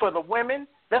 And for the women,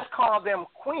 let's call them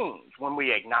queens when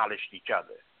we acknowledge each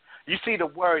other. You see, the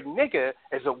word nigger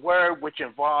is a word which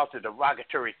involves the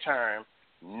derogatory term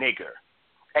nigger.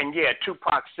 And yeah,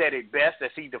 Tupac said it best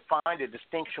as he defined the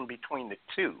distinction between the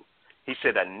two. He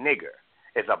said a nigger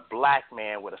is a black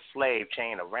man with a slave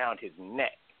chain around his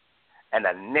neck, and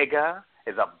a nigger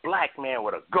is a black man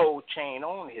with a gold chain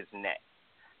on his neck.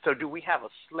 So do we have a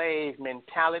slave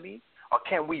mentality, or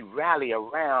can we rally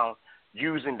around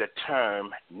using the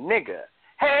term nigger?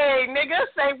 Hey, nigger,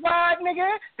 say what,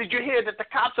 nigger? Did you hear that the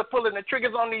cops are pulling the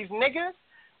triggers on these niggers?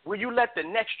 Will you let the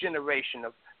next generation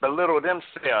belittle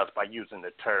themselves by using the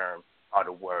term or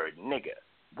the word nigger?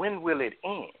 When will it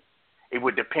end? It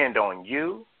would depend on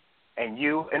you, and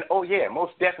oh yeah,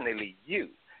 most definitely you,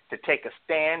 to take a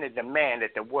stand and demand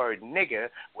that the word nigger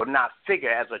will not figure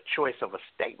as a choice of a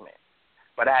statement.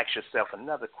 But ask yourself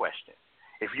another question.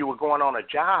 If you were going on a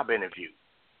job interview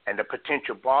and the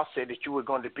potential boss said that you were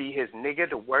going to be his nigger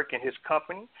to work in his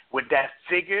company, would that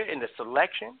figure in the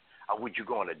selection, or would you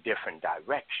go in a different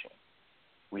direction?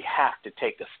 We have to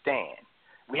take a stand.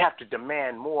 We have to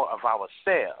demand more of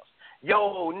ourselves.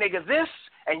 Yo, nigga this,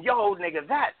 and yo, nigga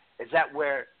that. Is that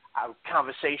where our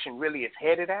conversation really is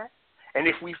headed at? And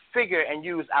if we figure and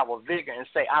use our vigor and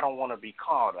say, I don't want to be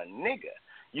called a nigger,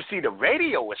 you see, the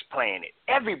radio is playing it.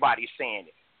 Everybody's saying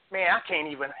it. Man, I can't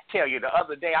even tell you. The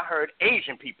other day I heard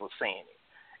Asian people saying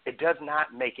it. It does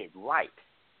not make it right.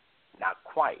 Not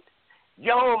quite.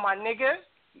 Yo, my nigga.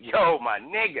 Yo, my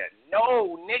nigga.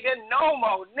 No, nigga. No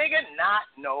more, nigga. Not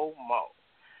no more.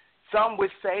 Some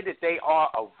would say that they are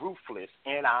a ruthless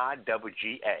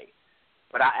N-I-double-G-A.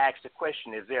 But I ask the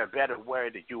question, is there a better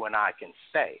word that you and I can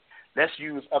say? Let's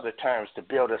use other terms to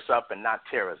build us up and not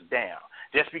tear us down.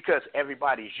 Just because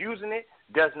everybody's using it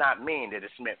does not mean that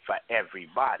it's meant for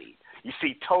everybody. You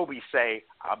see, Toby say,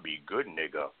 I'll be good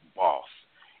nigga, boss.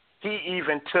 He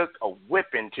even took a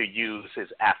whipping to use his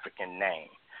African name.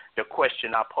 The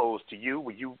question I pose to you,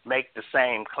 will you make the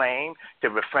same claim to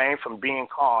refrain from being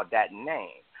called that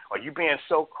name? Are you being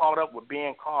so caught up with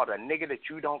being called a nigga that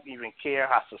you don't even care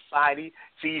how society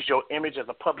sees your image as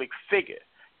a public figure?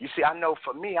 You see, I know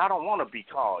for me, I don't want to be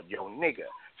called yo nigga.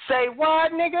 Say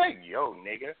what, nigga? Yo,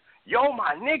 nigga. Yo,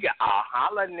 my nigga. I'll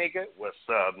holla, nigga. What's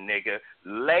up, nigga?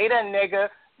 Later, nigga.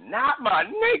 Not my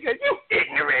nigga. You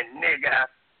ignorant nigga.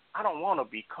 I don't want to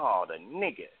be called a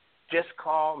nigga. Just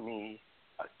call me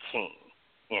a king.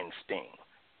 Instinct.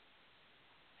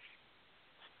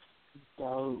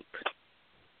 Dope.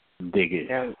 Dig it.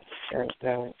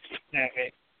 Dope.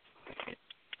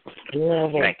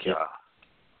 Thank y'all.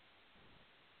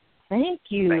 Thank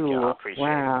you. Thank you. I appreciate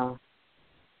it.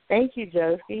 Thank you,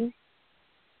 Josie.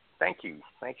 Thank you.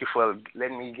 Thank you for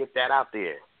letting me get that out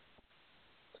there.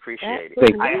 Appreciate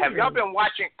it. Have y'all been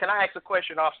watching? Can I ask a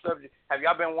question off subject? Have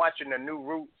y'all been watching the new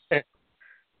Roots?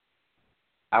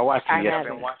 I watched it. Y'all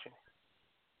been watching?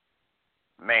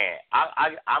 Man,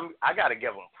 I gotta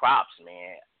give them props,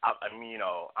 man. I mean,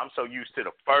 I'm so used to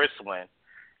the first one,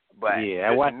 but yeah,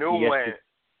 I watched the new one.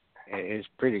 It's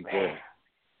pretty good.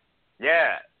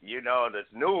 Yeah, this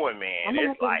new one, man.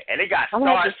 It's like, and it got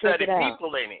star-studded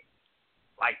people in it.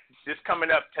 Like just coming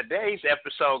up, today's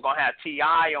episode gonna have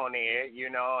T.I. on there,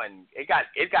 and it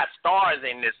got stars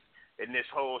in this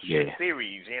whole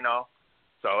series,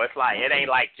 So it's like it ain't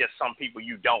like just some people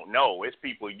you don't know. It's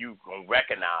people you can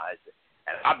recognize.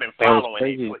 And I've been following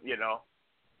it,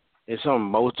 It's on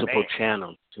multiple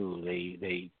channels too.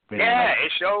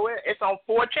 It's on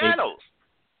 4 channels.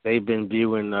 They've been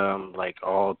viewing like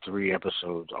all 3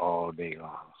 episodes all day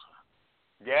long.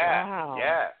 Yeah, wow.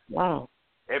 Yeah. Wow.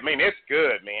 I mean, it's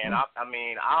good, man. I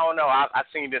mean, I don't know. I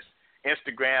seen this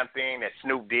Instagram thing that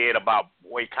Snoop did about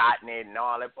boycotting it and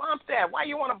all that. But I'm saying, why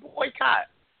you want to boycott?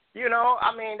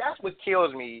 I mean, that's what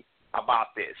kills me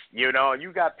about this. You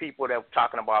got people that are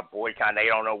talking about boycotting. They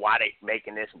don't know why they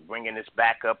making this and bringing this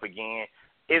back up again.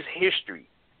 It's history.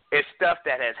 It's stuff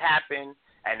that has happened,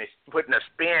 and it's putting a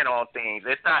spin on things.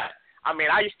 It's not. I mean,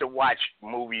 I used to watch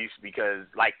movies because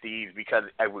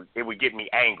it would get me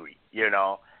angry.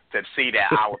 To see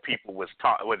that our people was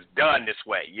done this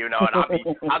way. And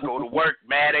I go to work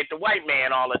mad at the white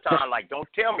man all the time. Like, don't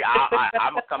tell me, I'm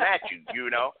gonna come at you.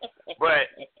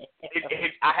 But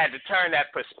I had to turn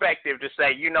that perspective to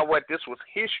say, you know what, this was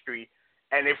history,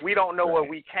 and if we don't know where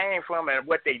we came from and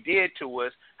what they did to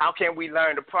us, how can we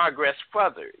learn to progress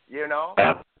further?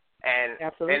 And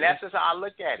that's just how I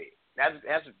look at it.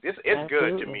 It's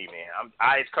good to me, man.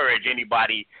 I encourage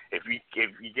anybody if you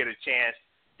get a chance,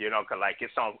 'cause like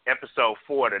it's on episode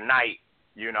 4 tonight.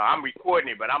 I'm recording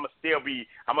it, but I'm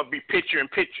gonna be picture in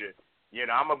picture.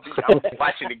 I'm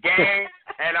watching the game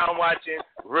and I'm watching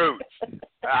Roots.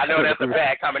 I know that's a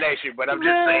bad combination, but I'm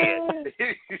just saying.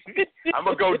 I'm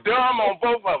gonna go dumb on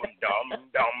both of them.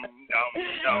 Dumb.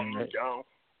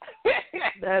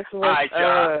 That's what. All right,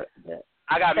 y'all.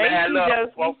 I got mad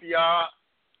love for both of y'all.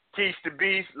 Quise the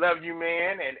Beast, love you,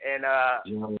 man, and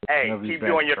hey, keep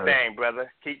doing your thing, brother.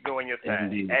 Keep doing your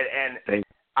thing, and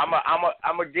I'm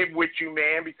a get with you,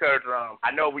 man, because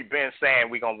I know we've been saying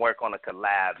we're gonna work on a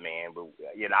collab, man, but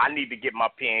I need to get my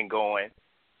pen going,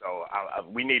 so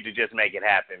we need to just make it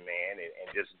happen, man,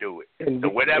 and just do it. So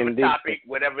whatever topic,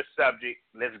 whatever subject,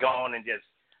 let's go on and just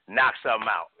knock something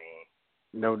out, man.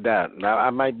 No doubt. Now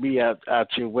I might be out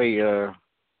your way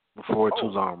before too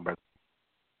long, brother.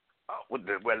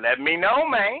 Well, let me know,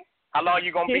 man. How long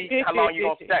you gonna be? How long you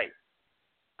gonna stay?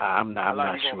 I'm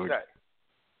not sure.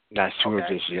 Not sure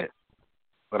just yet.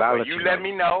 But I'll let you know. Let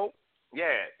me know.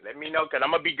 Yeah, let me know, because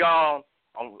I'm going to be gone.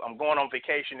 I'm going on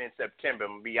vacation in September.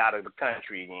 I'm going to be out of the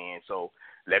country again, so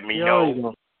let me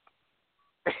know.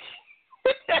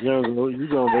 You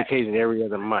go on vacation every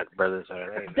other month, brother. So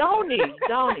Don't he?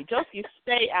 Just you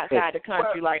stay outside the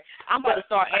country. Like, I'm about to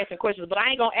start asking questions, but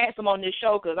I ain't going to ask them on this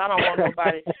show because I don't want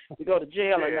nobody to go to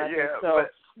jail or nothing.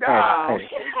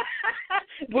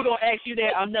 We're going to ask you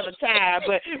that another time,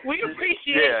 but we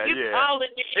appreciate you calling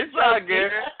in. It's all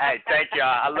good. Hey, thank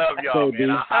y'all. I love y'all,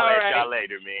 man. I'll holler at y'all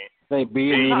later, man. Hey, B,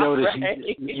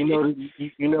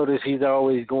 you notice he's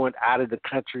always going out of the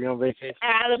country on vacation?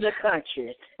 Out of the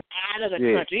country.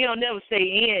 He don't never stay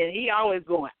in. He always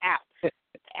going out.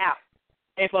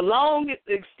 And for long,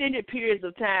 extended periods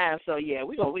of time. So, yeah,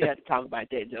 we have to talk about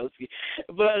that, Josie.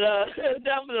 But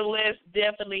nevertheless,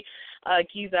 definitely,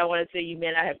 Quise, I want to say you,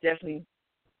 man, I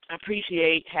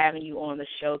appreciate having you on the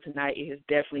show tonight. It has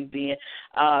definitely been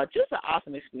just an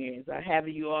awesome experience.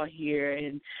 Having you all here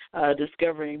and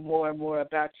discovering more and more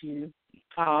about you,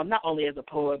 not only as a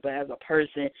poet but as a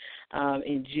person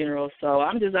in general. So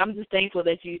I'm just thankful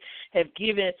that you have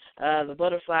given the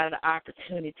Butterfly the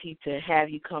opportunity to have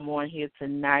you come on here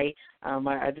tonight.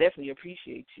 I definitely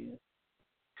appreciate you.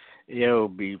 Yo,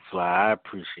 B.Fly, I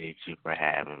appreciate you for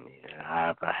having me.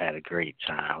 I had a great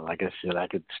time. Like I said, I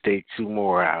could stay 2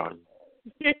 more hours.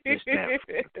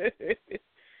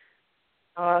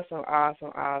 Awesome.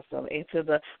 And to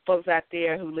the folks out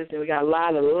there who listen, we got a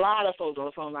lot of folks on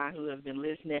the phone line who have been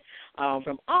listening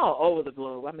from all over the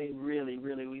globe. I mean, really,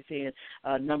 we're seeing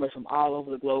numbers from all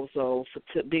over the globe. So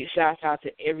big shout out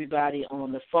to everybody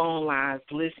on the phone lines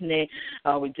listening.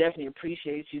 We definitely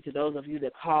appreciate you. To those of you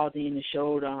that called in and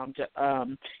showed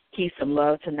Quise some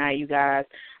love tonight, you guys.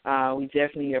 We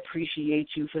definitely appreciate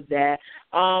you for that.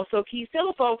 So Quise, tell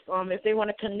the folks if they want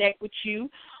to connect with you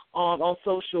on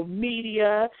social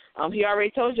media. He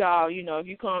already told y'all, if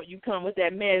you come with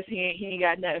that mess, he ain't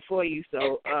got nothing for you.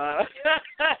 So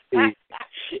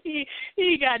he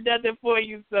got nothing for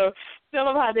you. So tell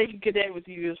them how they can connect with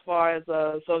you as far as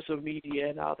social media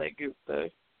and all that good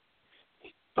stuff.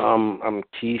 I'm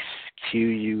Quise,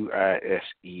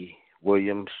 Quise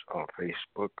Williams on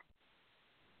Facebook.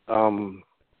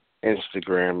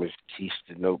 Instagram is Quise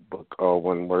the Notebook, all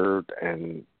one word,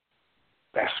 and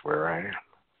that's where I am.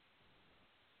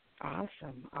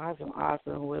 Awesome. Well,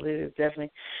 it has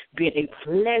definitely been a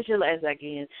pleasure, as I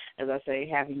say,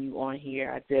 having you on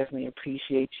here. I definitely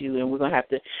appreciate you, and we're going to have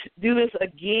to do this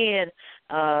again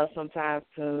sometime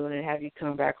soon and have you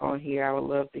come back on here. I would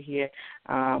love to hear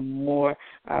more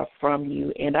from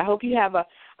you, and I hope you have a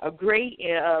great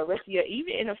rest of your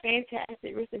evening and a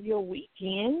fantastic rest of your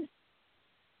weekend.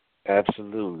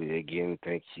 Absolutely. Again,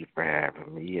 thank you for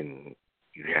having me, and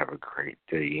you have a great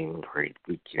day and great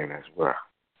weekend as well.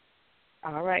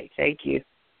 All right. Thank you.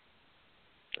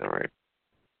 All right.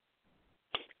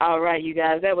 All right, you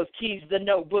guys. That was Quise the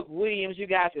Notebook Williams. You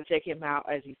guys can check him out,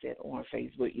 as he said, on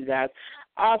Facebook. You guys,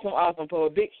 awesome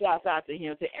poet. Big shout out to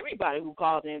him, to everybody who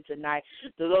called in tonight.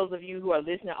 To those of you who are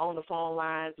listening on the phone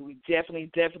lines, we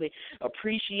definitely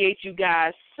appreciate you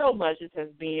guys so much. This has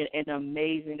been an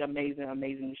amazing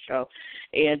show.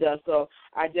 And so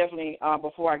I definitely,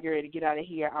 before I get ready to get out of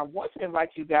here, I want to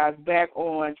invite you guys back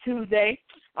on Tuesday.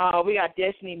 We got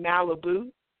Destiny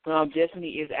Malibu. Destiny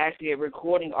is actually a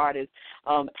recording artist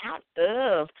out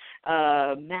of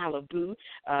Malibu,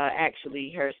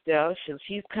 actually herself. So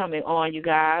she's coming on, you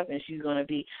guys, and she's going to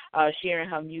be sharing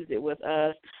her music with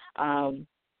us on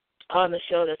the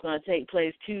show that's going to take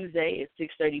place Tuesday at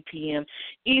 6:30 p.m.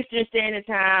 Eastern Standard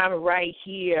Time right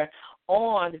here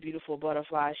on the Beautiful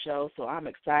Butterfly Show. So I'm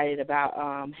excited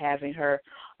about having her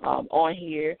on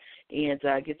here and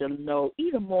get to know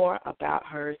even more about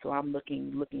her. So I'm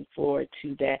looking forward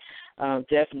to that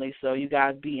definitely. So you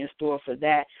guys be in store for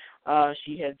that.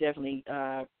 She has definitely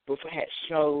had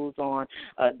shows on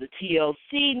the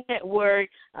TLC network.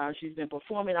 She's been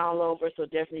performing all over, so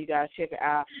definitely you guys check her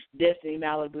out. Destiny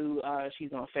Malibu,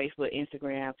 she's on Facebook,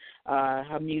 Instagram.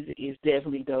 Her music is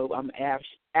definitely dope. I'm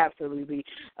absolutely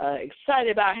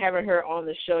excited about having her on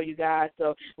the show, you guys.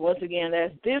 So once again,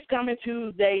 that's this coming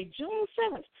Tuesday, June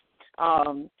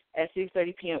 7th. At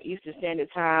 6:30 p.m. Eastern Standard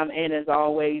Time. And as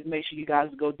always, make sure you guys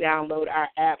go download our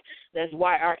app. That's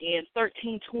YRN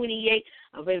 1328,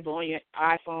 available on your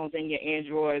iPhones and your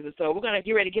Androids. And so we're going to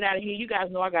get ready to get out of here. You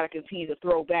guys know I got to continue the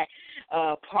throwback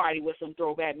party with some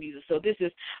throwback music. So this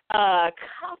is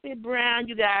Coffee Brown,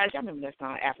 you guys. Y'all remember that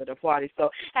song, After the Party. So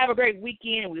have a great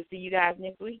weekend. We'll see you guys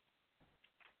next week.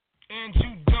 And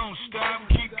you don't stop,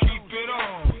 keep it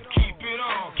on, keep it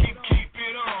on, keep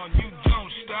it on. You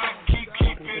don't stop.